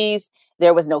activities.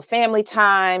 There was no family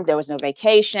time. There was no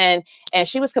vacation. And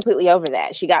she was completely over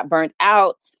that. She got burnt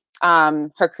out.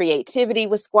 Her creativity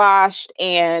was squashed,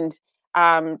 and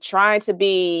trying to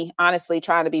be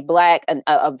Black,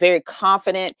 a very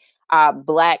confident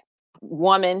Black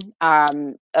woman,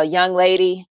 a young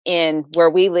lady in where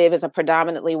we live is a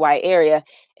predominantly white area,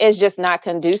 is just not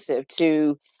conducive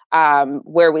to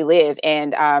where we live.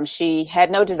 And she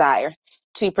had no desire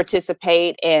to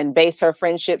participate and base her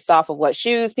friendships off of what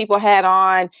shoes people had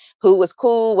on, who was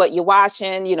cool, what you're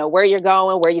watching, where you're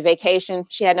going, where you vacation.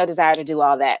 She had no desire to do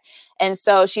all that. And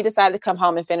so she decided to come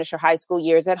home and finish her high school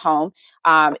years at home.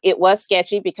 It was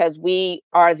sketchy because we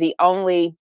are the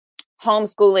only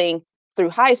homeschooling through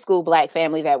high school Black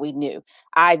family that we knew.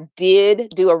 I did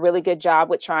do a really good job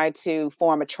with trying to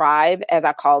form a tribe, as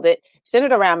I called it,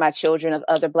 centered around my children of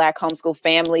other Black homeschool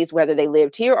families, whether they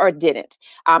lived here or didn't.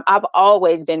 I've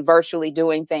always been virtually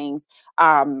doing things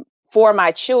for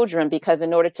my children, because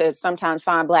in order to sometimes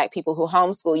find Black people who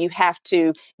homeschool, you have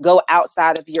to go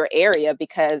outside of your area,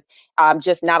 because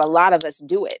just not a lot of us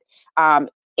do it.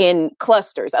 In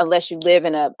clusters, unless you live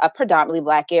in a predominantly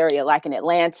Black area, like in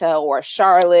Atlanta or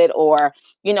Charlotte, or,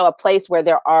 a place where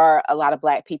there are a lot of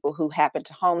Black people who happen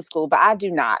to homeschool, but I do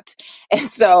not. And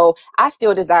so I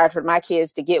still desired for my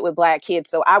kids to get with Black kids.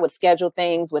 So I would schedule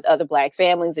things with other Black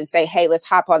families and say, hey, let's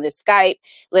hop on this Skype.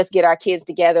 Let's get our kids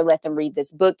together. Let them read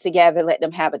this book together. Let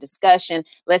them have a discussion.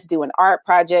 Let's do an art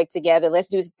project together. Let's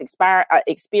do this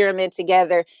experiment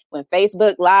together. When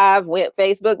Facebook Live went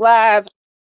Facebook Live,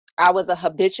 I was a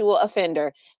habitual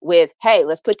offender with, hey,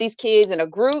 let's put these kids in a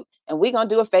group and we're going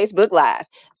to do a Facebook Live.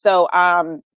 So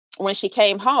when she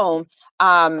came home,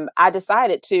 I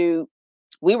decided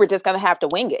we were just going to have to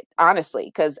wing it, honestly,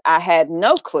 because I had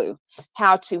no clue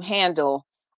how to handle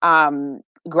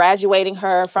graduating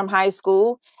her from high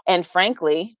school. And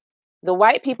frankly, the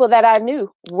white people that I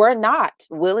knew were not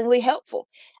willingly helpful.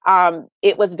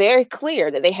 It was very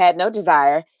clear that they had no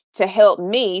desire to help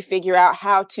me figure out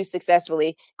how to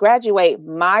successfully graduate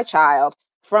my child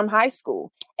from high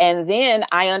school. And then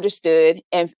I understood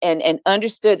and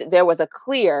understood that there was a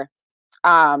clear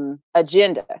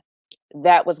agenda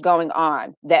that was going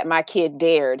on, that my kid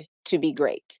dared to be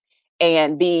great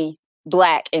and be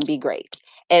Black and be great.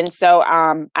 And so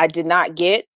I did not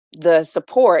get the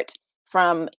support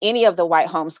from any of the white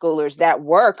homeschoolers that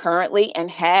were currently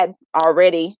and had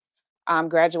already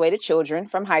graduated children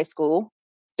from high school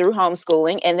through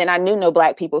homeschooling. And then I knew no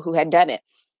Black people who had done it.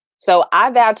 So I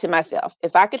vowed to myself,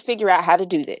 if I could figure out how to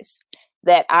do this,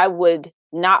 that I would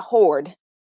not hoard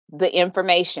the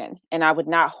information and I would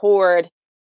not hoard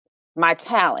my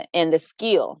talent and the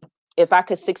skill. If I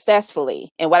could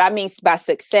successfully, and what I mean by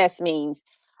success means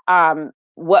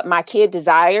what my kid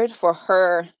desired for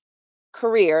her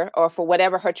career or for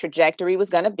whatever her trajectory was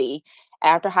going to be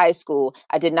after high school.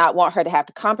 I did not want her to have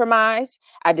to compromise.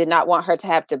 I did not want her to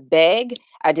have to beg.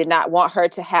 I did not want her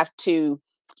to have to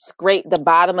scrape the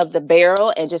bottom of the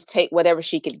barrel and just take whatever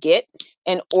she could get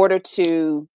in order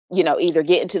to, either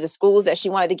get into the schools that she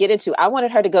wanted to get into. I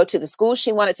wanted her to go to the schools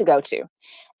she wanted to go to,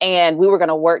 and we were going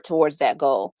to work towards that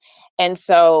goal. And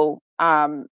so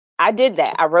I did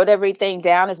that. I wrote everything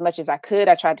down as much as I could.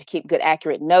 I tried to keep good,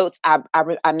 accurate notes.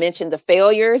 I mentioned the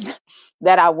failures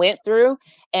that I went through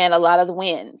and a lot of the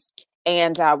wins.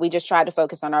 And we just tried to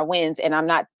focus on our wins. And I'm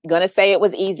not going to say it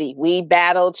was easy. We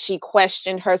battled. She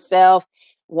questioned herself,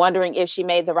 wondering if she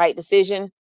made the right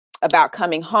decision about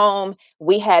coming home.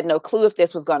 We had no clue if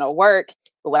this was going to work.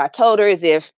 But what I told her is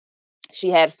if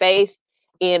she had faith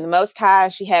in the Most High,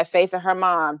 she had faith in her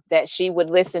mom that she would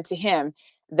listen to him,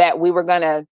 that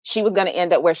she was gonna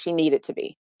end up where she needed to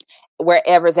be,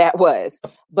 wherever that was.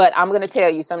 But I'm going to tell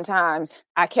you, sometimes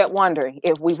I kept wondering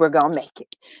if we were going to make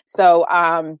it. So,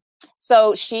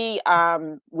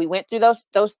 we went through those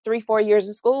 3-4 years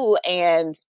of school,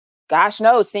 and gosh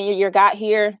knows, senior year got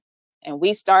here and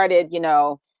we started,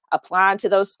 applying to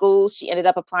those schools. She ended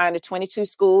up applying to 22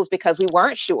 schools because we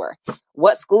weren't sure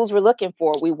what schools we're looking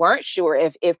for. We weren't sure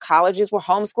if colleges were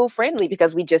homeschool friendly,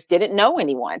 because we just didn't know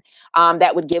anyone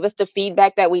that would give us the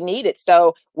feedback that we needed.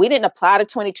 So we didn't apply to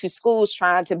 22 schools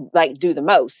trying to do the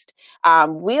most.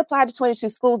 We applied to 22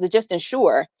 schools to just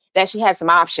ensure that she had some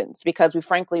options, because we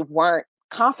frankly weren't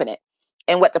confident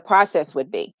in what the process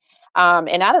would be.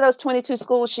 And out of those 22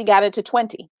 schools, she got into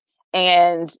 20.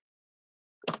 And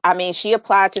she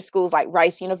applied to schools like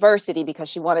Rice University because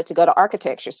she wanted to go to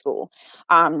architecture school.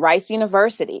 Rice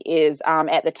University is,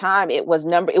 at the time, it was the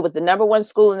 #1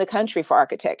 school in the country for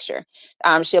architecture.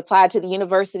 She applied to the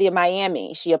University of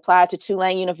Miami. She applied to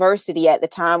Tulane University, at the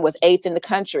time was 8th in the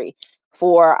country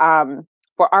for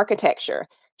architecture.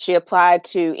 She applied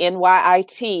to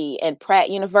NYIT and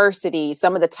Pratt University,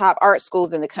 some of the top art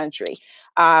schools in the country.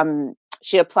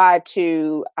 She applied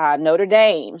to Notre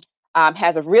Dame.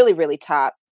 Has a really, really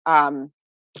top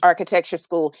architecture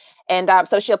school. And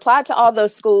so she applied to all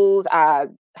those schools.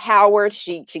 Howard,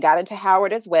 she got into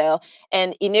Howard as well.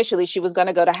 And initially she was going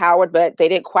to go to Howard, but they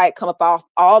didn't quite come up off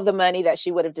all the money that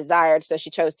she would have desired. So she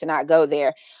chose to not go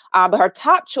there. But her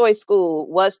top choice school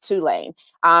was Tulane,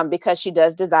 because she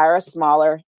does desire a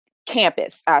smaller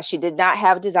campus. She did not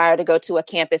have a desire to go to a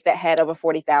campus that had over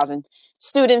 40,000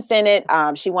 students in it.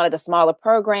 She wanted a smaller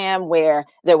program where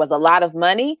there was a lot of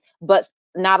money, but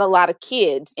not a lot of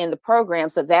kids in the program.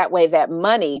 So that way that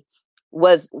money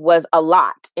was a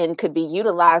lot and could be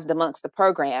utilized amongst the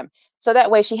program. So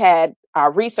that way she had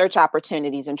research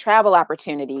opportunities and travel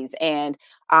opportunities, and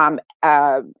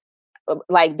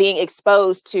being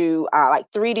exposed to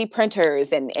 3D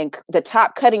printers and the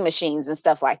top cutting machines and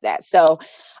stuff like that. So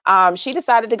she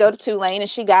decided to go to Tulane, and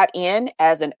she got in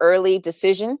as an early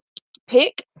decision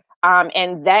pick.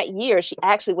 And that year, she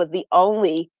actually was the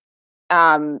only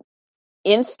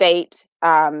in-state.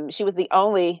 She was the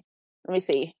only, let me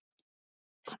see.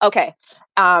 Okay.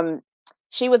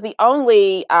 She was the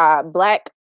only Black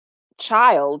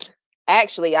child,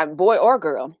 actually, boy or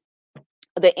girl,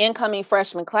 the incoming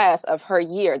freshman class of her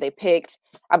year. They picked,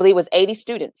 I believe it was 80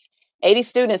 students,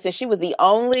 and she was the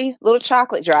only little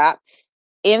chocolate drop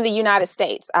in the United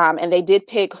States. And they did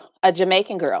pick a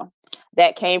Jamaican girl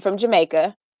that came from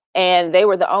Jamaica, and they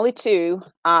were the only two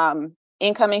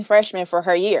incoming freshmen for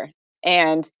her year.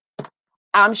 And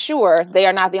I'm sure they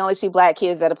are not the only two Black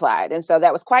kids that applied. And so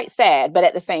that was quite sad. But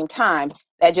at the same time,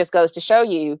 that just goes to show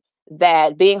you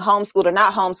that being homeschooled or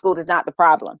not homeschooled is not the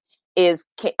problem.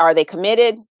 Are they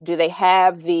committed? Do they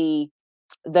have the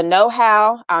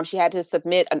know-how? She had to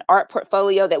submit an art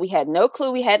portfolio that we had no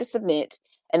clue we had to submit.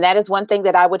 And that is one thing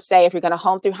that I would say, if you're going to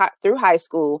home through high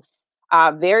school,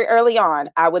 very early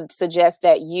on, I would suggest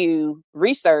that you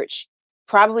research,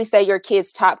 probably say your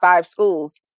kid's top 5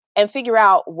 schools, and figure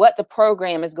out what the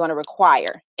program is going to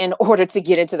require in order to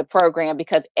get into the program,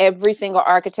 because every single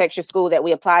architecture school that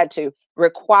we applied to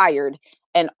required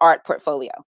an art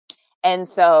portfolio. And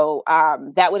so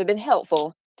that would have been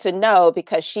helpful to know,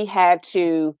 because she had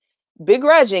to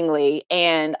begrudgingly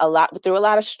and through a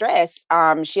lot of stress.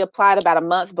 She applied about a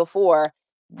month before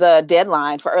the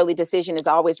deadline for early decision is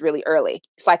always really early.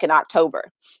 It's like in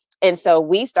October. And so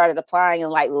we started applying in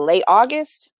late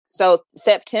August. So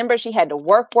September, she had to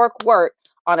work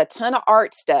on a ton of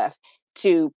art stuff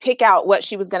to pick out what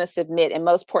she was going to submit. And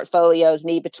most portfolios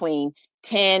need between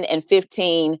 10 and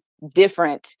 15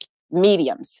 different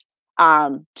mediums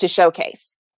to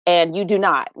showcase. And you do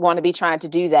not want to be trying to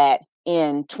do that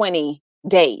in 20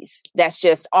 days. That's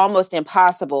just almost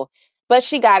impossible. But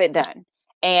she got it done.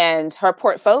 And her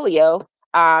portfolio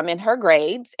and her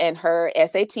grades and her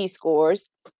SAT scores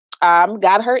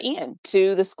got her in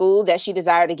to the school that she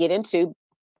desired to get into,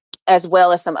 as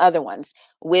well as some other ones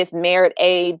with merit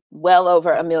aid well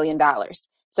over $1 million.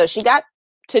 So she got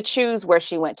to choose where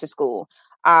she went to school.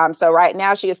 So right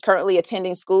now she is currently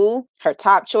attending school, her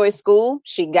top choice school.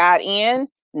 She got in,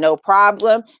 no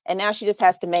problem. And now she just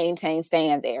has to maintain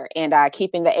staying there and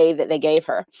keeping the aid that they gave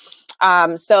her.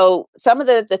 So some of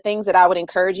the things that I would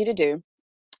encourage you to do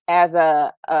as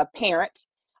a parent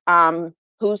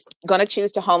who's going to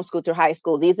choose to homeschool through high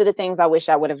school, these are the things I wish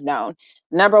I would have known.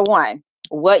 Number one,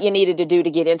 what you needed to do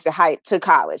to get into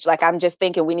college. Like, I'm just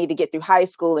thinking we need to get through high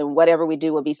school and whatever we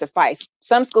do will be suffice.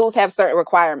 Some schools have certain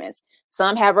requirements.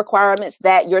 Some have requirements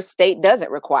that your state doesn't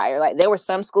require. Like there were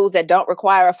some schools that don't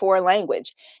require a foreign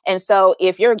language. And so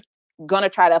if you're going to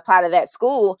try to apply to that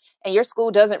school and your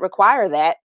school doesn't require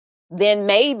that, then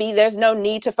maybe there's no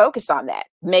need to focus on that.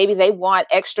 Maybe they want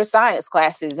extra science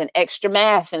classes and extra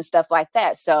math and stuff like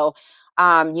that. So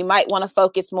you might want to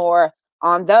focus more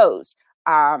on those.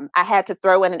 I had to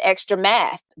throw in an extra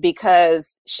math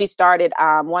because she started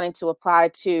wanting to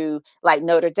apply to like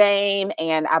Notre Dame.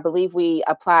 And I believe we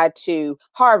applied to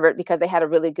Harvard because they had a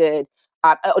really good,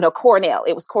 Cornell.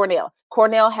 It was Cornell.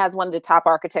 Cornell has one of the top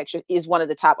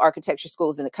architecture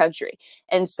schools in the country.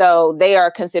 And so they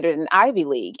are considered an Ivy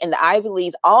League, and the Ivy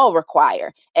Leagues all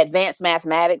require advanced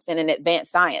mathematics and an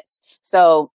advanced science.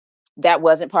 So that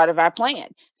wasn't part of our plan.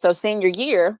 So senior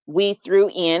year, we threw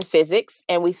in physics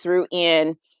and we threw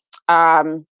in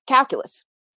calculus.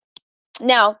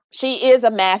 Now, she is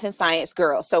a math and science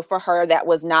girl. So for her, that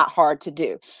was not hard to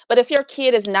do. But if your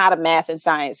kid is not a math and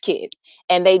science kid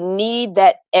and they need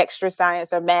that extra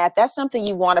science or math, that's something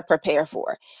you want to prepare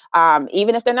for.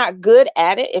 Even if they're not good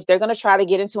at it, if they're going to try to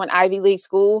get into an Ivy League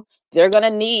school, they're going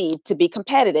to need to be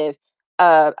competitive.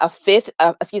 A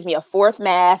fourth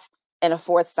math and a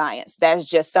fourth science. That's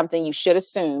just something you should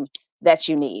assume that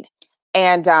you need.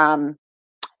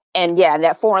 And yeah,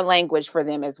 that foreign language for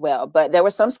them as well. But there were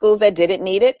some schools that didn't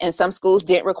need it, and some schools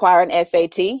didn't require an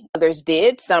SAT. Others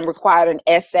did. Some required an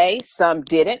essay, some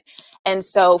didn't. And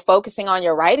so focusing on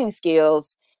your writing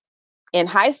skills in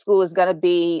high school is going to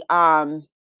be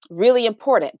really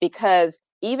important, because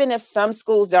even if some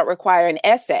schools don't require an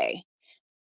essay,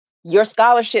 your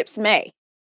scholarships may.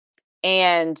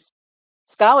 And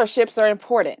scholarships are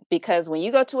important because when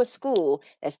you go to a school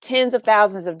that's tens of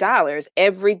thousands of dollars,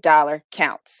 every dollar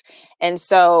counts. And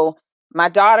so my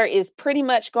daughter is pretty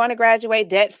much going to graduate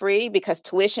debt-free because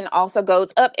tuition also goes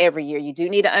up every year. You do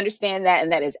need to understand that,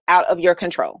 and that is out of your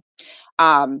control.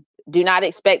 Do not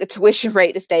expect the tuition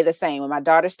rate to stay the same. When my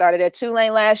daughter started at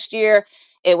Tulane last year,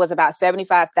 it was about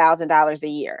 $75,000 a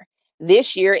year.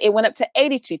 This year, it went up to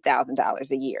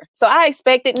 $82,000 a year. So I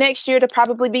expected next year to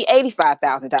probably be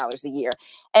 $85,000 a year.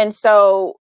 And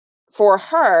so for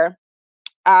her,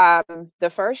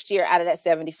 the first year out of that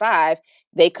 75,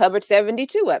 they covered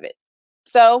 72 of it.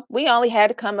 So we only had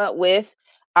to come up with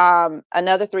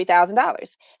another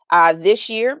 $3,000. This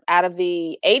year, out of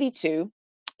the 82,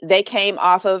 they came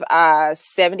off of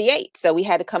 78. So we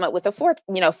had to come up with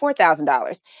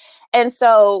 $4,000. And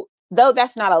so though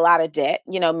that's not a lot of debt,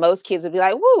 most kids would be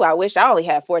like, woo, I wish I only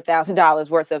had $4,000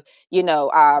 worth of,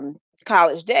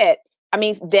 college debt. I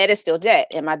mean, debt is still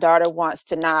debt. And my daughter wants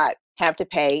to not have to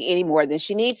pay any more than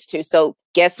she needs to. So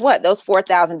guess what? Those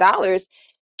 $4,000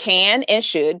 can and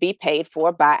should be paid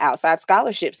for by outside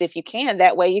scholarships if you can.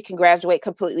 That way you can graduate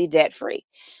completely debt free.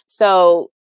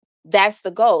 So that's the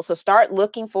goal. So start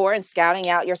looking for and scouting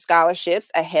out your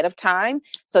scholarships ahead of time.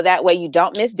 So that way you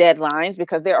don't miss deadlines,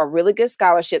 because there are really good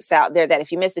scholarships out there that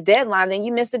if you miss a deadline, then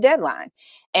you miss a deadline.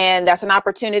 And that's an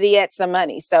opportunity at some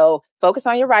money. So focus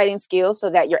on your writing skills so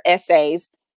that your essays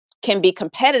can be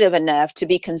competitive enough to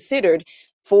be considered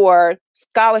for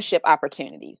scholarship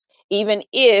opportunities. Even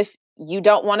if you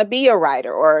don't want to be a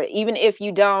writer, or even if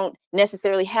you don't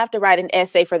necessarily have to write an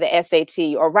essay for the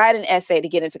SAT or write an essay to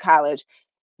get into college,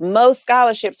 most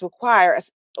scholarships require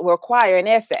an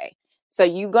essay. So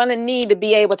you're going to need to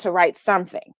be able to write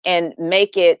something and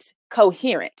make it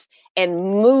coherent and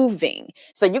moving.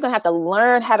 So you're going to have to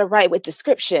learn how to write with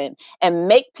description and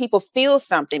make people feel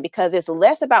something, because it's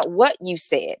less about what you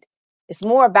said. It's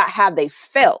more about how they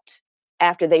felt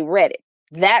after they read it.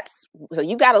 So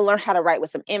you got to learn how to write with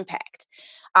some impact.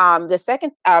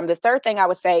 The third thing I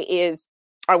would say is,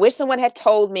 I wish someone had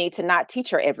told me to not teach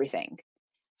her everything.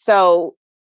 So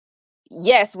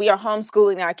yes, we are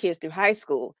homeschooling our kids through high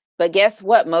school, but guess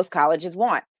what? Most colleges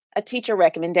want a teacher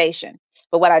recommendation.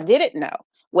 But what I didn't know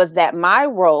was that my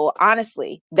role,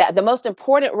 honestly, that the most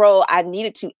important role I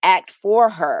needed to act for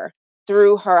her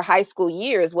through her high school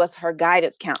years was her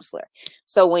guidance counselor.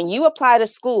 So when you apply to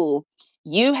school,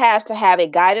 you have to have a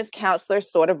guidance counselor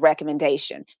sort of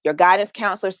recommendation. Your guidance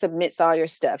counselor submits all your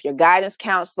stuff. Your guidance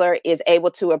counselor is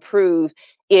able to approve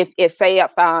if say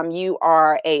you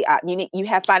are you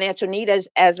have financial need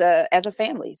as a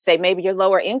family. Say maybe you're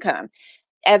lower income.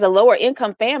 As a lower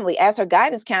income family, as her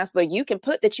guidance counselor, you can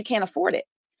put that you can't afford it.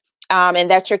 And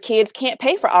that your kids can't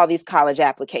pay for all these college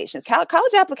applications.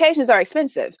 College applications are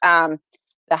expensive. The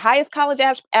highest college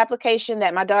application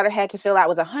that my daughter had to fill out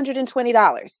was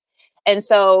 $120. And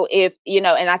so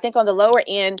and I think on the lower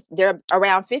end, they're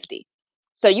around 50.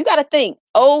 So you got to think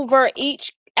over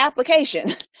each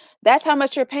application. That's how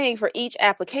much you're paying for each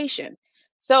application.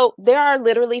 So there are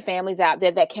literally families out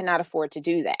there that cannot afford to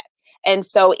do that. And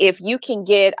so if you can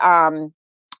get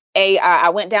I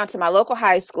went down to my local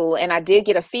high school and I did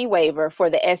get a fee waiver for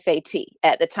the SAT.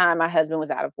 At the time, my husband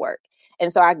was out of work.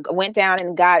 And so I went down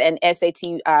and got an SAT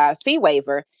fee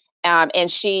waiver.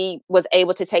 And she was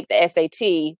able to take the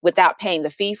SAT without paying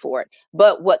the fee for it.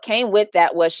 But what came with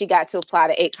that was she got to apply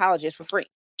to 8 colleges for free.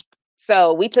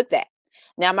 So we took that.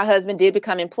 Now, my husband did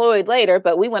become employed later,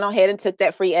 but we went ahead and took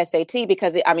that free SAT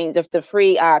because the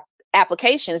free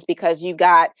applications, because you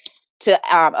got to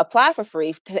apply for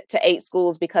free to 8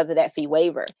 schools because of that fee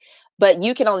waiver. But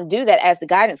you can only do that as the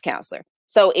guidance counselor.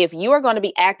 So if you are going to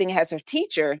be acting as her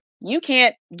teacher, you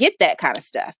can't get that kind of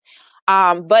stuff.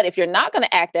 But if you're not going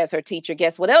to act as her teacher,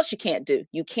 guess what else you can't do?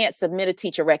 You can't submit a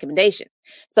teacher recommendation.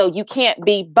 So you can't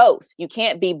be both. You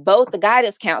can't be both the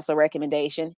guidance counselor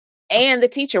recommendation and the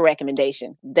teacher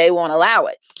recommendation. They won't allow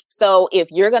it. So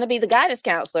if you're going to be the guidance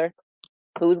counselor,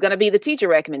 who's going to be the teacher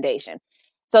recommendation?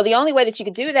 So the only way that you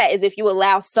can do that is if you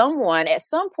allow someone at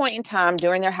some point in time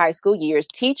during their high school years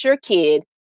teach your kid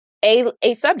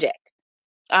a subject.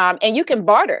 And you can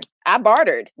barter. I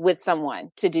bartered with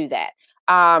someone to do that.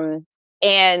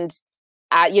 And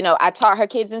I taught her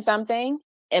kids in something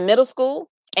in middle school.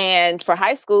 And for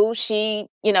high school, she,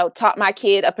 taught my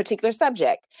kid a particular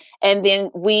subject. And then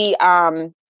we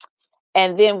were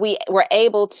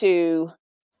able to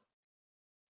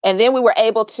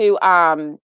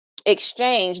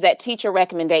exchange that teacher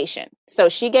recommendation. So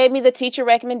she gave me the teacher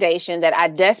recommendation that I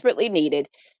desperately needed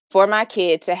for my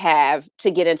kid to have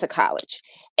to get into college.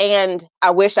 And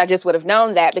I wish I just would have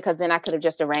known that, because then I could have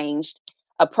just arranged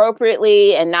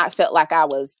appropriately and not felt like I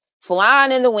was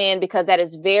flying in the wind, because that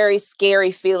is very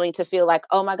scary feeling to feel like,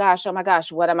 oh my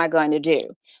gosh, what am I going to do?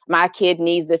 My kid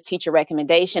needs this teacher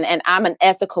recommendation, and I'm an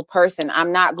ethical person.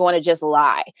 I'm not going to just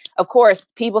lie. Of course,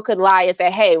 people could lie and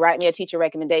say, hey, write me a teacher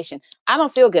recommendation. I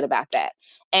don't feel good about that.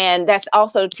 And that's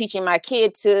also teaching my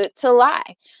kid to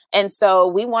lie. And so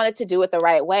we wanted to do it the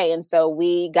right way. And so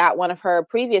we got one of her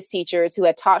previous teachers who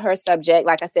had taught her subject.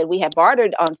 Like I said, we had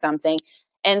bartered on something.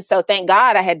 And so thank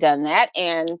God I had done that.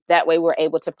 And that way we're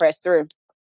able to press through.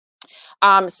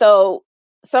 So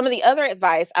some of the other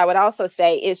advice I would also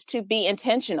say is to be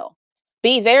intentional.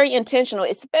 Be very intentional,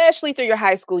 especially through your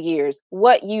high school years,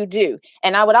 what you do.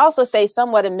 And I would also say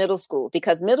somewhat in middle school,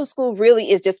 because middle school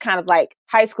really is just kind of like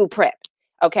high school prep.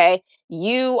 Okay.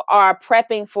 You are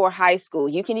prepping for high school.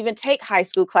 You can even take high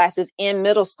school classes in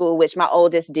middle school, which my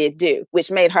oldest did do, which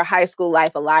made her high school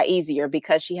life a lot easier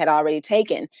because she had already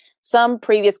taken some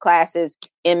previous classes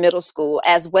in middle school,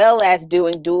 as well as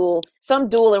doing some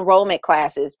dual enrollment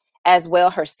classes as well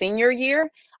her senior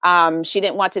year. She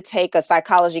didn't want to take a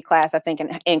psychology class, I think,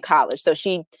 in college. So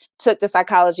she took the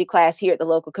psychology class here at the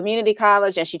local community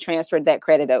college, and she transferred that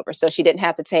credit over. So she didn't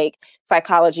have to take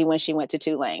psychology when she went to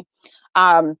Tulane.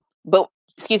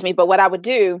 But what I would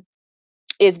do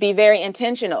is be very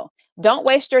intentional. Don't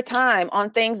waste your time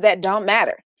on things that don't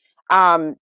matter.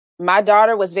 My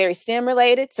daughter was very STEM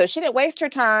related, so she didn't waste her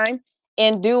time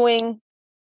in doing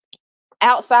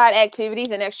outside activities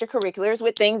and extracurriculars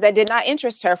with things that did not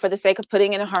interest her for the sake of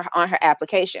putting it on her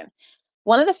application.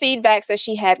 One of the feedbacks that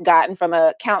she had gotten from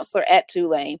a counselor at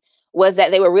Tulane was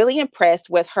that they were really impressed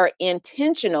with her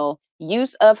intentional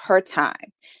use of her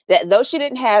time. That though she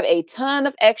didn't have a ton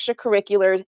of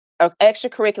extracurricular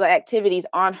activities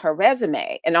on her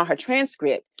resume and on her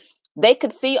transcript, they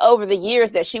could see over the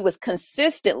years that she was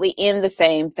consistently in the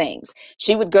same things.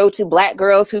 She would go to Black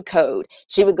Girls Who Code.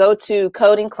 She would go to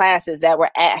coding classes that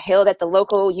were held at the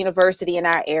local university in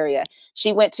our area.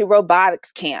 She went to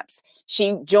robotics camps.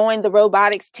 She joined the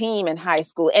robotics team in high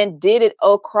school and did it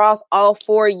across all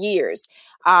 4 years.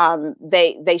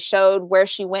 They showed where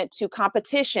she went to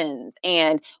competitions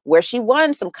and where she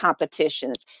won some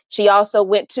competitions. She also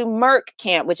went to Merck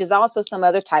camp, which is also some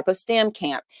other type of STEM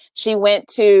camp. She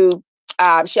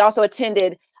also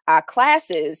attended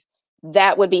classes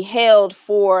that would be held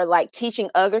for like teaching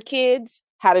other kids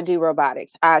how to do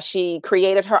robotics. She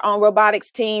created her own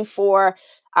robotics team for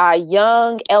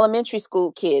young elementary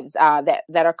school kids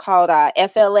that are called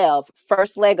FLL,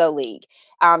 First Lego League.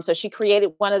 So she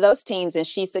created one of those teams, and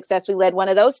she successfully led one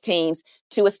of those teams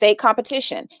to a state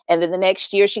competition. And then the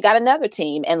next year she got another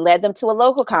team and led them to a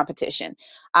local competition.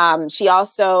 She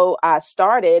also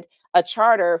started a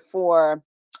charter for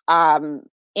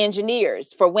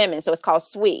engineers for women. So it's called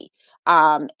SWE.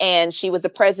 And she was the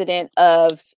president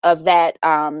of that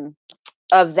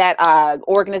of that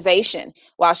organization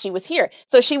while she was here.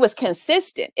 So she was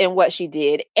consistent in what she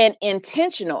did and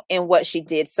intentional in what she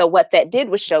did. So what that did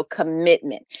was show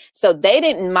commitment. So they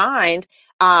didn't mind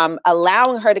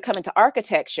allowing her to come into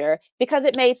architecture because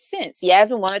it made sense.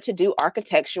 Yasmin wanted to do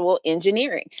architectural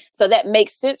engineering. So that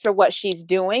makes sense for what she's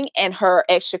doing, and her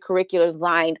extracurriculars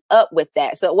lined up with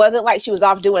that. So it wasn't like she was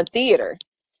off doing theater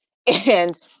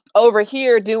and over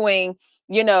here doing,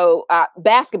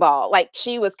 basketball. Like,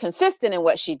 she was consistent in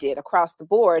what she did across the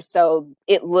board. So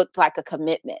it looked like a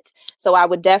commitment. So I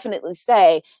would definitely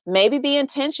say maybe be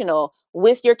intentional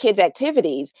with your kids'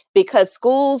 activities, because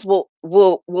schools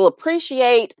will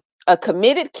appreciate a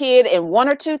committed kid in one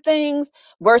or two things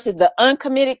versus the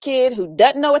uncommitted kid who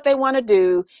doesn't know what they want to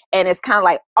do and is kind of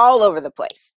like all over the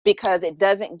place, because it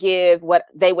doesn't give what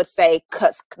they would say,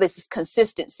 this is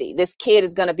consistency. This kid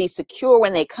is going to be secure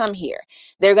when they come here.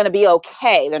 They're going to be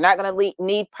okay. They're not going to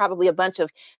need probably a bunch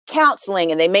of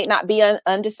counseling, and they may not be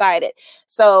undecided.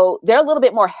 So they're a little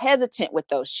bit more hesitant with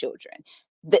those children.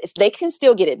 They can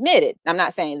still get admitted. I'm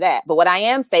not saying that, but what I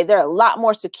am saying, they're a lot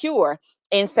more secure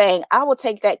in saying, I will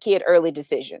take that kid early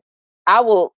decision.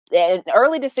 An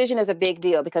early decision is a big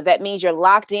deal, because that means you're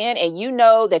locked in and you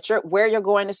know that where you're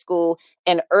going to school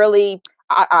in early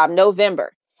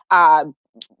November.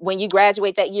 When you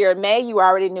graduate that year in May, you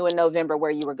already knew in November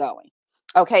where you were going.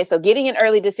 Okay, so getting an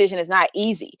early decision is not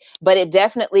easy, but it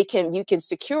definitely you can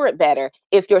secure it better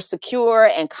if you're secure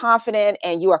and confident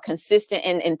and you are consistent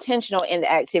and intentional in the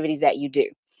activities that you do.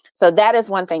 So that is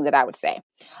one thing that I would say.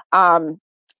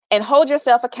 And hold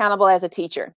yourself accountable as a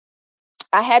teacher.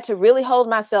 I had to really hold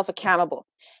myself accountable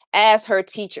as her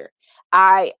teacher.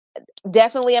 I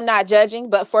definitely am not judging,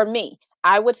 but for me,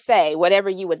 I would say whatever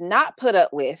you would not put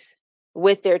up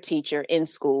with their teacher in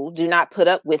school, do not put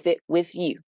up with it with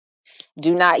you.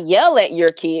 Do not yell at your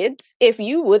kids if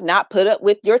you would not put up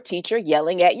with your teacher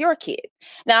yelling at your kid.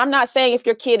 Now, I'm not saying if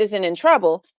your kid isn't in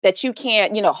trouble that you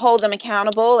can't, hold them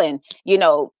accountable and,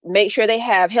 make sure they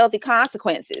have healthy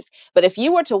consequences. But if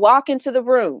you were to walk into the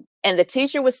room and the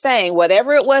teacher was saying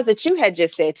whatever it was that you had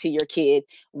just said to your kid,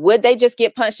 would they just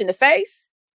get punched in the face?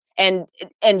 And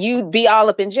you'd be all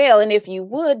up in jail. And if you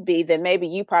would be, then maybe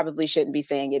you probably shouldn't be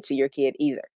saying it to your kid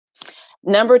either.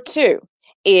 Number two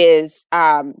is,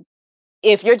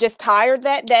 if you're just tired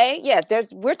that day, yes,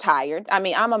 we're tired. I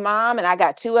mean, I'm a mom and I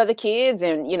got two other kids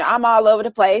and, I'm all over the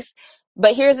place.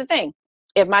 But here's the thing.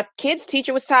 If my kid's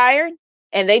teacher was tired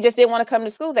and they just didn't want to come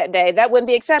to school that day, that wouldn't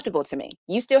be acceptable to me.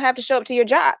 You still have to show up to your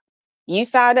job. You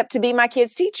signed up to be my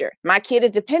kid's teacher. My kid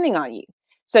is depending on you.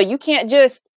 So you can't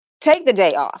just take the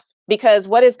day off, because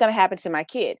what is going to happen to my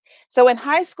kid? So in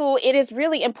high school, it is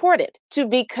really important to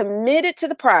be committed to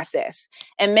the process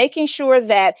and making sure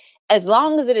that as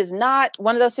long as it is not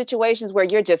one of those situations where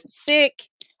you're just sick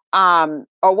or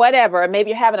whatever, maybe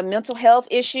you're having a mental health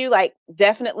issue, like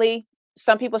definitely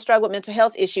some people struggle with mental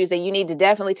health issues and you need to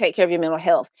definitely take care of your mental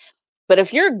health. But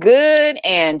if you're good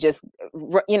and just,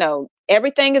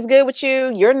 everything is good with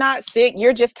you, you're not sick,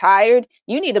 you're just tired,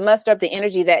 you need to muster up the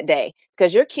energy that day,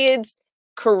 because your kids'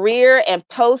 career and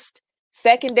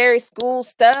post-secondary school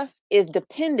stuff is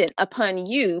dependent upon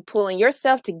you pulling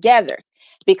yourself together,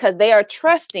 because they are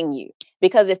trusting you.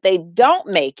 Because if they don't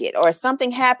make it, or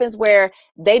something happens where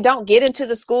they don't get into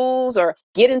the schools or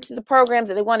get into the programs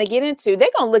that they want to get into, they're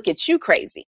going to look at you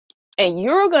crazy. And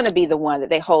you're going to be the one that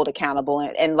they hold accountable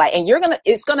and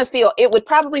it would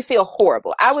probably feel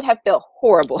horrible. I would have felt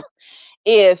horrible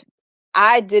if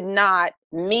I did not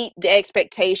meet the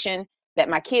expectation that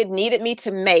my kid needed me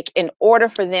to make in order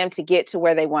for them to get to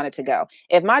where they wanted to go.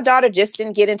 If my daughter just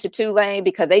didn't get into Tulane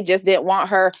because they just didn't want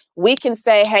her, we can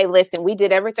say, hey, listen, we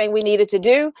did everything we needed to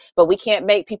do, but we can't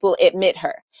make people admit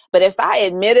her. But if I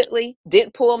admittedly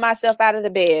didn't pull myself out of the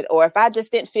bed, or if I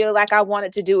just didn't feel like I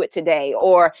wanted to do it today,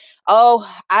 or,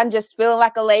 I'm just feeling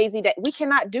like a lazy day, we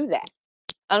cannot do that.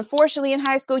 Unfortunately, in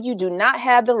high school, you do not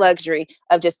have the luxury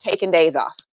of just taking days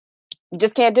off. You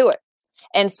just can't do it.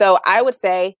 And so I would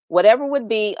say whatever would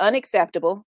be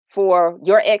unacceptable for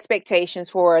your expectations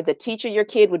for the teacher your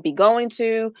kid would be going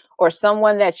to, or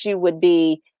someone that you would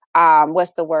be,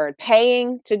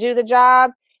 paying to do the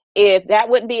job, if that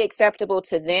wouldn't be acceptable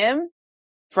to them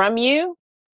from you,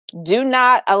 do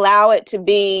not allow it to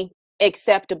be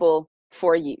acceptable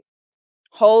for you.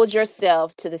 Hold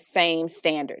yourself to the same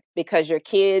standard, because your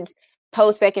kid's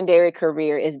post-secondary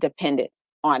career is dependent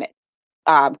on it.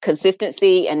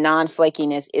 Consistency and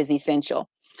non-flakiness is essential.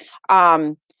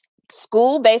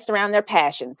 School based around their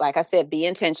passions. Like I said, be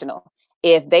intentional.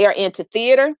 If they are into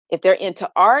theater, if they're into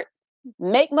art,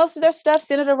 make most of their stuff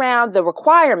centered around the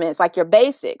requirements, like your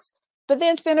basics. but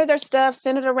then center their stuff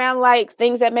centered around like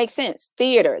things that make sense: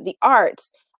 theater, the arts,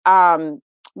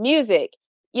 music,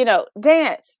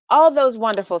 dance, all those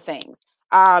wonderful things.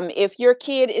 If your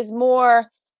kid is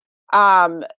more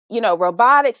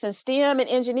robotics and STEM and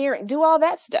engineering, do all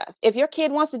that stuff. If your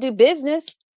kid wants to do business,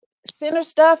 center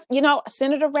stuff,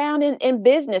 centered around in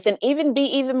business, and be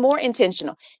even more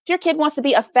intentional. If your kid wants to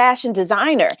be a fashion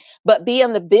designer, but be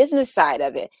on the business side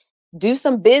of it, do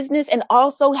some business and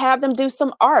also have them do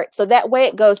some art. So that way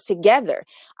it goes together.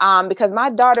 Because my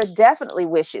daughter definitely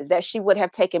wishes that she would have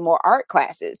taken more art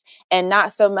classes and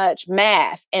not so much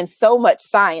math and so much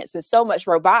science and so much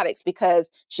robotics, because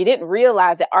she didn't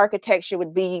realize that architecture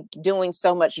would be doing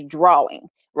so much drawing.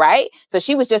 Right. So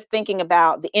she was just thinking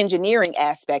about the engineering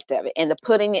aspect of it and the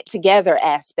putting it together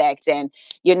aspect and,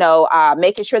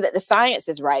 making sure that the science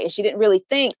is right. And she didn't really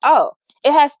think, oh,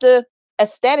 it has to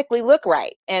aesthetically look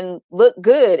right and look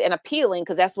good and appealing,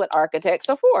 because that's what architects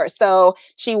are for. So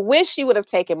she wished she would have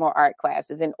taken more art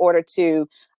classes in order to,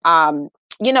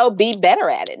 be better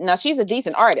at it. Now, she's a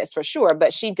decent artist for sure,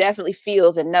 but she definitely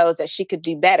feels and knows that she could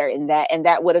do better in that. And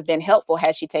that would have been helpful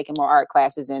had she taken more art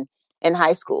classes in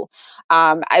high school.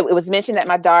 It was mentioned that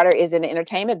my daughter is in the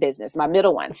entertainment business, my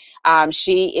middle one.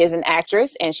 She is an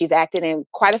actress and she's acted in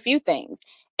quite a few things.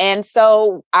 And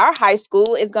so our high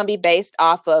school is going to be based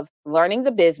off of learning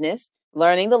the business,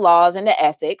 learning the laws and the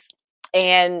ethics,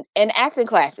 and acting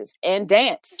classes and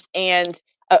dance and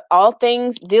all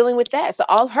things dealing with that. So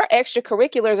all her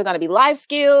extracurriculars are going to be life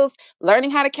skills,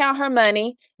 learning how to count her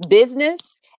money,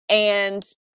 business, and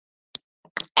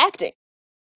acting.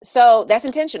 So that's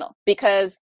intentional,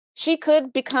 because she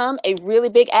could become a really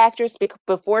big actress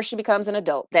before she becomes an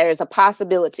adult. There is a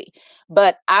possibility,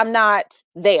 but I'm not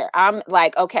there. I'm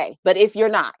like, okay, but if you're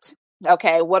not,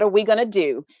 okay, what are we going to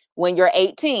do when you're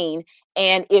 18?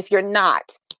 And if you're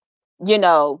not,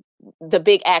 the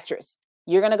big actress,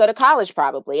 you're going to go to college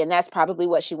probably. And that's probably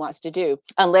what she wants to do,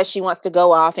 unless she wants to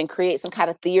go off and create some kind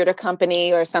of theater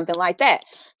company or something like that.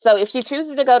 So if she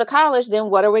chooses to go to college, then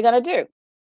what are we going to do?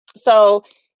 So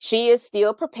she is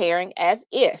still preparing as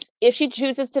if. If she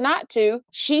chooses to not to,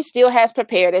 she still has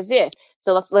prepared as if.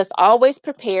 So let's always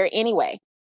prepare anyway.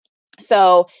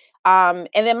 So, and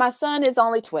then my son is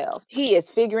only 12. He is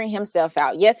figuring himself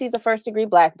out. Yes, he's a first-degree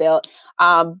black belt,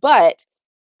 but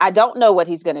I don't know what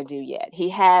he's going to do yet. He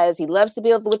loves to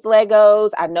build with Legos.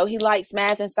 I know he likes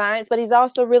math and science, but he's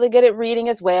also really good at reading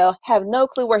as well. Have no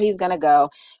clue where he's going to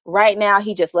go. Right now,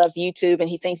 he just loves YouTube and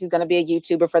he thinks he's going to be a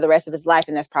YouTuber for the rest of his life.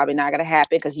 And that's probably not going to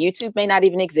happen, because YouTube may not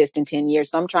even exist in 10 years.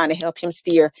 So I'm trying to help him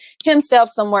steer himself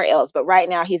somewhere else. But right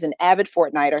now he's an avid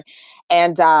Fortniter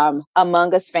and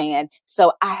Among Us fan.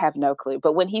 So I have no clue.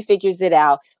 But when he figures it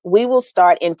out, we will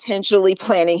start intentionally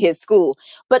planning his school.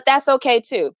 But that's okay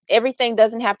too. Everything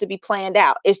doesn't have to be planned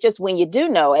out. It's just when you do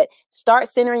know it, start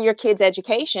centering your kids'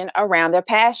 education around their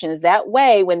passions. That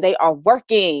way, when they are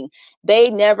working, they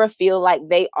never feel like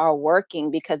they are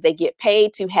working, because they get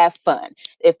paid to have fun.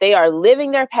 If they are living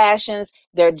their passions,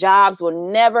 their jobs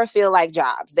will never feel like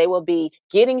jobs. They will be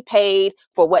getting paid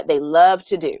for what they love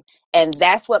to do. And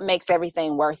that's what makes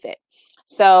everything worth it.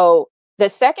 So the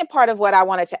second part of what I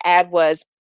wanted to add was,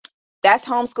 that's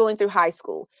homeschooling through high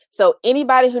school. So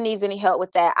anybody who needs any help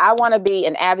with that, I want to be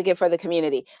an advocate for the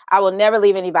community. I will never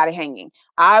leave anybody hanging.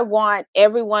 I want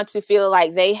everyone to feel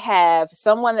like they have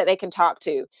someone that they can talk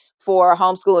to for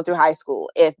homeschooling through high school.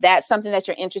 If that's something that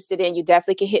you're interested in, you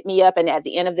definitely can hit me up. And at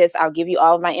the end of this, I'll give you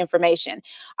all of my information.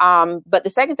 But the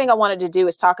second thing I wanted to do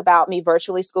is talk about me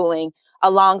virtually schooling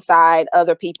alongside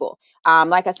other people.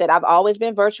 Like I said, I've always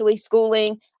been virtually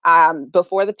schooling.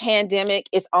 Before the pandemic,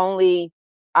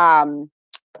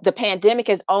 the pandemic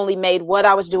has only made what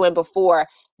I was doing before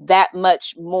that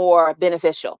much more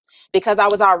beneficial, because I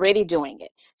was already doing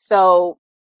it. So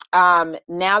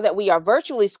now that we are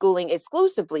virtually schooling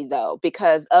exclusively, though,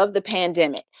 because of the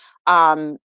pandemic,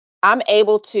 I'm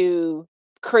able to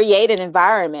create an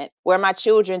environment where my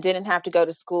children didn't have to go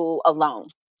to school alone.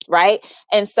 Right.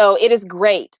 And so it is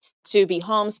great to be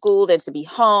homeschooled and to be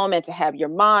home and to have your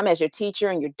mom as your teacher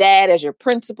and your dad as your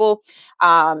principal,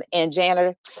 and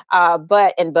janitor,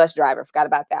 and bus driver. Forgot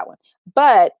about that one.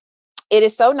 But it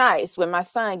is so nice when my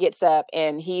son gets up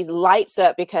and he lights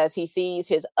up because he sees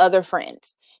his other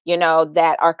friends,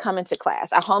 that are coming to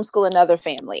class. I homeschool another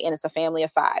family, and it's a family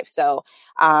of 5. So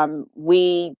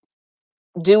we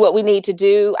do what we need to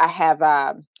do. I have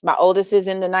my oldest is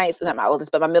in the ninth, not my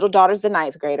oldest, but my middle daughter's the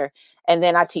 9th grader. And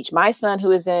then I teach my son,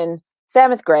 who is in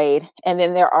 7th grade. And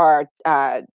then there are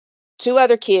 2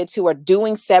 other kids who are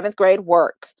doing 7th grade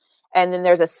work. And then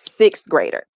there's a 6th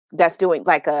grader that's doing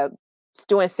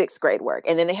 6th grade work.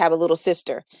 And then they have a little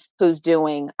sister who's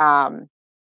doing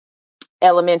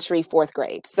elementary, 4th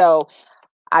grade. So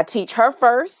I teach her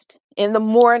first in the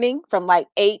morning from like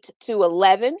 8 to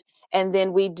 11. And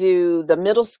then we do the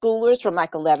middle schoolers from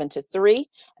like 11 to 3.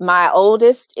 My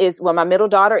my middle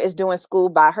daughter is doing school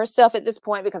by herself at this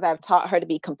point because I've taught her to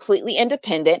be completely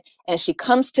independent, and she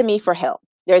comes to me for help.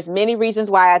 There's many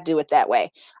reasons why I do it that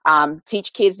way.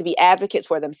 Teach kids to be advocates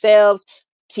for themselves,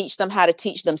 teach them how to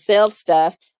teach themselves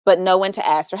stuff, but know when to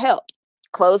ask for help.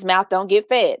 Closed mouth don't get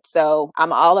fed. So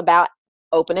I'm all about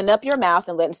opening up your mouth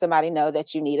and letting somebody know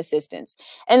that you need assistance.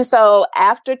 And so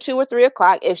after 2 or 3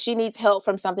 o'clock, if she needs help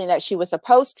from something that she was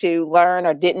supposed to learn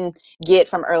or didn't get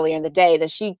from earlier in the day, then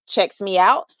she checks me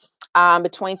out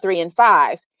between 3 and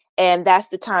 5. And that's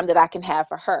the time that I can have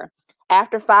for her.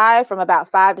 After 5, from about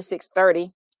 5 to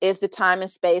 6:30 is the time and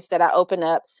space that I open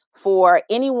up for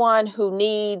anyone who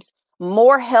needs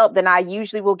more help than I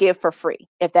usually will give for free,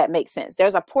 if that makes sense.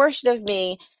 There's a portion of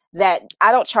me that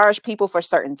I don't charge people for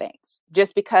certain things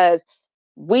just because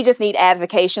we just need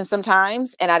advocation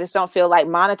sometimes. And I just don't feel like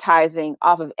monetizing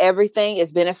off of everything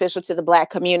is beneficial to the Black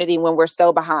community when we're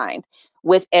so behind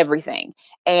with everything.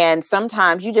 And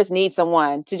sometimes you just need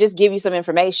someone to just give you some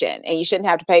information, and you shouldn't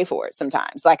have to pay for it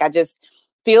sometimes. Like, I just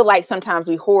feel like sometimes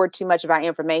we hoard too much of our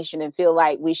information and feel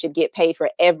like we should get paid for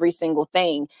every single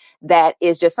thing that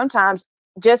is just sometimes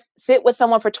just sit with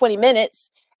someone for 20 minutes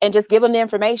and just give them the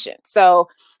information. So,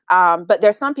 but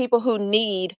there's some people who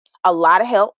need a lot of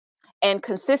help and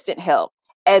consistent help.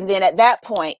 And then at that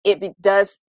point, it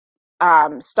does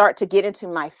start to get into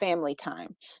my family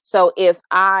time. So if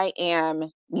I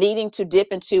am needing to dip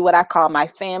into what I call my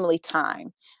family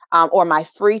time or my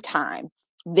free time,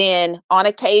 then on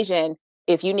occasion,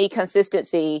 if you need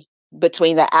consistency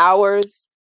between the hours,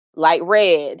 like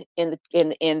red in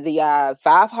the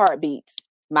 5 heartbeats,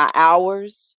 my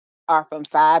hours are from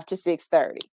 5 to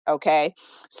 6:30. Okay.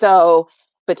 So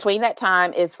between that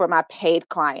time is for my paid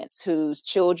clients whose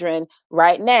children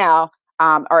right now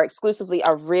are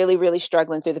really, really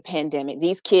struggling through the pandemic.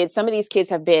 Some of these kids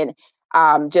have been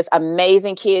just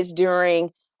amazing kids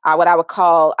during what I would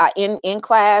call in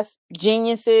class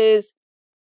geniuses,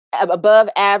 above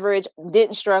average,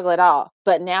 didn't struggle at all,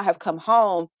 but now have come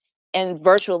home, and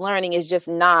virtual learning is just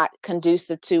not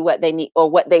conducive to what they need or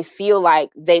what they feel like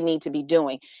they need to be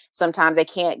doing. Sometimes they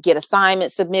can't get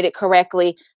assignments submitted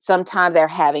correctly. Sometimes they're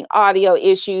having audio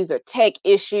issues or tech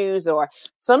issues, or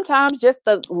sometimes just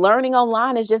the learning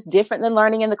online is just different than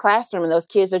learning in the classroom. And those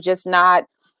kids are just not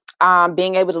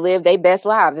being able to live their best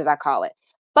lives, as I call it.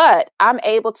 But I'm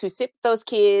able to sit with those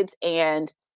kids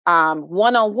and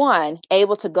one-on-one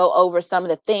able to go over some of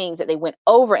the things that they went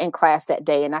over in class that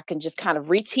day. And I can just kind of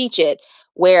reteach it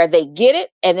where they get it,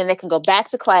 and then they can go back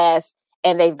to class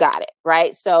and they've got it.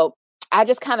 Right. So I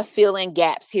just kind of fill in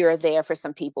gaps here or there for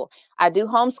some people. I do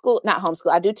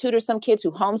I do tutor some kids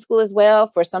who homeschool as well,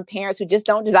 for some parents who just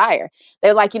don't desire.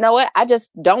 They're like, you know what? I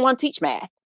just don't want to teach math.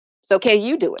 So can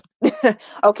you do it?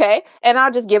 Okay. And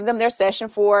I'll just give them their session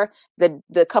for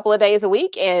the couple of days a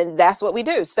week. And that's what we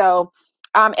do. So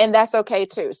and that's okay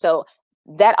too. So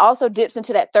that also dips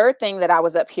into that third thing that I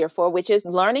was up here for, which is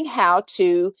learning how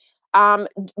to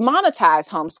monetize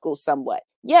homeschool somewhat.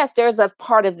 Yes, there's a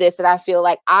part of this that I feel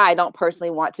like I don't personally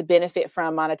want to benefit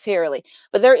from monetarily,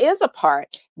 but there is a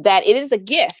part that it is a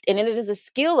gift and it is a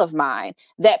skill of mine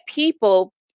that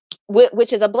people,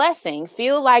 which is a blessing,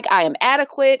 feel like I am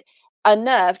adequate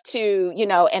enough to,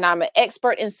 and I'm an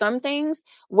expert in some things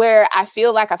where I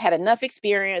feel like I've had enough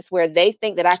experience where they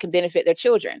think that I can benefit their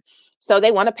children. So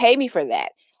they want to pay me for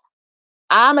that.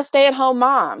 I'm a stay-at-home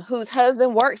mom whose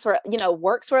husband works for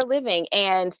a living,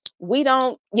 and we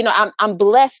don't, I'm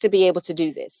blessed to be able to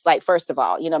do this. Like, first of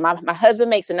all, my husband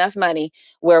makes enough money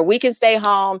where we can stay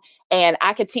home and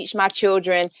I can teach my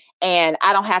children, and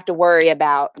I don't have to worry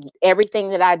about everything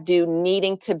that I do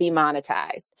needing to be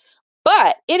monetized.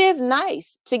 But it is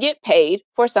nice to get paid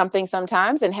for something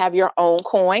sometimes and have your own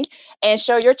coin and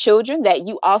show your children that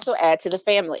you also add to the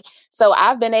family. So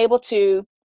I've been able to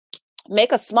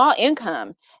make a small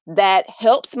income that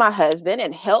helps my husband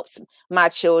and helps my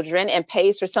children and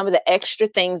pays for some of the extra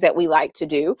things that we like to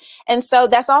do. And so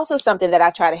that's also something that I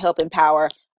try to help empower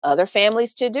other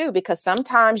families to do, because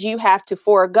sometimes you have to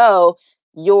forego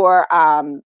your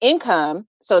income.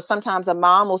 So sometimes a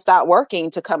mom will stop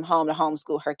working to come home to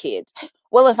homeschool her kids.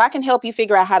 Well, if I can help you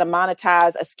figure out how to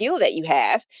monetize a skill that you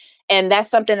have, and that's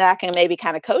something that I can maybe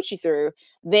kind of coach you through,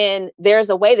 then there's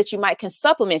a way that you can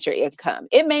supplement your income.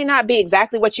 It may not be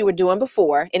exactly what you were doing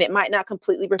before, and it might not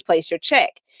completely replace your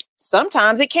check.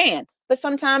 Sometimes it can, but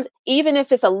sometimes even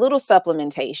if it's a little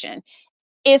supplementation,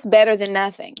 it's better than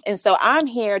nothing. And so I'm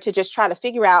here to just try to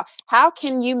figure out, how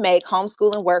can you make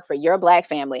homeschooling work for your Black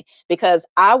family? Because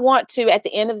I want to, at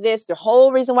the end of this, the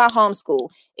whole reason why I homeschool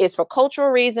is for cultural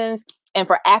reasons and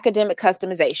for academic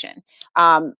customization.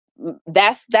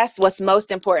 That's what's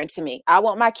most important to me. I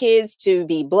want my kids to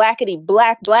be blackety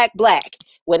black, black, black.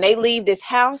 When they leave this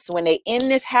house, when they in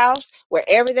this house,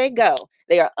 wherever they go,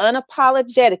 they are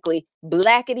unapologetically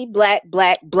blackety black,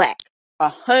 black, black.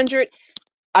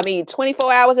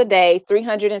 24 hours a day,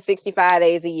 365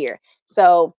 days a year.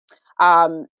 So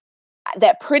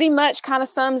that pretty much kind of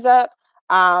sums up,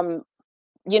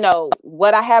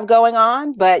 what I have going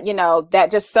on. But, that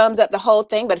just sums up the whole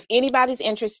thing. But if anybody's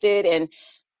interested in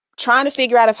trying to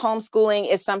figure out if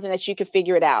homeschooling is something that you can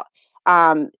figure it out,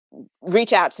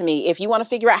 reach out to me. If you want to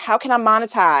figure out how can I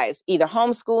monetize either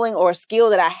homeschooling or a skill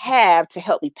that I have to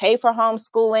help me pay for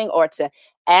homeschooling or to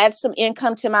add some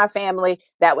income to my family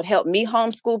that would help me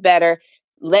homeschool better,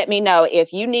 let me know.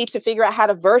 If you need to figure out how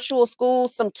to virtual school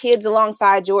some kids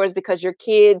alongside yours because your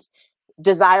kids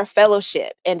desire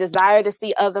fellowship and desire to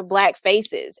see other Black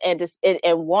faces and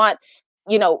want,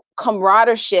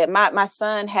 camaraderie. My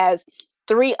son has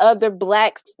 3 other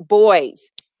Black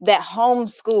boys that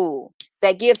homeschool,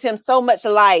 that gives him so much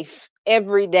life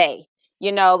every day.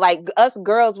 Like us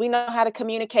girls, we know how to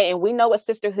communicate and we know what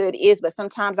sisterhood is, but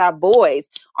sometimes our boys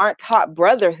aren't taught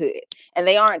brotherhood, and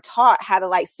they aren't taught how to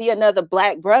like see another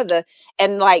Black brother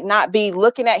and like not be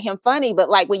looking at him funny, but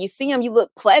like when you see him, you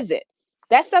look pleasant.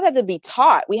 That stuff has to be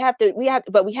taught. We have to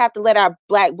let our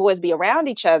Black boys be around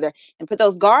each other and put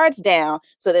those guards down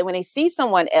so that when they see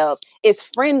someone else, it's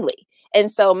friendly. And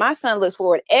so my son looks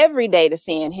forward every day to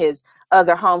seeing his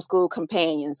other homeschool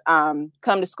companions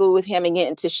come to school with him and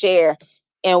getting to share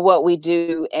in what we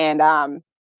do, and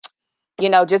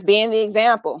just being the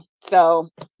example. So,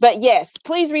 but yes,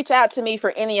 please reach out to me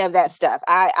for any of that stuff.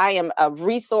 I am a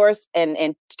resource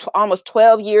and almost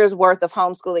 12 years worth of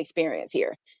homeschool experience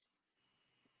here.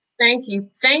 Thank you.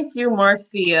 Thank you,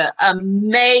 Marcia.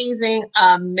 Amazing,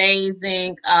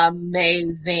 amazing,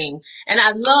 amazing. And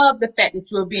I love the fact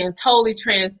that you're being totally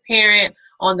transparent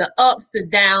on the ups, the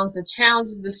downs, the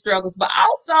challenges, the struggles, but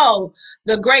also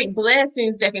the great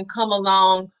blessings that can come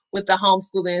along with the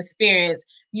homeschooling experience.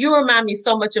 You remind me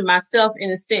so much of myself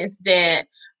in the sense that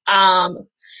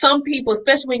some people,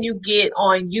 especially when you get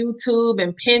on YouTube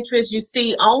and Pinterest, you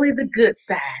see only the good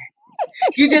side.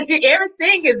 You just see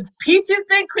everything is peaches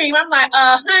and cream. I'm like,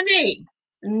 honey,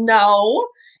 no,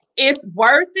 it's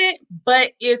worth it,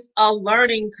 but it's a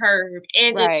learning curve.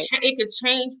 And right. it could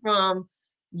change from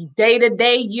day to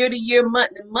day, year to year,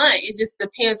 month to month. It just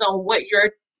depends on what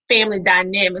your family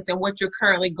dynamics and what you're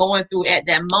currently going through at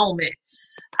that moment.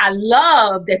 I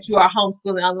love that you are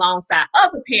homeschooling alongside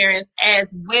other parents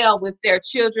as well with their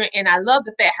children. And I love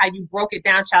the fact how you broke it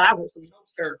down, child. I wrote some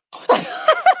notes, girl.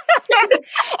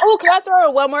 Oh, can I throw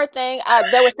in one more thing?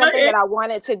 There was something that I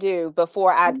wanted to do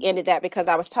before I ended that, because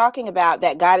I was talking about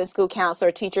that guidance school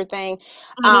counselor teacher thing.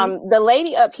 Mm-hmm. The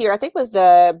lady up here, I think was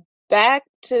the Back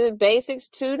to Basics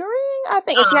tutoring, I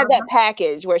think. And she had that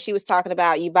package where she was talking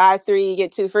about you buy 3, you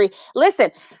get 2 free.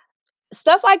 Listen,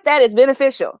 stuff like that is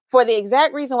beneficial for the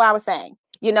exact reason why I was saying,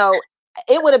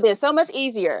 it would have been so much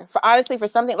easier for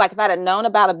something like if I'd have known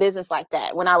about a business like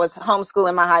that when I was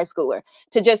homeschooling my high schooler,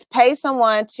 to just pay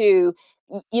someone to,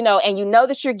 and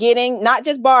that you're getting, not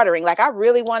just bartering. Like I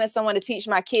really wanted someone to teach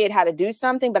my kid how to do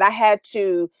something, but I had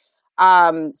to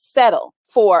settle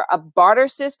for a barter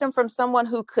system from someone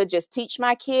who could just teach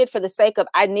my kid for the sake of,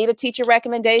 I need a teacher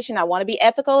recommendation. I want to be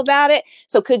ethical about it.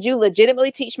 So could you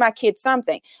legitimately teach my kid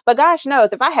something? But gosh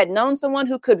knows, if I had known someone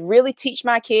who could really teach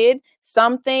my kid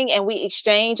something and we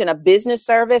exchange in a business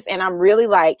service, and I'm really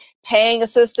like paying a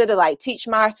sister to like teach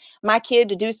my kid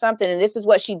to do something, and this is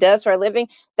what she does for a living,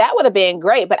 that would have been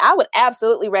great. But I would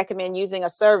absolutely recommend using a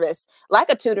service like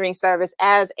a tutoring service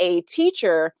as a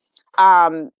teacher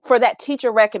for that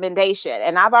teacher recommendation.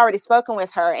 And I've already spoken with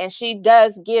her, and she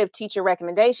does give teacher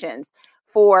recommendations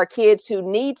for kids who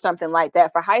need something like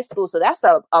that for high school. So that's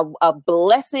a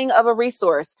blessing of a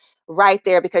resource right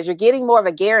there, because you're getting more of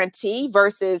a guarantee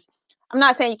versus, I'm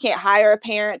not saying you can't hire a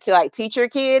parent to like teach your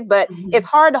kid, but it's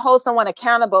hard to hold someone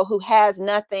accountable who has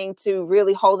nothing to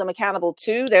really hold them accountable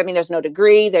to. There's no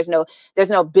degree, there's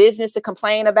no business to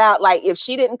complain about. Like if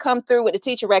she didn't come through with the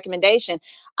teacher recommendation,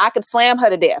 I could slam her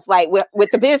to death, like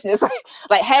with the business.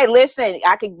 Like, hey, listen,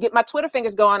 I could get my Twitter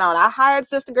fingers going on. I hired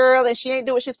sister girl and she ain't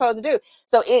do what she's supposed to do.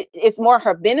 So it's more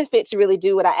her benefit to really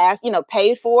do what I asked,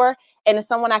 paid for. And it's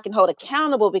someone I can hold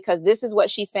accountable, because this is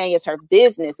what she's saying is her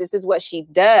business. This is what she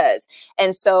does.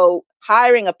 And so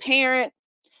hiring a parent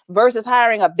versus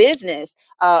hiring a business,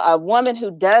 a woman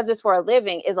who does this for a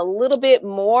living, is a little bit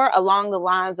more along the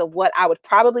lines of what I would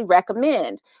probably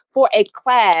recommend for a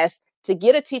class to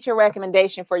get a teacher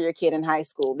recommendation for your kid in high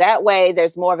school. That way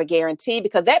there's more of a guarantee,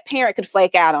 because that parent could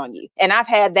flake out on you. And I've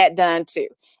had that done too.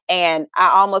 And I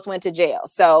almost went to jail.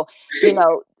 So, you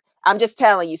know, I'm just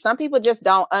telling you, some people just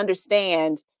don't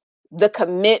understand the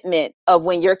commitment of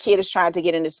when your kid is trying to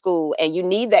get into school and you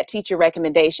need that teacher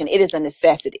recommendation. It is a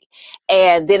necessity.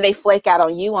 And then they flake out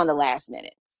on you on the last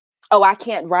minute. Oh, I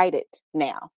can't write it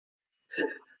now.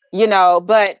 You know,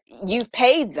 but you've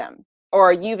paid them,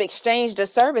 or you've exchanged a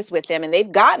service with them and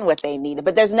they've gotten what they needed,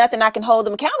 but there's nothing I can hold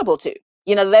them accountable to.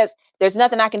 You know, there's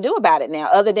nothing I can do about it now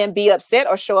other than be upset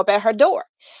or show up at her door.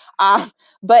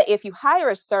 But if you hire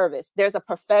a service, there's a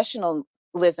professionalism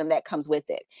that comes with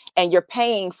it, and you're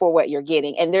paying for what you're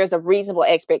getting. And there's a reasonable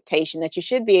expectation that you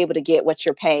should be able to get what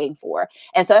you're paying for.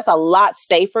 And so that's a lot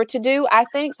safer to do, I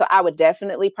think. So I would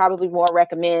definitely probably more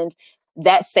recommend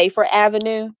that safer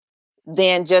avenue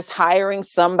than just hiring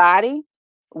somebody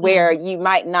where you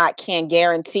might not can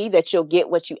guarantee that you'll get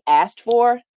what you asked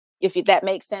for, if that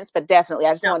makes sense. But definitely,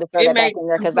 I just wanted to throw that back in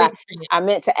there because I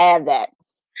meant to add that.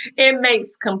 It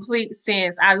makes complete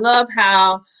sense. I love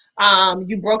how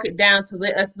you broke it down to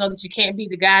let us know that you can't be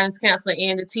the guidance counselor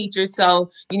and the teacher, so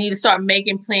you need to start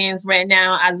making plans right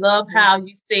now. I love how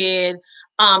you said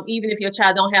even if your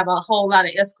child don't have a whole lot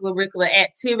of extracurricular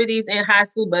activities in high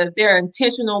school, but if they're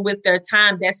intentional with their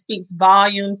time, that speaks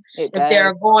volumes. If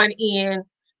they're going in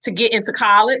to get into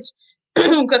college,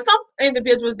 because some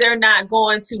individuals, they're not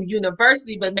going to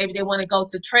university, but maybe they want to go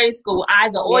to trade school.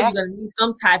 Either or, you're going to need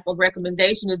some type of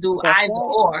recommendation to do either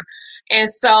or.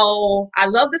 And so I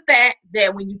love the fact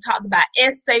that when you talked about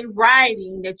essay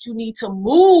writing, that you need to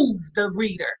move the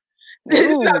reader. So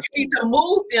you need to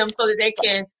move them so that they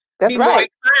can be more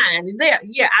inclined.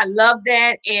 Yeah, I love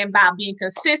that. And by being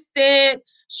consistent,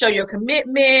 show your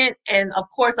commitment. And of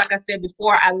course, like I said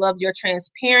before, I love your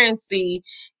transparency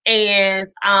and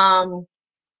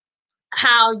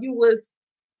how you was,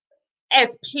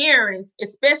 as parents,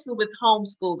 especially with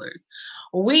homeschoolers,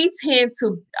 we tend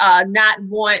to not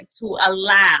want to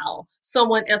allow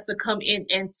someone else to come in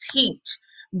and teach.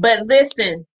 But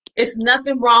listen, it's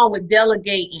nothing wrong with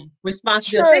delegating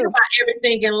responsibility. Think about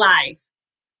everything in life.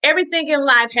 Everything in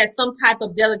life has some type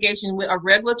of delegation with a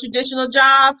regular traditional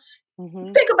job.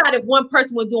 Think about if one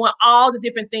person was doing all the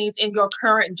different things in your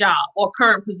current job or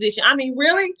current position. I mean,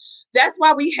 really, that's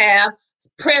why we have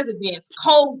presidents,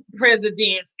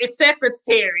 co-presidents,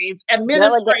 secretaries,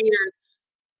 administrators.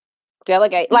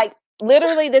 Delegate. Like,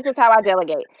 literally, this is how I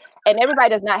delegate. And everybody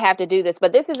does not have to do this,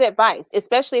 but this is advice,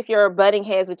 especially if you're butting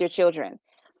heads with your children.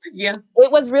 Yeah.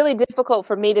 It was really difficult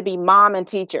for me to be mom and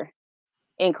teacher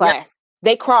in class.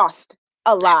 They crossed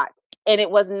a lot, and it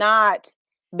was not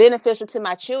beneficial to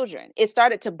my children. It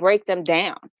started to break them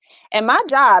down. And my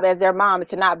job as their mom is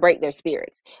to not break their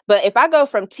spirits. But if I go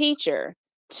from teacher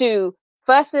to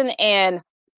fussing and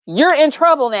you're in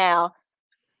trouble now,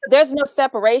 there's no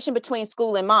separation between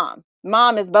school and mom.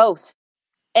 Mom is both.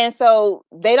 And so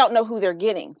they don't know who they're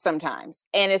getting sometimes.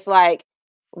 And it's like,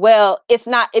 well,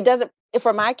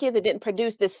 for my kids, it didn't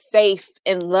produce this safe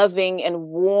and loving and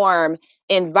warm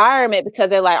environment, because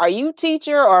they're like, are you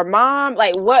teacher or mom?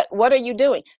 Like, what are you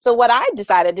doing? So what I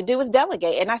decided to do was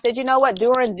delegate. And I said, you know what,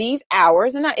 during these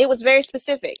hours, and it was very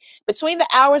specific, between the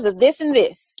hours of this and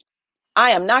this, I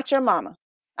am not your mama.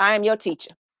 I am your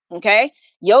teacher. Okay.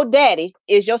 Your daddy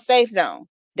is your safe zone.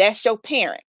 That's your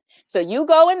parent. So you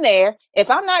go in there. If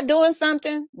I'm not doing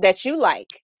something that you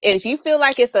like, and if you feel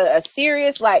like it's a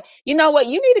serious, like, you know what,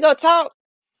 you need to go talk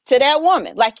to that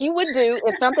woman, like you would do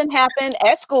if something happened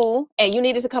at school and you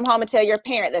needed to come home and tell your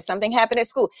parent that something happened at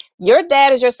school. Your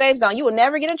dad is your safe zone. You will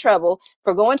never get in trouble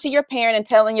for going to your parent and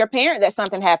telling your parent that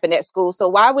something happened at school. So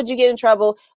why would you get in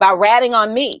trouble by ratting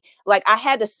on me? Like, I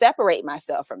had to separate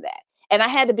myself from that. And I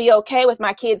had to be okay with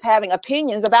my kids having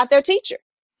opinions about their teacher,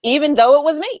 even though it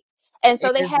was me. And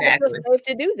so they had to feel safe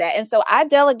to do that. And so I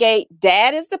delegate.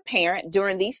 Dad is the parent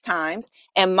during these times,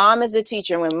 and mom is the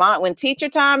teacher. When teacher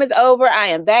time is over, I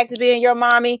am back to being your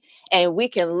mommy, and we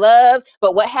can love.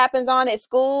 But what happens on at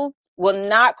school will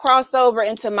not cross over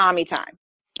into mommy time.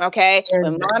 Okay.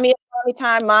 When mommy is mommy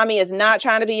time, mommy is not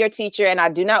trying to be your teacher. And I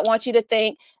do not want you to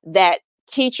think that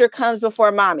teacher comes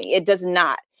before mommy. It does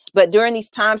not. But during these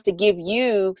times, to give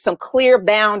you some clear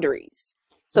boundaries.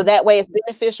 So that way it's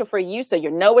beneficial for you. So you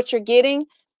know what you're getting.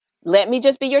 Let me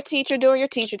just be your teacher during your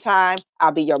teacher time.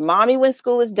 I'll be your mommy when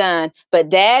school is done. But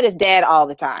dad is dad all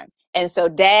the time. And so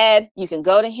dad, you can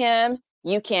go to him.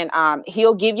 You can,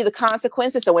 he'll give you the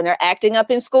consequences. So when they're acting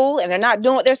up in school and they're not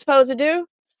doing what they're supposed to do,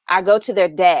 I go to their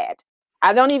dad.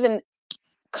 I don't even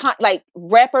like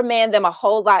reprimand them a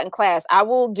whole lot in class. I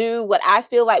will do what I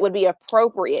feel like would be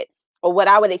appropriate or what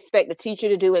I would expect the teacher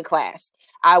to do in class.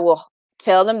 I will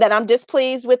tell them that I'm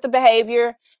displeased with the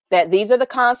behavior, that these are the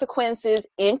consequences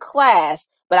in class,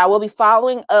 but I will be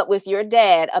following up with your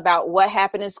dad about what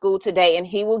happened in school today, and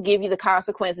he will give you the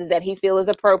consequences that he feels is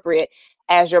appropriate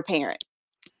as your parent.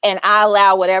 And I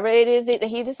allow whatever it is that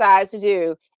he decides to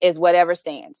do is whatever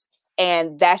stands.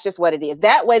 And that's just what it is.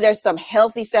 That way there's some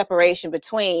healthy separation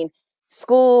between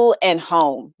school and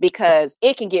home, because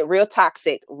it can get real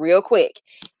toxic real quick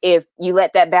if you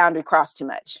let that boundary cross too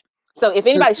much. So if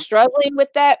anybody's struggling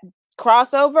with that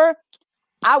crossover,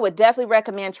 I would definitely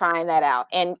recommend trying that out.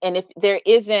 And if there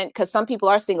isn't, because some people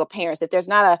are single parents, if there's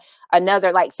not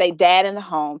another, like say dad in the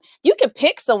home, you can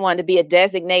pick someone to be a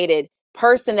designated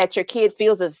person that your kid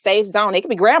feels is a safe zone. It could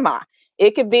be grandma.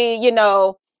 It could be,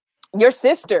 your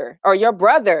sister or your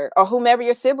brother or whomever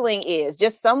your sibling is,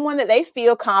 just someone that they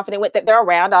feel confident with, that they're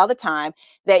around all the time,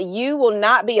 that you will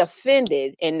not be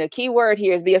offended. And the key word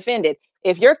here is be offended.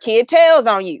 If your kid tells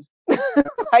on you,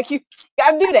 like you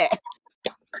got to do that.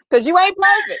 Because you ain't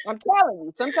perfect. I'm telling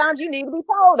you. Sometimes you need to be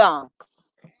told on.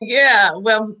 Yeah.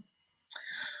 Well,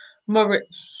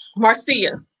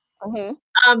 Marcia,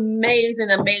 amazing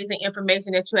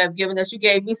information that you have given us. You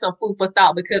gave me some food for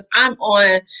thought, because I'm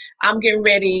getting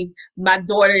ready. My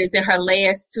daughter is in her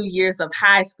last 2 years of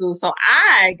high school. So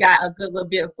I got a good little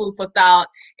bit of food for thought.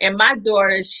 And my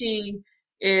daughter, she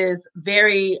is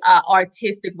very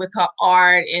artistic with her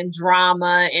art and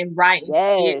drama and writing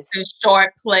skits and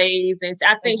short plays. And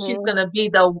I think she's going to be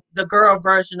the girl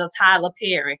version of Tyler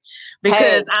Perry,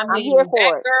 because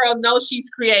that girl knows she's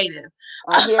creative.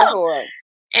 I'm here for it.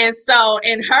 And so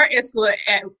in her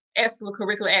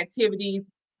extracurricular activities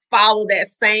follow that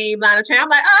same line of training. I'm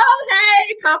like, oh,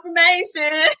 hey,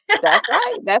 confirmation.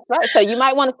 That's right. So you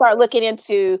might want to start looking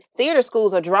into theater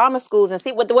schools or drama schools and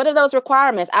see what are those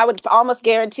requirements. I would almost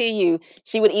guarantee you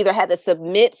she would either have to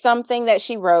submit something that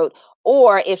she wrote,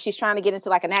 or if she's trying to get into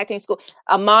like an acting school,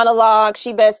 a monologue,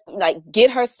 she best like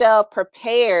get herself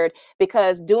prepared,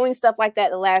 because doing stuff like that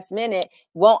at the last minute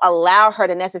won't allow her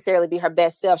to necessarily be her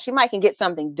best self. She might can get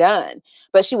something done,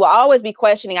 but she will always be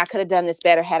questioning, I could have done this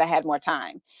better had I had more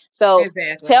time. So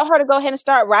tell her to go ahead and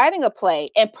start writing a play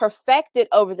and perfect it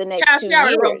over the next 2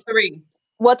 years. Wrote 3.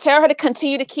 Well, tell her to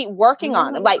continue to keep working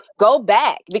on them. Like, go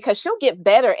back, because she'll get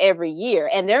better every year.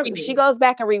 And then she goes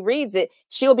back and rereads it,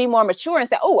 she'll be more mature and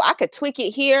say, oh, I could tweak it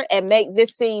here and make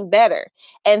this scene better.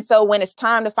 And so when it's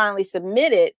time to finally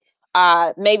submit it,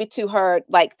 maybe to her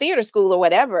like theater school or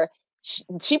whatever,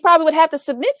 she probably would have to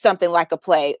submit something like a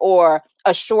play or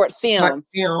a short film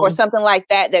or something like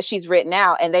that she's written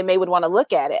out. And they would want to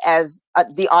look at it as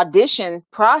the audition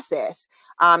process.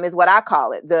 Is what I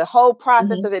call it. The whole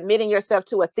process of admitting yourself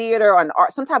to a theater or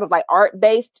some type of like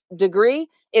art-based degree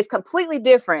is completely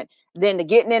different than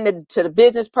getting into the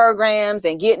business programs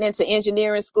and getting into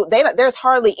engineering school. There's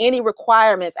hardly any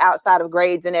requirements outside of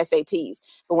grades and SATs.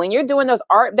 But when you're doing those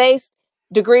art-based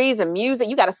degrees in music,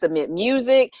 you got to submit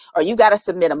music, or you got to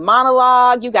submit a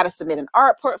monologue, you got to submit an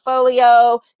art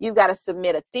portfolio, you got to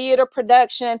submit a theater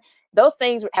production. Those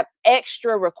things have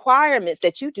extra requirements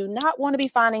that you do not want to be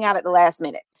finding out at the last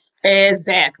minute.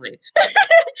 Exactly.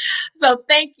 So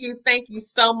thank you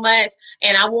so much.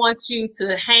 And I want you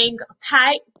to hang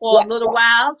tight for a little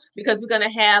while, because we're going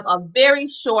to have a very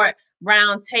short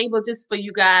round table just for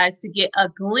you guys to get a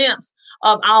glimpse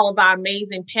of all of our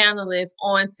amazing panelists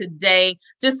on today.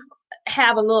 Just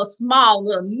have a little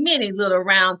mini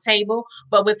round table.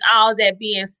 But with all that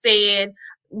being said,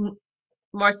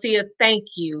 Marcia, thank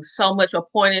you so much for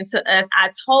pointing to us. I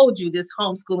told you this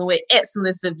Homeschooling with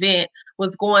Excellence event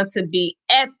was going to be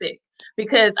epic,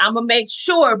 because I'm going to make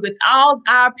sure with all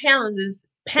our panelists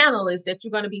that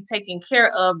you're going to be taken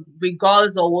care of,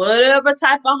 regardless of whatever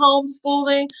type of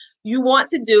homeschooling you want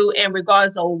to do, and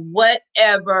regardless of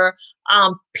whatever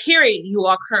period you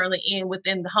are currently in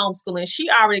within the homeschooling. She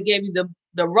already gave you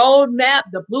the roadmap,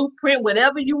 the blueprint,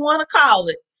 whatever you want to call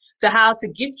it, to how to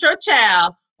get your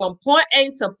child from point A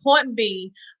to point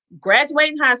B,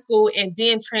 graduating high school, and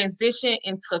then transition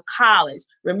into college.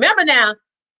 Remember now,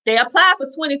 they applied for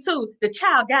 22. The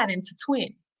child got into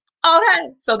 20. Okay,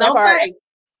 so don't play.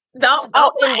 Don't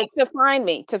play. To find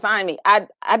me. I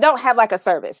don't have like a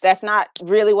service. That's not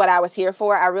really what I was here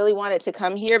for. I really wanted to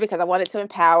come here because I wanted to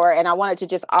empower, and I wanted to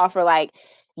just offer like,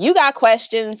 you got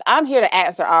questions, I'm here to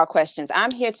answer all questions.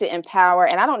 I'm here to empower,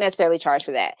 and I don't necessarily charge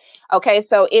for that. Okay,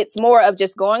 so it's more of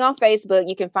just going on Facebook.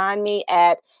 You can find me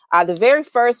at the very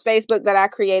first Facebook that I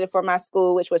created for my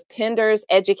school, which was Pender's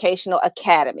Educational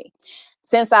Academy.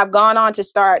 since I've gone on to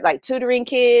start like tutoring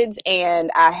kids, and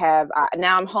I have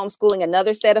now I'm homeschooling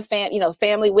another set of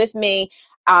family with me.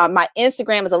 My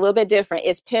Instagram is a little bit different.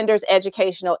 It's Pender's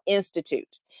Educational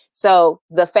Institute. So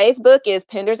the Facebook is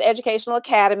Pender's Educational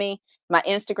Academy. My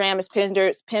Instagram is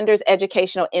Pender's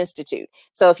Educational Institute.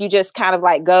 So if you just kind of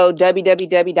like go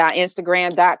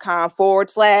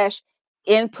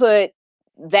www.instagram.com/input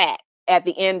that at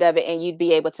the end of it, and you'd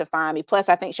be able to find me. Plus,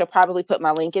 I think she'll probably put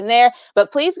my link in there.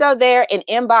 But please go there and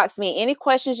inbox me any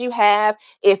questions you have.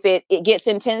 If it gets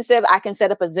intensive, I can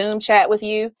set up a Zoom chat with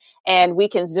you, and we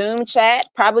can Zoom chat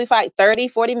probably for like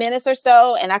 30-40 minutes or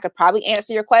so, and I could probably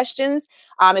answer your questions.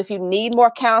 If you need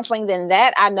more counseling than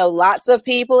that, I know lots of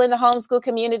people in the homeschool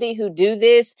community who do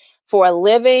this for a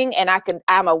living, and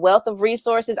I'm a wealth of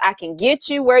resources. I can get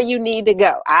you where you need to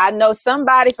go. I know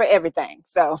somebody for everything.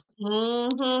 So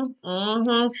and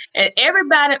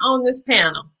everybody on this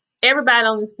panel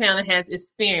has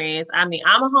experience. I mean,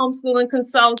 I'm a homeschooling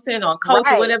consultant or coach,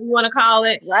 or whatever you want to call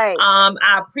it. Right.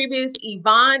 Our previous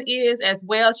Yvonne is as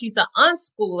well. She's an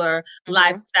unschooler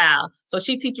lifestyle. So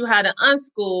she teach you how to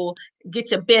unschool,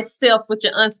 get your best self with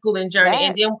your unschooling journey.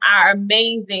 And then our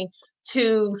amazing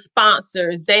two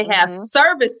sponsors, they have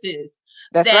services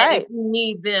if you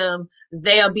need them,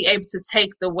 they'll be able to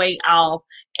take the weight off.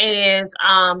 And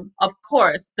of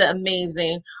course, the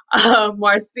amazing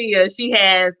Marcia,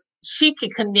 she can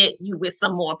connect you with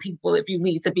some more people if you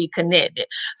need to be connected.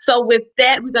 So with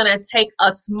that, we're going to take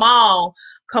a small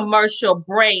commercial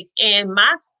break. And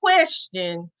my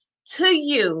question to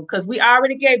you, because we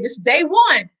already gave this day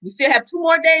one, we still have 2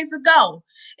 more days to go.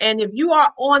 And if you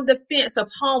are on the fence of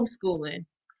homeschooling,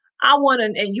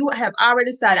 and you have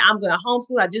already decided, I'm going to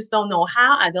homeschool. I just don't know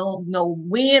how. I don't know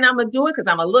when I'm going to do it because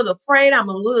I'm a little afraid. I'm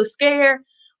a little scared.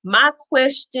 My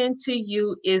question to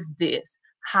you is this: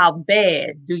 how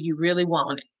bad do you really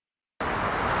want it?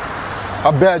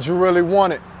 How bad you really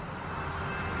want it?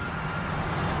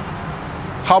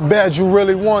 How bad you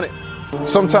really want it?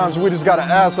 Sometimes we just got to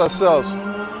ask ourselves.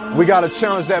 We got to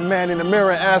challenge that man in the mirror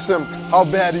and ask him, how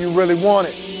bad do you really want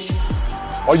it?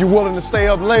 Are you willing to stay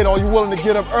up late? Are you willing to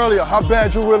get up earlier? How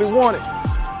bad you really want it?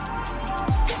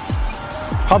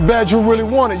 How bad you really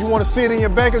want it? You want to see it in your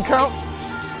bank account?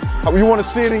 You want to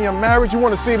see it in your marriage? You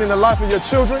want to see it in the life of your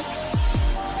children?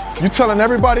 You're telling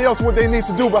everybody else what they need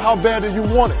to do, but how bad do you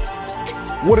want it?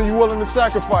 What are you willing to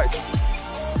sacrifice?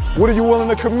 What are you willing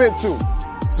to commit to?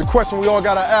 It's a question we all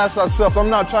got to ask ourselves. I'm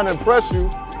not trying to impress you,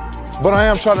 but I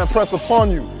am trying to impress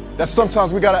upon you that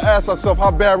sometimes we got to ask ourselves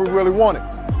how bad we really want it.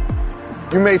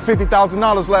 You made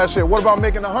 $50,000 last year. What about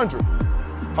making 100?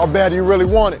 How bad do you really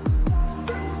want it?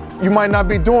 You might not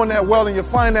be doing that well in your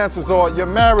finances or your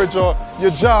marriage or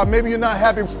your job. Maybe you're not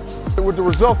happy with the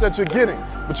results that you're getting,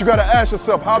 but you got to ask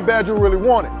yourself how bad you really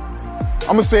want it.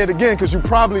 I'm going to say it again because you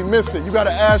probably missed it. You got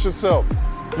to ask yourself.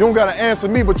 You don't got to answer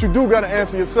me, but you do got to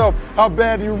answer yourself. How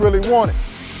bad do you really want it?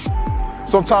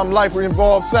 Sometimes life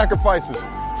involves sacrifices.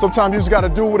 Sometimes you just got to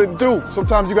do what it do.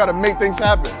 Sometimes you got to make things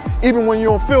happen, even when you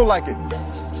don't feel like it.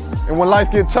 And when life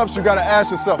gets tough, you got to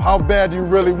ask yourself, how bad do you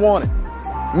really want it?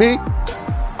 Me,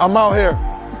 I'm out here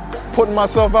putting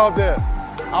myself out there.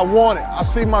 I want it. I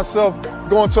see myself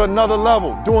going to another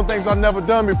level, doing things I've never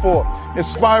done before,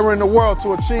 inspiring the world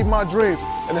to achieve my dreams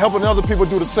and helping other people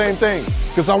do the same thing.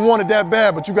 Because I want it that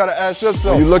bad, but you got to ask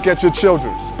yourself. When you look at your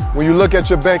children, when you look at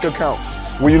your bank account,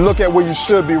 when you look at where you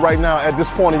should be right now at this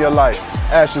point in your life,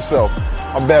 ask yourself,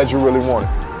 how bad you really want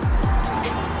it.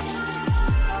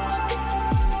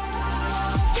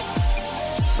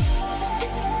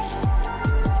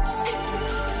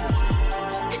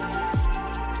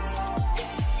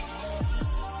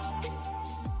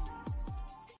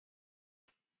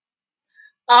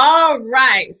 All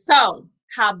right. So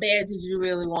how bad did you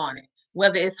really want it?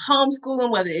 Whether it's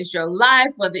homeschooling, whether it's your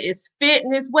life, whether it's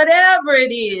fitness, whatever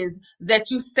it is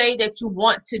that you say that you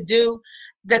want to do,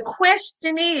 the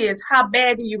question is, how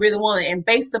bad do you really want it? And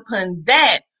based upon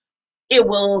that, it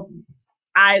will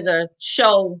either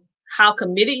show how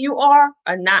committed you are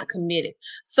or not committed.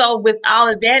 So with all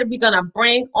of that, we're going to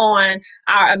bring on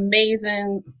our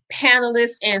amazing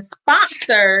panelists and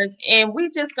sponsors, and we're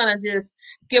just going to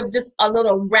give just a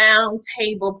little round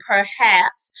table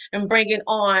perhaps and bring it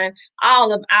on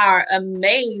all of our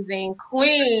amazing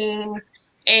queens.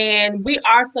 And we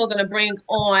also going to bring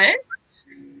on,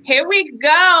 here we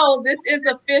go. This is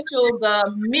official,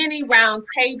 the mini round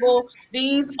table.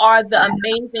 These are the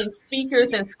amazing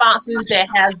speakers and sponsors that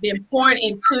have been pouring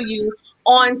into you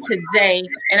on today.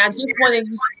 And I just wanted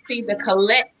you to see the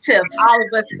collective, all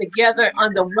of us together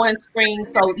under one screen.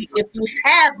 So if you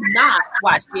have not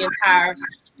watched the entire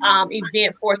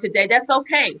event for today, that's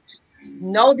okay.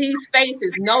 Know these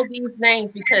faces, know these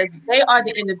names, because they are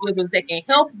the individuals that can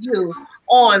help you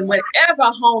on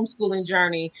whatever homeschooling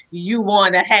journey you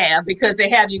want to have, because they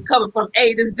have you covered from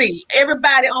A to Z.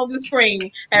 Everybody on the screen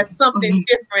has something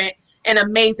different and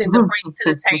amazing to bring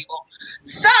to the table.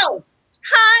 So,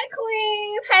 hi,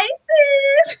 queens. Hey,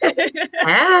 sis.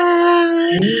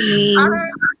 Hi.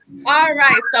 All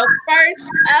right. So, first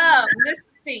up, let's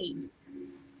see.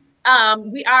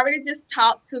 We already just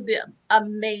talked to the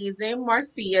amazing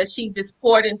Marcia. She just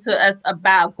poured into us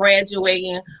about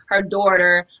graduating her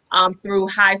daughter through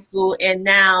high school, and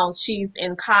now she's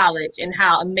in college, and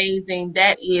how amazing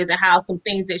that is, and how some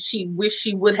things that she wished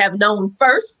she would have known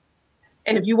first.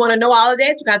 And if you want to know all of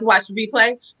that, you got to watch the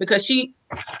replay, because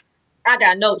I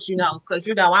got notes, because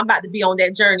I'm about to be on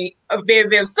that journey very,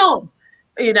 very soon.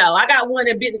 I got one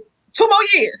in 2 more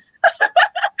years.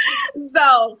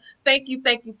 So thank you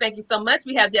so much.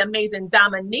 We have the amazing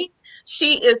Dominique.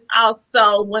 She is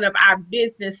also one of our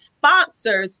business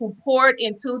sponsors who poured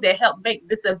into to help make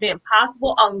this event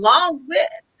possible, along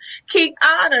with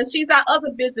Kiana. She's our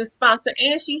other business sponsor,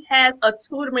 and she has a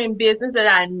tutoring business that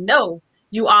I know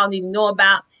you all need to know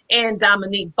about. And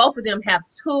Dominique, both of them have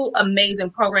 2 amazing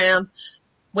programs.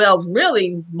 Well,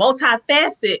 really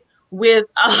multifaceted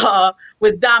with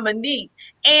Dominique.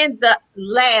 And the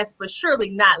last but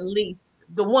surely not least,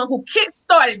 the one who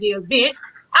kick-started the event,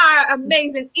 our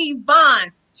amazing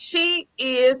Yvonne. She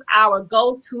is our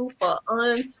go-to for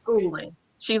unschooling.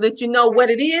 She lets you know what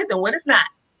it is and what it's not.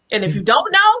 And if you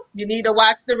don't know, you need to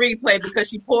watch the replay, because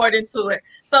she poured into it.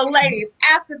 So, ladies,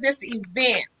 after this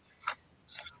event,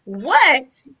 what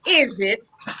is it?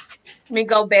 Let me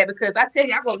go back, because I tell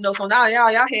you, I wrote notes on all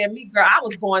y'all. Y'all had me, girl. I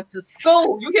was going to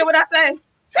school. You hear what I say?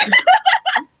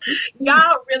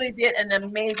 Y'all really did an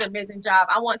amazing job.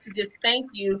 I want to just thank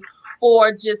you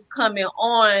for just coming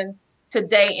on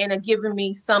today and giving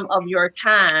me some of your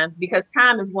time, because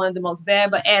time is one of the most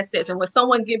valuable assets. And when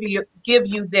someone give you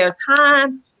their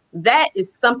time, that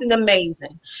is something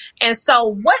amazing. And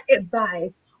so, what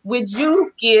advice would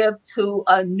you give to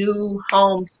a new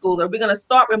homeschooler? We're going to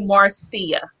start with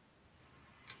Marcia.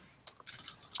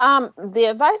 The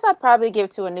advice I'd probably give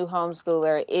to a new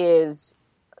homeschooler is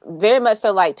very much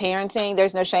so like parenting.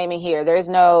 There's no shaming here. There is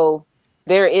no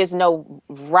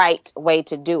right way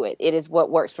to do it. It is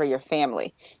what works for your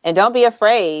family. And don't be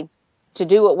afraid to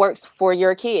do what works for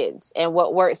your kids and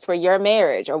what works for your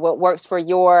marriage, or what works for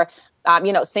your,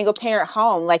 single parent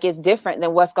home. Like, it's different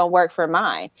than what's going to work for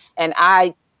mine. And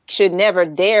I should never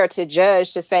dare to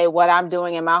judge, to say what I'm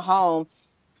doing in my home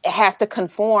it has to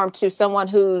conform to someone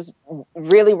who's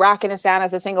really rocking and sound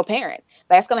as a single parent.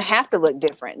 That's going to have to look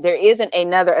different. There isn't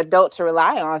another adult to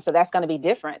rely on, so that's going to be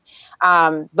different.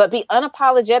 But be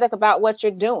unapologetic about what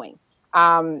you're doing.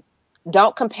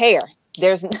 Don't compare.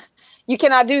 You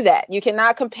cannot do that. You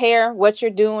cannot compare what you're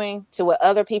doing to what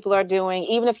other people are doing,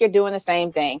 even if you're doing the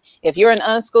same thing. If you're an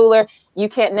unschooler, you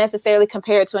can't necessarily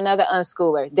compare it to another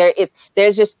unschooler.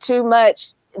 There's just too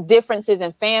much differences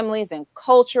in families and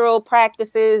cultural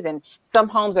practices, and some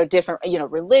homes are different,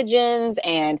 religions,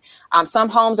 and some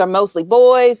homes are mostly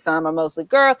boys, some are mostly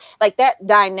girls. Like, that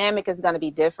dynamic is going to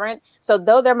be different. So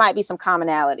though there might be some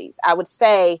commonalities, I would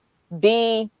say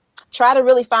try to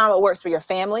really find what works for your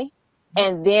family.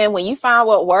 And then when you find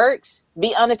what works,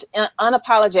 be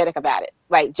unapologetic about it.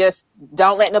 Like, just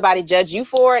don't let nobody judge you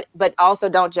for it, but also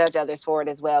don't judge others for it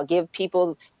as well. Give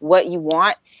people what you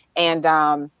want,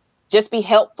 and just be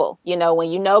helpful. When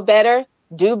you know better,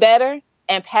 do better,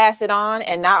 and pass it on,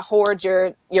 and not hoard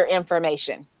your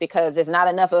information, because there's not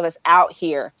enough of us out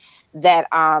here that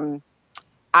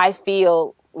I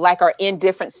feel like are in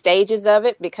different stages of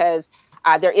it, because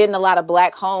there isn't a lot of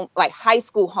Black high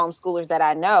school homeschoolers that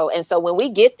I know. And so when we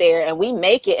get there and we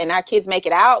make it, and our kids make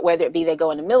it out, whether it be they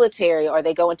go in the military, or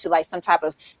they go into like some type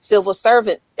of civil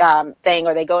servant thing,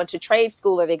 or they go into trade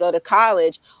school, or they go to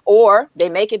college, or they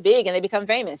make it big and they become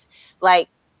famous, like,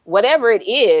 whatever it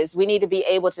is, we need to be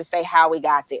able to say how we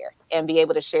got there and be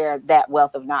able to share that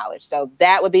wealth of knowledge. So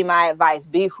that would be my advice.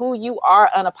 Be who you are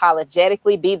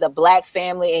unapologetically. Be the Black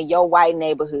family in your white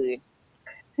neighborhood.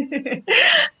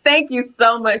 Thank you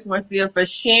so much, Marcia, for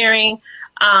sharing.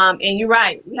 And you're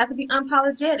right. We have to be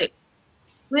unapologetic.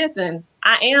 Listen,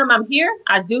 I'm here.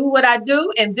 I do what I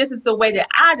do. And this is the way that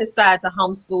I decide to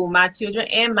homeschool my children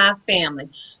and my family.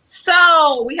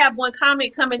 So we have one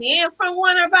comment coming in from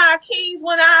one of our kings,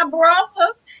 one of our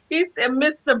brothers. He said,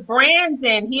 Mr.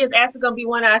 Brandon, he is actually going to be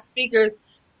one of our speakers.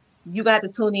 You got to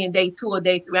tune in day 2 or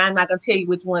day 3. I'm not going to tell you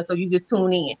which one, so you just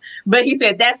tune in. But he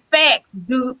said, that's facts.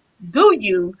 Do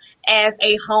you as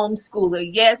a homeschooler?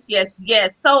 Yes.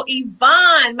 So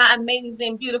Yvonne, my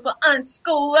amazing, beautiful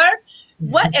unschooler,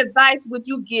 what advice would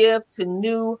you give to a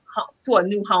new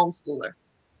homeschooler?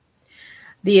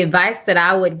 The advice that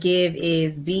I would give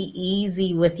is be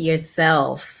easy with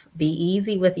yourself. Be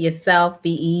easy with yourself.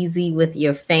 Be easy with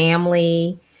your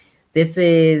family. This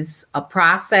is a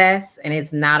process, and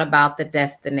it's not about the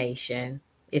destination.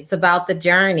 It's about the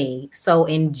journey. So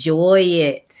enjoy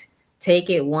it. Take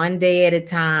it one day at a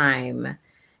time,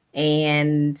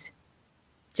 and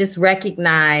just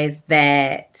recognize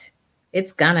that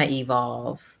it's gonna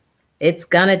evolve. It's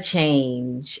gonna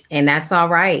change, and that's all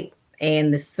right.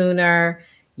 And the sooner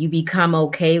you become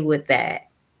okay with that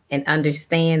and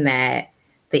understand that,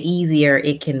 the easier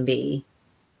it can be.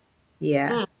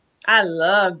 Yeah. I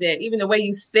love that. Even the way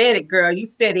you said it, girl. You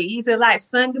said it easy like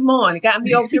Sunday morning. Got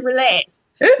me over here relaxed.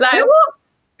 Like, whoop,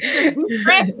 you just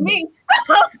stressed me.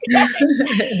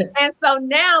 Okay. And so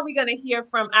now we're going to hear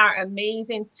from our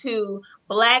amazing two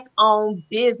Black-owned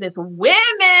business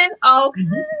women. Okay.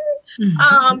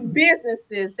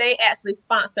 Businesses. They actually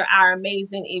sponsor our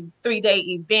amazing 3-day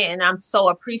event, and I'm so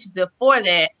appreciative for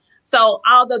that. So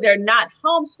although they're not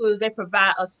homeschoolers, they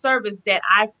provide a service that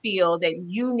I feel that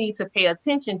you need to pay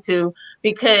attention to,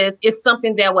 because it's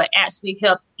something that will actually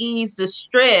help ease the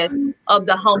stress of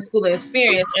the homeschooling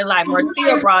experience. And like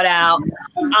Marcia brought out,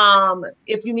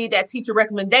 if you need that teacher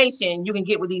recommendation, you can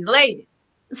get with these ladies.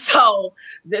 So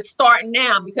let's start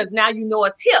now, because now you know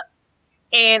a tip.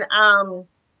 And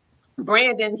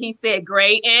Brandon, he said,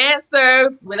 great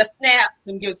answer with a snap.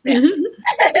 Let me give a snap.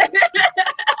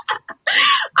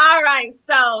 All right.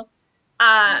 So,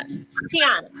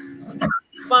 Kiana,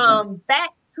 from Back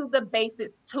to the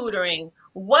Basics tutoring,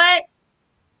 what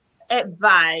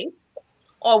advice,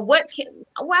 or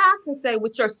I can say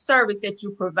with your service that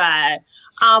you provide,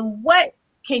 what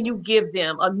can you give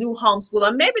them, a new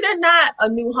homeschooler? Maybe they're not a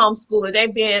new homeschooler.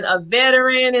 They've been a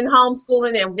veteran in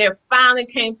homeschooling, and they finally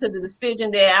came to the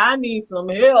decision that I need some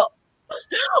help.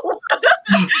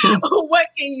 What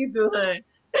can you do, hon?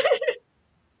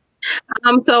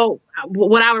 So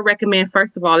what I would recommend,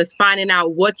 first of all, is finding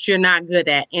out what you're not good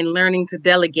at and learning to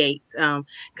delegate.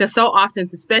 Because so often,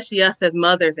 especially us as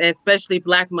mothers, and especially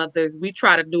Black mothers, we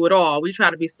try to do it all. We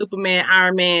try to be Superman,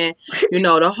 Iron Man,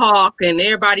 the Hawk, and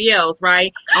everybody else,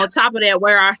 right? On top of that,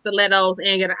 wear our stilettos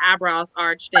and get our eyebrows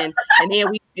arched, and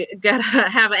then we gotta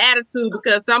have an attitude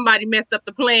because somebody messed up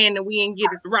the plan and we didn't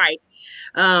get it right.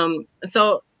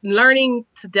 So learning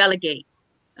to delegate.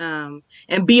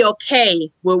 And be okay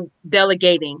with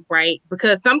delegating, right?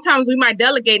 Because sometimes we might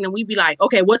delegate and we be like,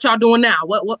 okay, what y'all doing now?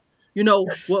 What you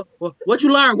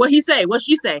learn? What he say? What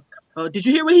she say? Did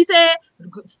you hear what he said?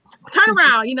 Turn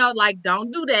around, like,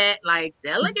 don't do that. Like,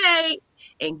 delegate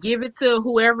and give it to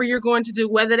whoever you're going to do,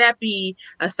 whether that be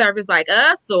a service like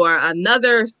us or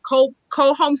another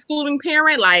co-homeschooling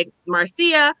parent like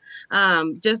Marcia.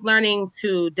 Just learning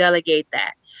to delegate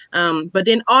that. But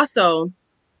then also,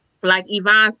 like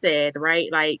Yvonne said, right?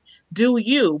 Like, do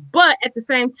you, but at the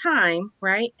same time,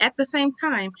 right? At the same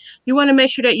time, you want to make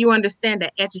sure that you understand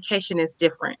that education is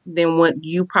different than what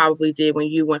you probably did when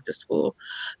you went to school.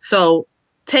 So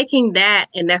taking that,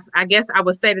 and I guess I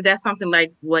would say that that's something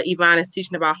like what Yvonne is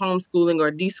teaching about homeschooling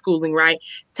or deschooling, right?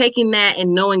 Taking that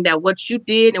and knowing that what you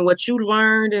did and what you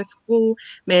learned in school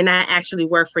may not actually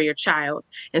work for your child.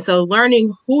 And so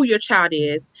learning who your child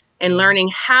is and learning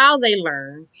how they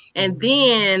learn, and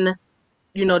then,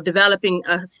 developing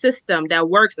a system that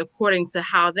works according to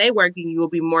how they work, and you will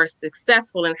be more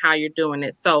successful in how you're doing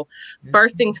it. So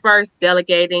first things first,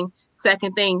 delegating.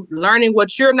 Second thing, learning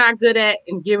what you're not good at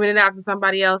and giving it out to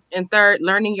somebody else. And third,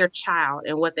 learning your child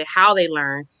and how they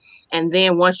learn. And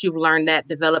then once you've learned that,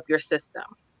 develop your system.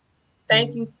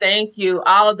 Thank you. Thank you.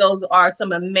 All of those are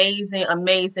some amazing,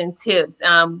 amazing tips.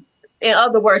 In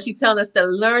other words, she's telling us to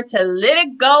learn to let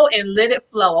it go and let it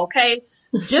flow, okay?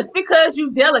 Just because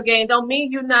you delegate don't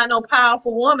mean you're not no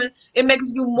powerful woman. It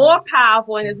makes you more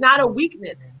powerful, and it's not a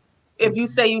weakness if you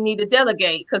say you need to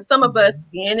delegate. Because some of us,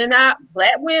 being in our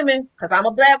Black women, because I'm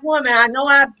a Black woman, I know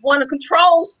I want to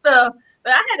control stuff,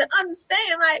 but I had to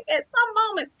understand, like, at some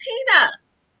moments,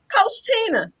 Coach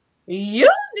Tina, you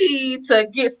need to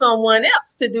get someone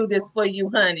else to do this for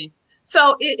you, honey.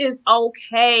 So it is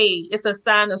okay. It's a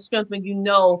sign of strength when you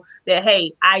know that,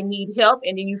 hey, I need help,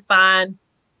 and then you find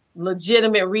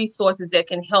legitimate resources that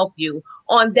can help you.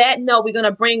 On that note, we're going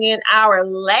to bring in our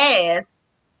last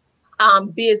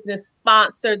business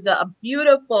sponsor, the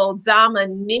beautiful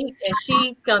Dominique, and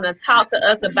she's going to talk to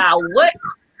us about what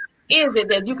is it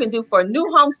that you can do for new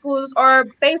homeschoolers, or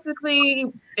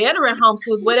basically veteran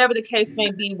homeschoolers, whatever the case may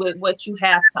be, with what you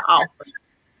have to offer.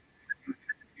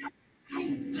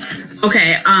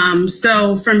 Okay,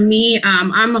 so for me,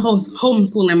 I'm a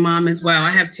homeschooling mom as well.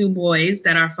 I have two boys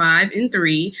that are 5 and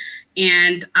 3,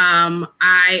 and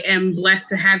I am blessed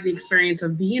to have the experience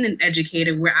of being an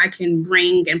educator where I can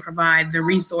bring and provide the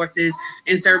resources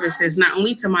and services not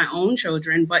only to my own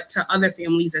children, but to other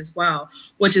families as well,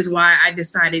 which is why I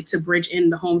decided to bridge in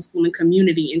the homeschooling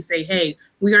community and say, hey,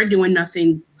 we are doing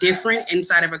nothing different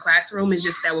inside of a classroom. It's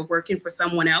just that we're working for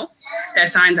someone else that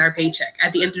signs our paycheck.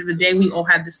 At the end of the day, we all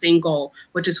have the same goal,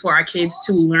 which is for our kids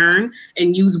to learn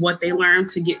and use what they learn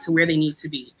to get to where they need to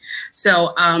be.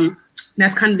 So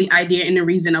that's kind of the idea and the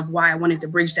reason of why I wanted to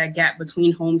bridge that gap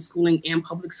between homeschooling and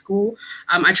public school.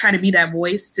 I try to be that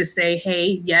voice to say,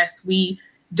 hey, yes, we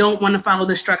don't want to follow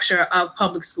the structure of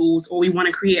public schools, or we want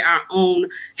to create our own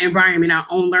environment, our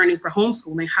own learning for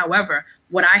homeschooling. However,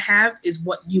 what I have is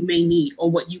what you may need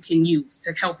or what you can use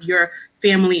to help your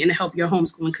family and to help your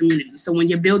homeschooling community. So when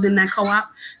you're building that co-op,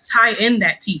 tie in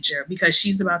that teacher, because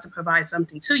she's about to provide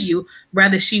something to you,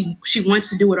 whether she wants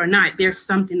to do it or not. There's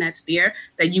something that's there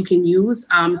that you can use.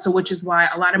 So which is why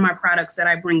a lot of my products that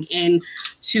I bring in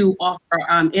to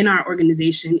offer in our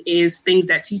organization is things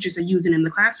that teachers are using in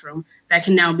the classroom that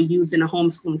can now be used in a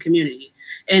homeschooling community.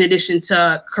 In addition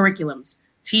to curriculums,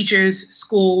 teachers,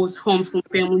 schools, homeschooling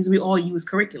families, we all use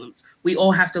curriculums. We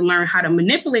all have to learn how to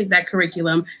manipulate that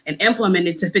curriculum and implement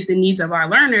it to fit the needs of our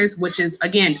learners, which is,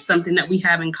 again, something that we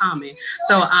have in common.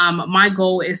 So my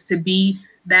goal is to be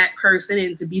that person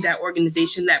and to be that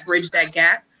organization that bridge that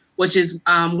gap, which is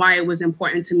why it was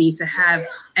important to me to have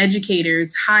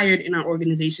educators hired in our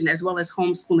organization as well as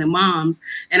homeschooling moms.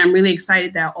 And I'm really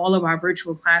excited that all of our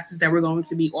virtual classes that we're going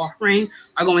to be offering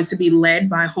are going to be led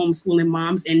by homeschooling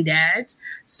moms and dads.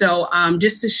 So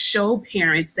just to show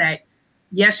parents that,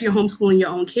 yes, you're homeschooling your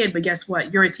own kid, but guess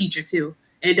what? You're a teacher too.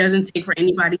 And it doesn't take for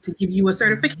anybody to give you a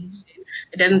certification.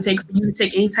 It doesn't take for you to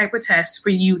take any type of test for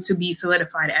you to be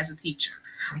solidified as a teacher.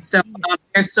 So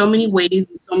there's so many ways,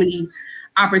 so many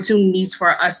opportunities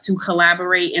for us to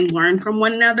collaborate and learn from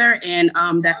one another. And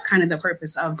that's kind of the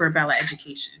purpose of Burbella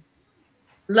Education.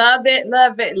 Love it,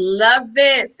 love it, love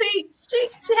it. See,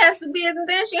 she has the business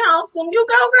and she homeschool. You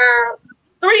go, girl.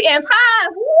 3 and 5.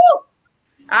 Woo!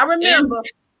 I remember.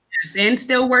 And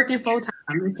still working full time.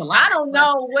 It's a lot. I don't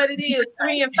know what it is,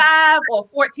 3 and 5 or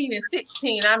 14 and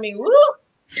 16. I mean, woo!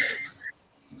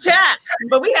 Chat.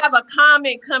 But we have a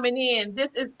comment coming in.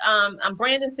 This is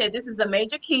Brandon said this is a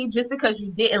major key. Just because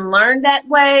you didn't learn that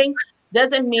way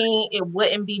doesn't mean it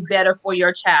wouldn't be better for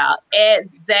your child.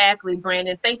 Exactly,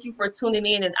 Brandon. Thank you for tuning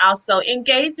in and also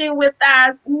engaging with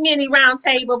our mini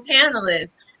roundtable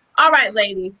panelists. All right,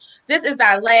 ladies, this is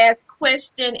our last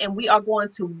question, and we are going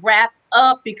to wrap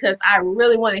up because I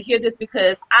really want to hear this,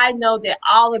 because I know that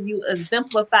all of you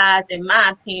exemplifies, in my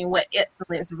opinion, what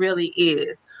excellence really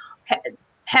is.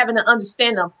 Having an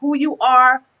understanding of who you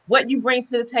are, what you bring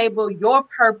to the table, your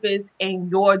purpose,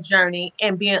 and your journey,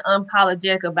 and being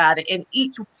unapologetic about it. And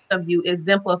each one of you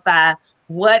exemplify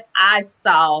what I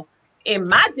saw in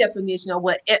my definition of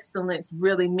what excellence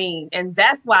really means. And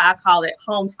that's why I call it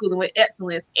homeschooling with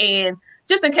excellence. And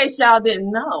just in case y'all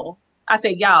didn't know, I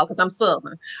say y'all because I'm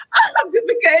Southern. Just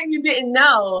in case you didn't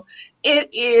know,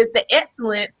 it is the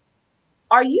excellence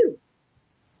are you.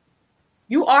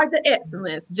 You are the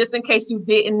excellence, just in case you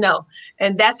didn't know.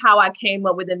 And that's how I came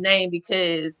up with the name,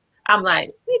 because I'm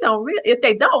like, we don't really, if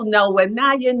they don't know, well,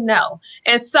 now you know.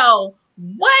 And so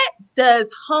what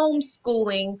does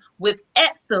homeschooling with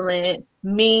excellence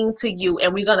mean to you?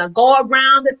 And we're going to go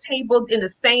around the table in the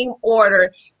same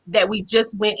order that we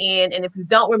just went in. And if you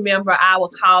don't remember, I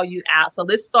will call you out. So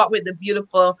let's start with the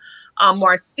beautiful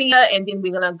Marcia, and then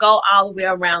we're going to go all the way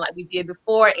around like we did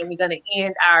before, and we're going to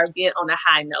end our event on a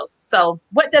high note. So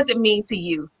what does it mean to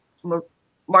you,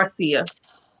 Marcia?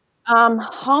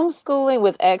 Homeschooling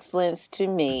with excellence to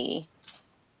me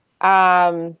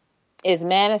is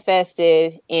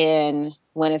manifested in,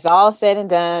 when it's all said and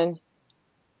done,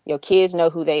 your kids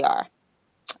know who they are.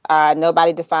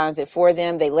 Nobody defines it for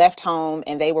them. They left home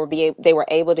and they were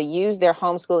able to use their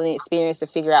homeschooling experience to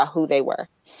figure out who they were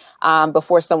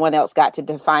before someone else got to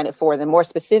define it for them. More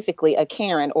specifically, a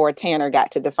Karen or a Tanner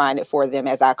got to define it for them,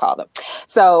 as I call them.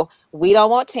 So we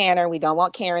don't want Tanner. We don't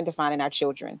want Karen defining our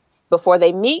children. Before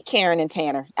they meet Karen and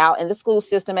Tanner out in the school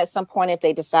system at some point, if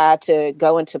they decide to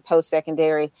go into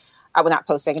post-secondary, not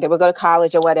post-secondary, we'll go to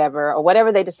college or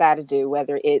whatever they decide to do,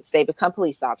 whether it's they become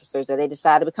police officers or they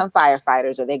decide to become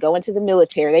firefighters or they go into the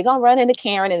military, they're going to run into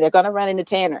Karen and they're going to run into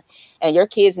Tanner. And your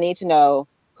kids need to know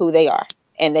who they are.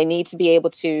 And they need to be able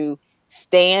to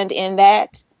stand in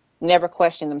that, never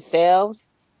question themselves.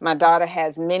 My daughter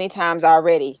has many times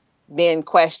already been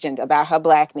questioned about her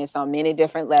Blackness on many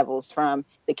different levels, from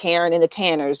the Karen and the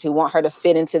Tanners who want her to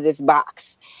fit into this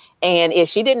box. And if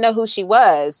she didn't know who she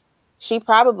was, she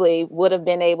probably would have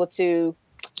been able to,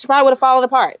 she probably would have fallen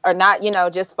apart, or not,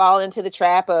 just fall into the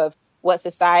trap of what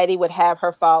society would have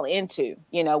her fall into,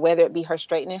 whether it be her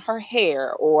straightening her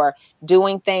hair or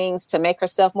doing things to make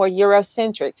herself more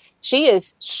Eurocentric. She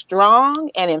is strong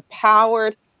and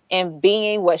empowered and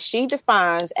being what she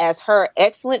defines as her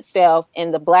excellent self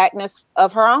in the Blackness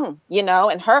of her own,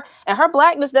 and her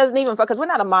Blackness doesn't even, because we're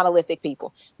not a monolithic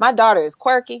people. My daughter is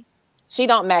quirky. She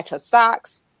don't match her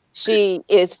socks. She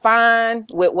is fine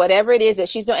with whatever it is that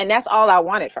she's doing. And that's all I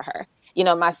wanted for her.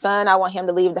 My son, I want him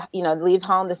to leave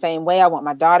home the same way. I want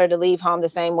my daughter to leave home the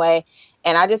same way.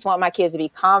 And I just want my kids to be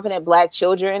confident Black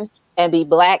children and be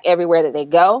Black everywhere that they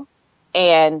go.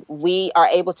 And we are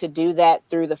able to do that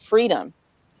through the freedom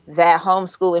that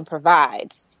homeschooling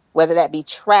provides, whether that be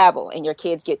travel and your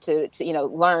kids get to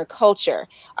learn culture,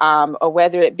 or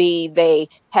whether it be they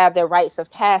have their rites of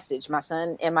passage. My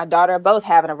son and my daughter are both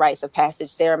having a rites of passage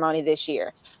ceremony this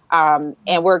year.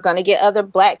 And we're going to get other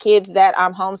Black kids that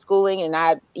I'm homeschooling, and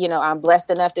I'm blessed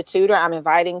enough to tutor. I'm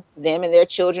inviting them and their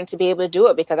children to be able to do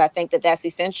it, because I think that that's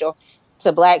essential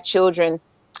to Black children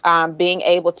being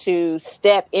able to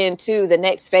step into the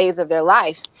next phase of their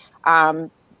life.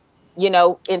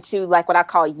 Into like what I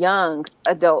call young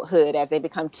adulthood as they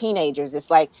become teenagers.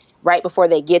 It's like right before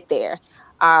they get there.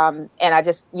 And I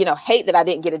just, hate that I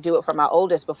didn't get to do it for my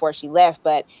oldest before she left,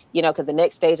 but, because the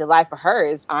next stage of life for her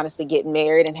is honestly getting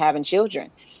married and having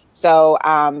children. So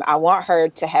I want her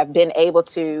to have been able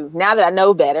to, now that I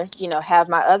know better, have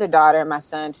my other daughter and my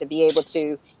son to be able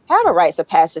to have a rites of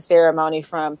passage ceremony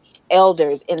from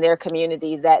elders in their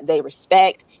community that they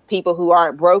respect, people who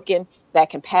aren't broken, that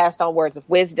can pass on words of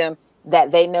wisdom,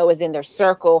 that they know is in their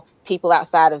circle, people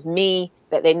outside of me,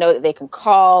 that they know that they can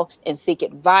call and seek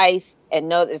advice and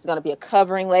know that there's going to be a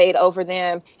covering laid over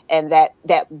them, and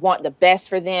that want the best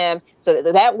for them. So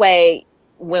that way,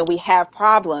 when we have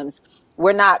problems,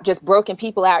 we're not just broken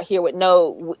people out here with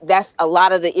that's a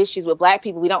lot of the issues with Black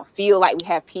people. We don't feel like we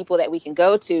have people that we can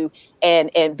go to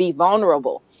and be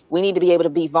vulnerable. We need to be able to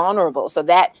be vulnerable. So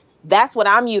that's what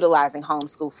I'm utilizing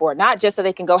homeschool for, not just so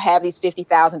they can go have these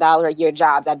 $50,000 a year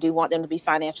jobs. I do want them to be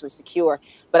financially secure,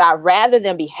 but I'd rather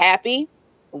them be happy,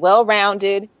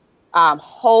 well-rounded,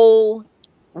 whole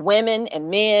women and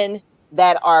men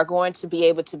that are going to be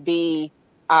able to be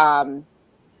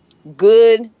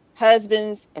good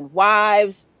husbands and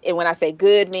wives. And when I say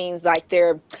good, means like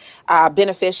they're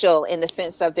beneficial in the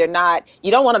sense of you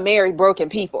don't want to marry broken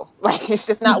people. Like, it's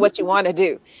just not what you want to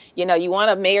do. You want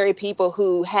to marry people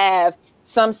who have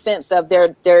some sense of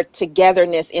their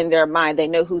togetherness in their mind. They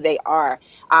know who they are.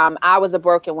 I was a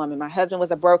broken woman. My husband was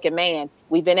a broken man.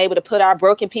 We've been able to put our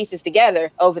broken pieces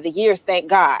together over the years, thank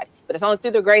God. But it's only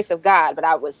through the grace of God.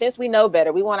 But since we know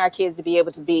better, we want our kids to be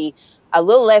able to be a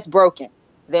little less broken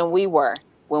than we were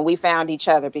when we found each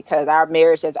other, because our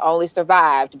marriage has only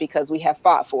survived because we have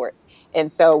fought for it.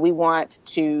 And so we want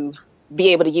to be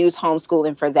able to use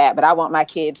homeschooling for that. But I want my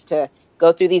kids to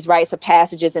go through these rites of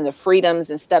passages and the freedoms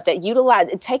and stuff that utilize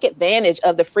and take advantage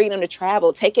of the freedom to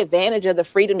travel, take advantage of the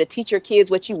freedom to teach your kids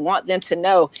what you want them to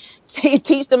know,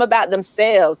 teach them about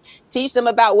themselves, teach them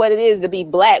about what it is to be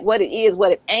Black, what it is,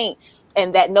 what it ain't,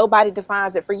 and that nobody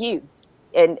defines it for you.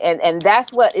 And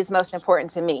that's what is most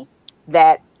important to me,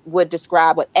 that would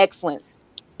describe what excellence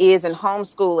is in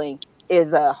homeschooling,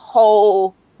 is a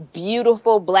whole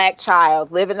beautiful Black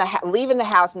child leaving the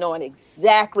house knowing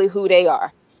exactly who they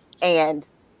are. And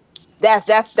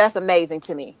that's amazing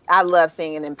to me. I love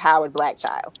seeing an empowered Black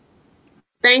child.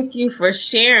 Thank you for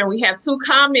sharing. We have 2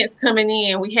 comments coming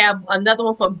in. We have another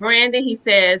one from Brandon. He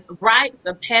says, rites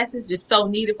of passage is so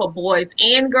needed for boys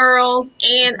and girls.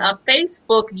 And a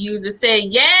Facebook user said,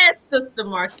 yes, Sister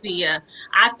Marcia,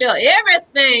 I felt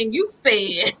everything you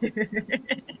said.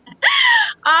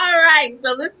 All right,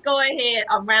 so let's go ahead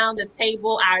around the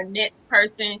table. Our next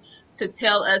person to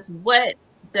tell us what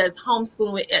does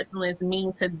homeschooling with excellence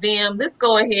mean to them. Let's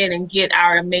go ahead and get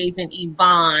our amazing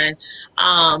Yvonne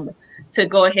to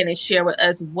go ahead and share with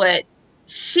us what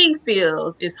she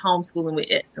feels is homeschooling with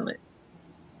excellence.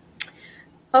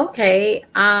 Okay.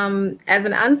 As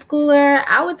an unschooler,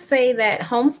 I would say that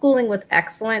homeschooling with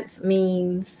excellence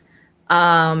means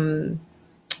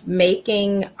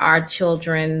making our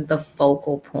children the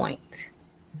focal point,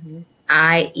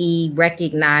 i.e.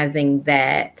 recognizing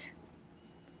that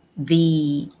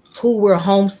who we're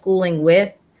homeschooling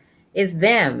with is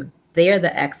them. They're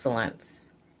the excellence.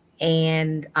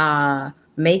 And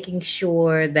making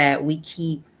sure that we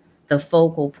keep the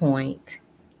focal point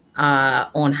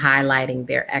on highlighting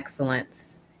their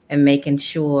excellence and making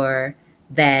sure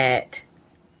that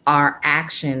our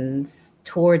actions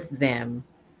towards them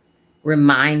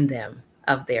remind them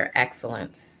of their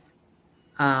excellence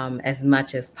as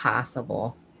much as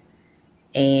possible.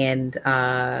 And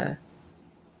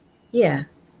yeah,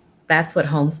 that's what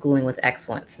homeschooling with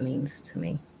excellence means to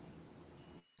me.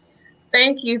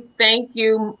 Thank you,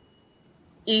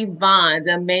 Yvonne,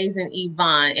 the amazing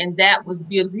Yvonne. And that was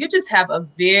beautiful. You just have a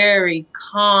very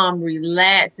calm,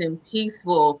 relaxed, and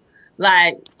peaceful,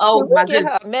 like, oh my Get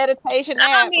goodness. her a meditation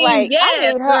app. I mean, Like, yes, I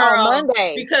need her girl, on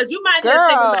Monday. because you might just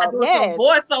think about Girl, doing some yes.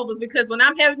 voiceovers, because when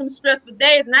I'm having them stressful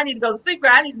days and I need to go to sleep, girl,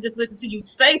 I need to just listen to you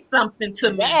say something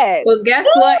to me. Yes. Well, guess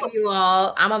what, you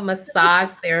all? I'm a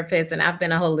massage therapist and I've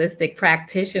been a holistic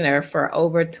practitioner for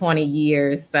over 20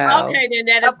 years. So Okay, then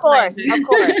that Of course, explains it. of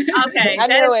course. Okay, I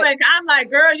that knew it. explains. I'm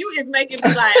like, girl, you is making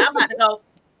me like, I'm about to go.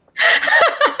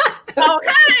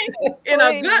 Okay, in a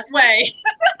Please. good way.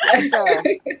 Yes, sir.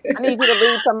 I need you to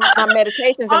lead some of my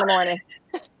meditations in the morning.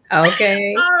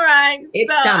 okay. All right.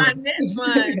 It's So our coming. next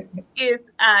one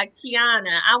is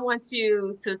Kiana. I want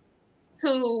you to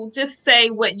just say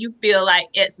what you feel like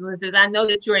excellence is. I know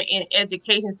that you're in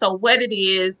education, so what it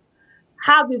is,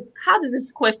 how does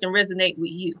this question resonate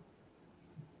with you?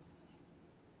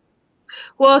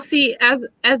 Well, see, as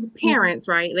parents,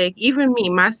 right? Like even me,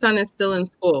 my son is still in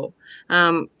school.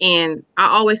 And I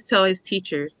always tell his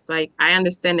teachers, like, I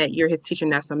understand that you're his teacher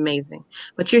and that's amazing,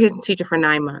 but you're his teacher for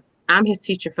 9 months. I'm his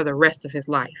teacher for the rest of his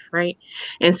life, right?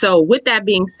 And so with that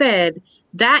being said,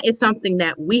 that is something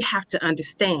that we have to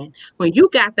understand. When you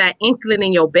got that inkling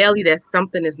in your belly that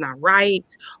something is not right,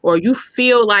 or you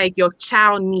feel like your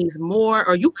child needs more,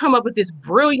 or you come up with this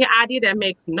brilliant idea that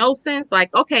makes no sense,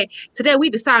 like, okay, today we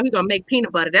decide we're going to make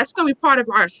peanut butter. That's going to be part of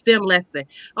our STEM lesson.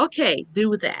 Okay,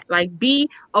 do that. Like, be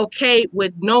okay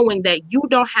with knowing that you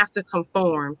don't have to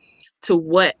conform to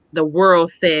what the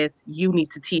world says you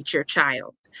need to teach your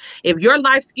child. If your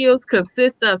life skills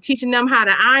consist of teaching them how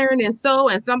to iron and sew,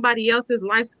 and somebody else's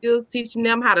life skills teaching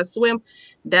them how to swim,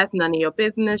 that's none of your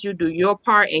business. You do your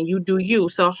part and you do you.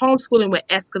 So homeschooling with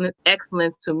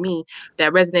excellence to me,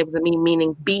 that resonates with me,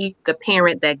 meaning be the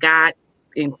parent that God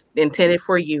intended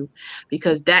for you,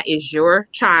 because that is your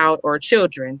child or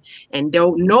children, and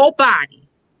nobody,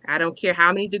 I don't care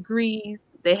how many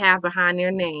degrees they have behind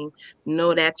their name,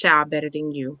 know that child better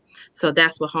than you. So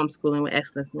that's what homeschooling with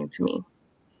excellence meant to me.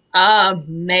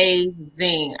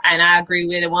 Amazing. And I agree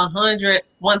with it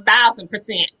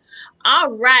 1000%.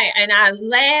 All right. And our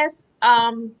last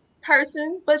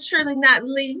person, but surely not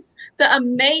least, the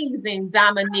amazing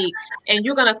Dominique. And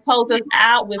you're going to close us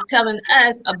out with telling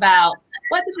us about,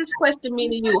 what does this question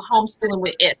mean to you, homeschooling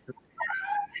with excellence?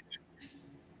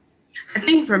 I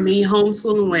think for me,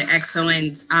 homeschooling with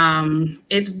excellence,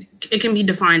 it can be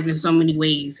defined in so many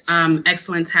ways.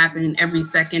 Excellence happens every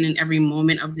second and every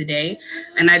moment of the day.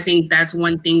 And I think that's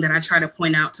one thing that I try to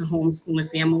point out to homeschooling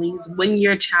families. When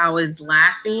your child is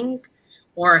laughing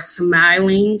or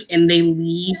smiling and they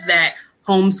leave that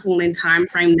homeschooling time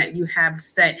frame that you have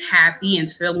set happy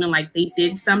and feeling like they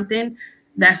did something,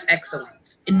 that's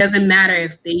excellence. It doesn't matter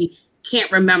if they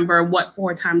can't remember what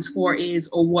 4 times 4 is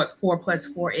or what 4 plus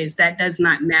 4 is. That does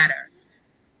not matter.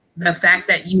 The fact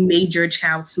that you made your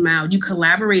child smile, you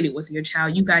collaborated with your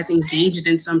child, you guys engaged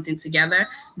in something together,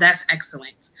 that's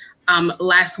excellence.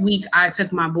 Last week, I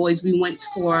took my boys, we went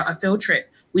for a field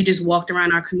trip. We just walked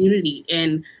around our community,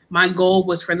 and my goal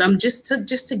was for them just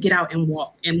to get out and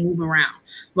walk and move around.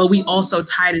 But we also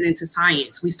tied it into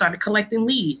science. We started collecting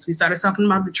leaves. We started talking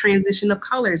about the transition of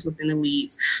colors within the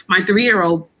leaves. My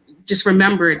 3-year-old just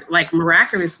remembered, like,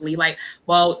 miraculously, like,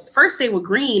 well, first they were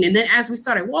green, and then as we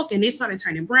started walking, they started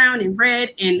turning brown and red.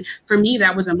 And for me,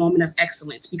 that was a moment of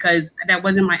excellence, because that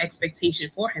wasn't my expectation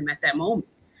for him at that moment,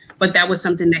 but that was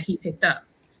something that he picked up.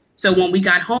 So when we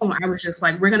got home, I was just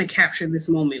like, we're going to capture this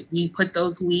moment. We put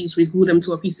those leaves, we glued them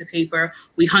to a piece of paper,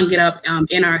 we hung it up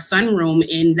in our sunroom,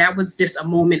 and that was just a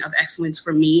moment of excellence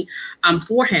for me,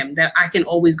 for him, that I can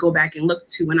always go back and look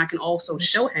to, and I can also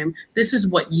show him, this is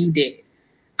what you did.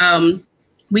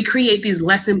 We create these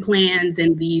lesson plans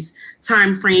and these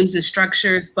time frames and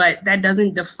structures, but that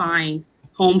doesn't define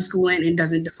homeschooling and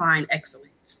doesn't define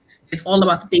excellence. It's all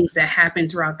about the things that happen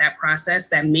throughout that process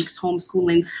that makes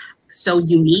homeschooling so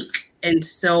unique and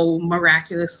so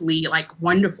miraculously, like,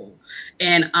 wonderful.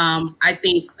 And I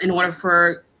think in order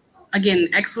for, again,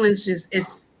 excellence just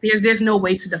is, there's no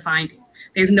way to define it.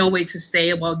 There's no way to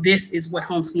say, well, this is what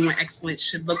homeschooling excellence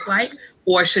should look like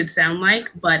or should sound like,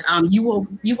 but you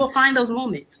will find those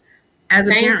moments. as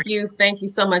a parent. Thank you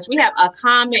so much. We have a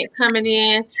comment coming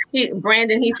in.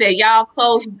 Brandon, he said, y'all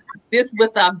close this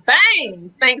with a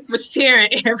bang. Thanks for sharing,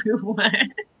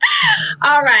 everyone.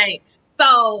 All right.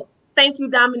 So thank you,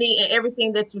 Dominique, and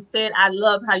everything that you said. I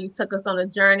love how you took us on a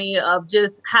journey of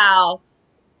just how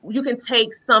you can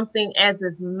take something as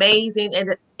amazing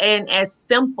and as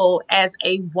simple as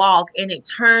a walk, and it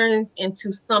turns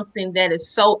into something that is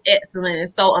so excellent and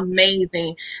so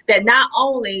amazing that not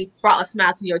only brought a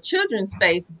smile to your children's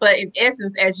face, but in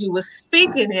essence, as you were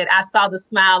speaking it, I saw the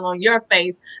smile on your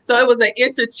face. So it was an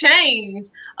interchange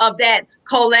of that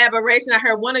collaboration. I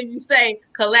heard one of you say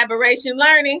collaboration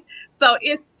learning. So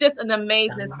it's just an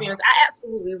amazing experience. I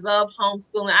absolutely love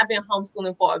homeschooling. I've been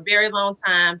homeschooling for a very long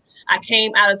time. I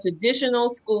came out of traditional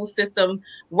school system,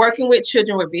 working with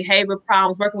children with behavior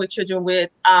problems, working with children with,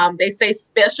 they say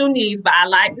special needs, but I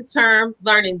like the term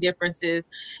learning differences,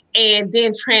 and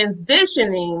then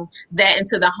transitioning that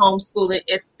into the homeschooling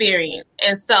experience.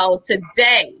 And so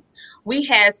today we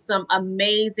had some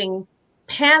amazing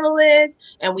panelists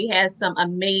and we had some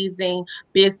amazing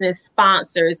business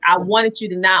sponsors. I wanted you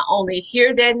to not only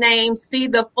hear their names, see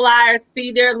the flyers,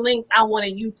 see their links, I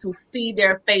wanted you to see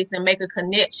their face and make a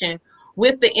connection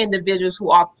with the individuals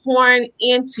who are pouring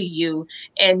into you,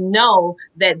 and know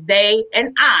that they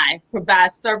and I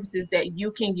provide services that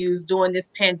you can use during this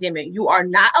pandemic. You are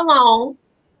not alone.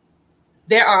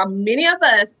 There are many of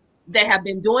us that have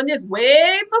been doing this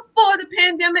way before the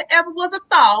pandemic ever was a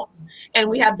thought, and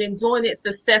we have been doing it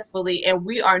successfully, and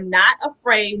we are not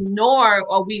afraid, nor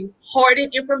are we hoarding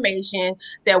information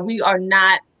that we are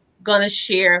not going to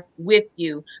share with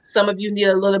you. Some of you need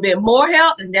a little bit more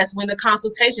help, and that's when the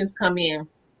consultations come in.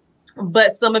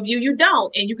 But some of you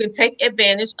don't, and you can take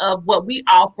advantage of what we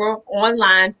offer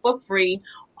online for free,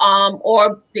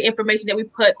 or the information that we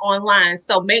put online.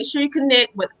 So make sure you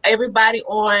connect with everybody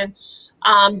on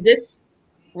this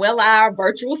our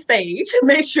virtual stage.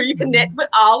 Make sure you connect with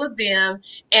all of them,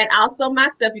 and also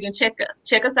myself. You can check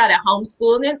us out at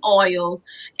Homeschooling and Oils,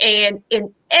 and in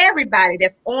everybody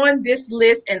that's on this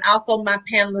list, and also my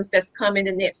panelists that's coming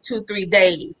the next 2-3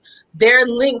 days. Their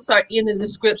links are in the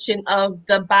description of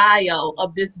the bio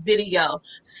of this video.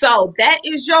 So that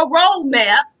is your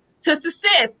roadmap to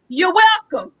success. You're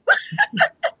welcome.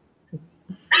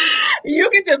 You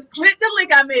can just click the link.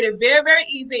 I made it very, very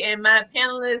easy, and my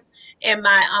panelists and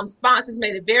my sponsors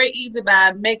made it very easy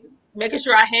by making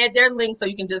sure I had their link, so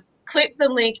you can just click the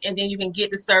link and then you can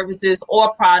get the services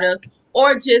or products,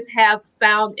 or just have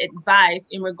sound advice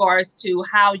in regards to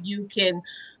how you can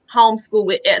homeschool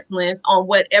with excellence on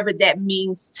whatever that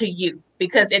means to you.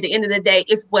 Because at the end of the day,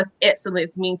 it's what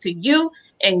excellence means to you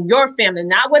and your family,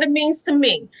 not what it means to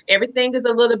me. Everything is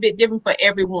a little bit different for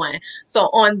everyone. So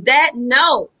on that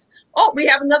note, we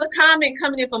have another comment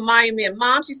coming in from Monument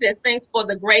Mom. She says, thanks for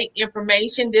the great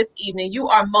information this evening. You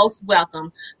are most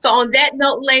welcome. So on that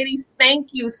note, ladies, thank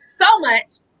you so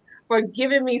much for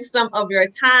giving me some of your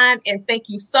time. And thank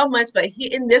you so much for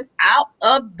hitting this out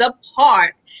of the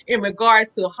park in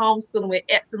regards to Homeschooling with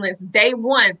Excellence Day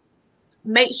 1.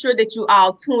 Make sure that you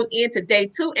all tune in to Day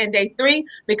 2 and Day 3,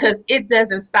 because it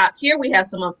doesn't stop here. We have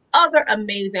some other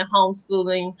amazing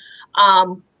homeschooling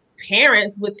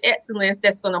parents with excellence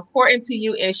that's going to pour into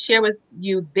you and share with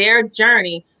you their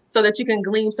journey, so that you can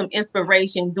glean some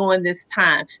inspiration during this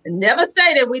time. And never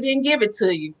say that we didn't give it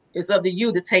to you. It's up to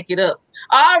you to take it up.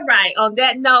 All right. On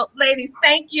that note, ladies,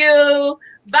 thank you.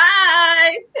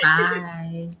 Bye.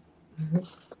 Bye.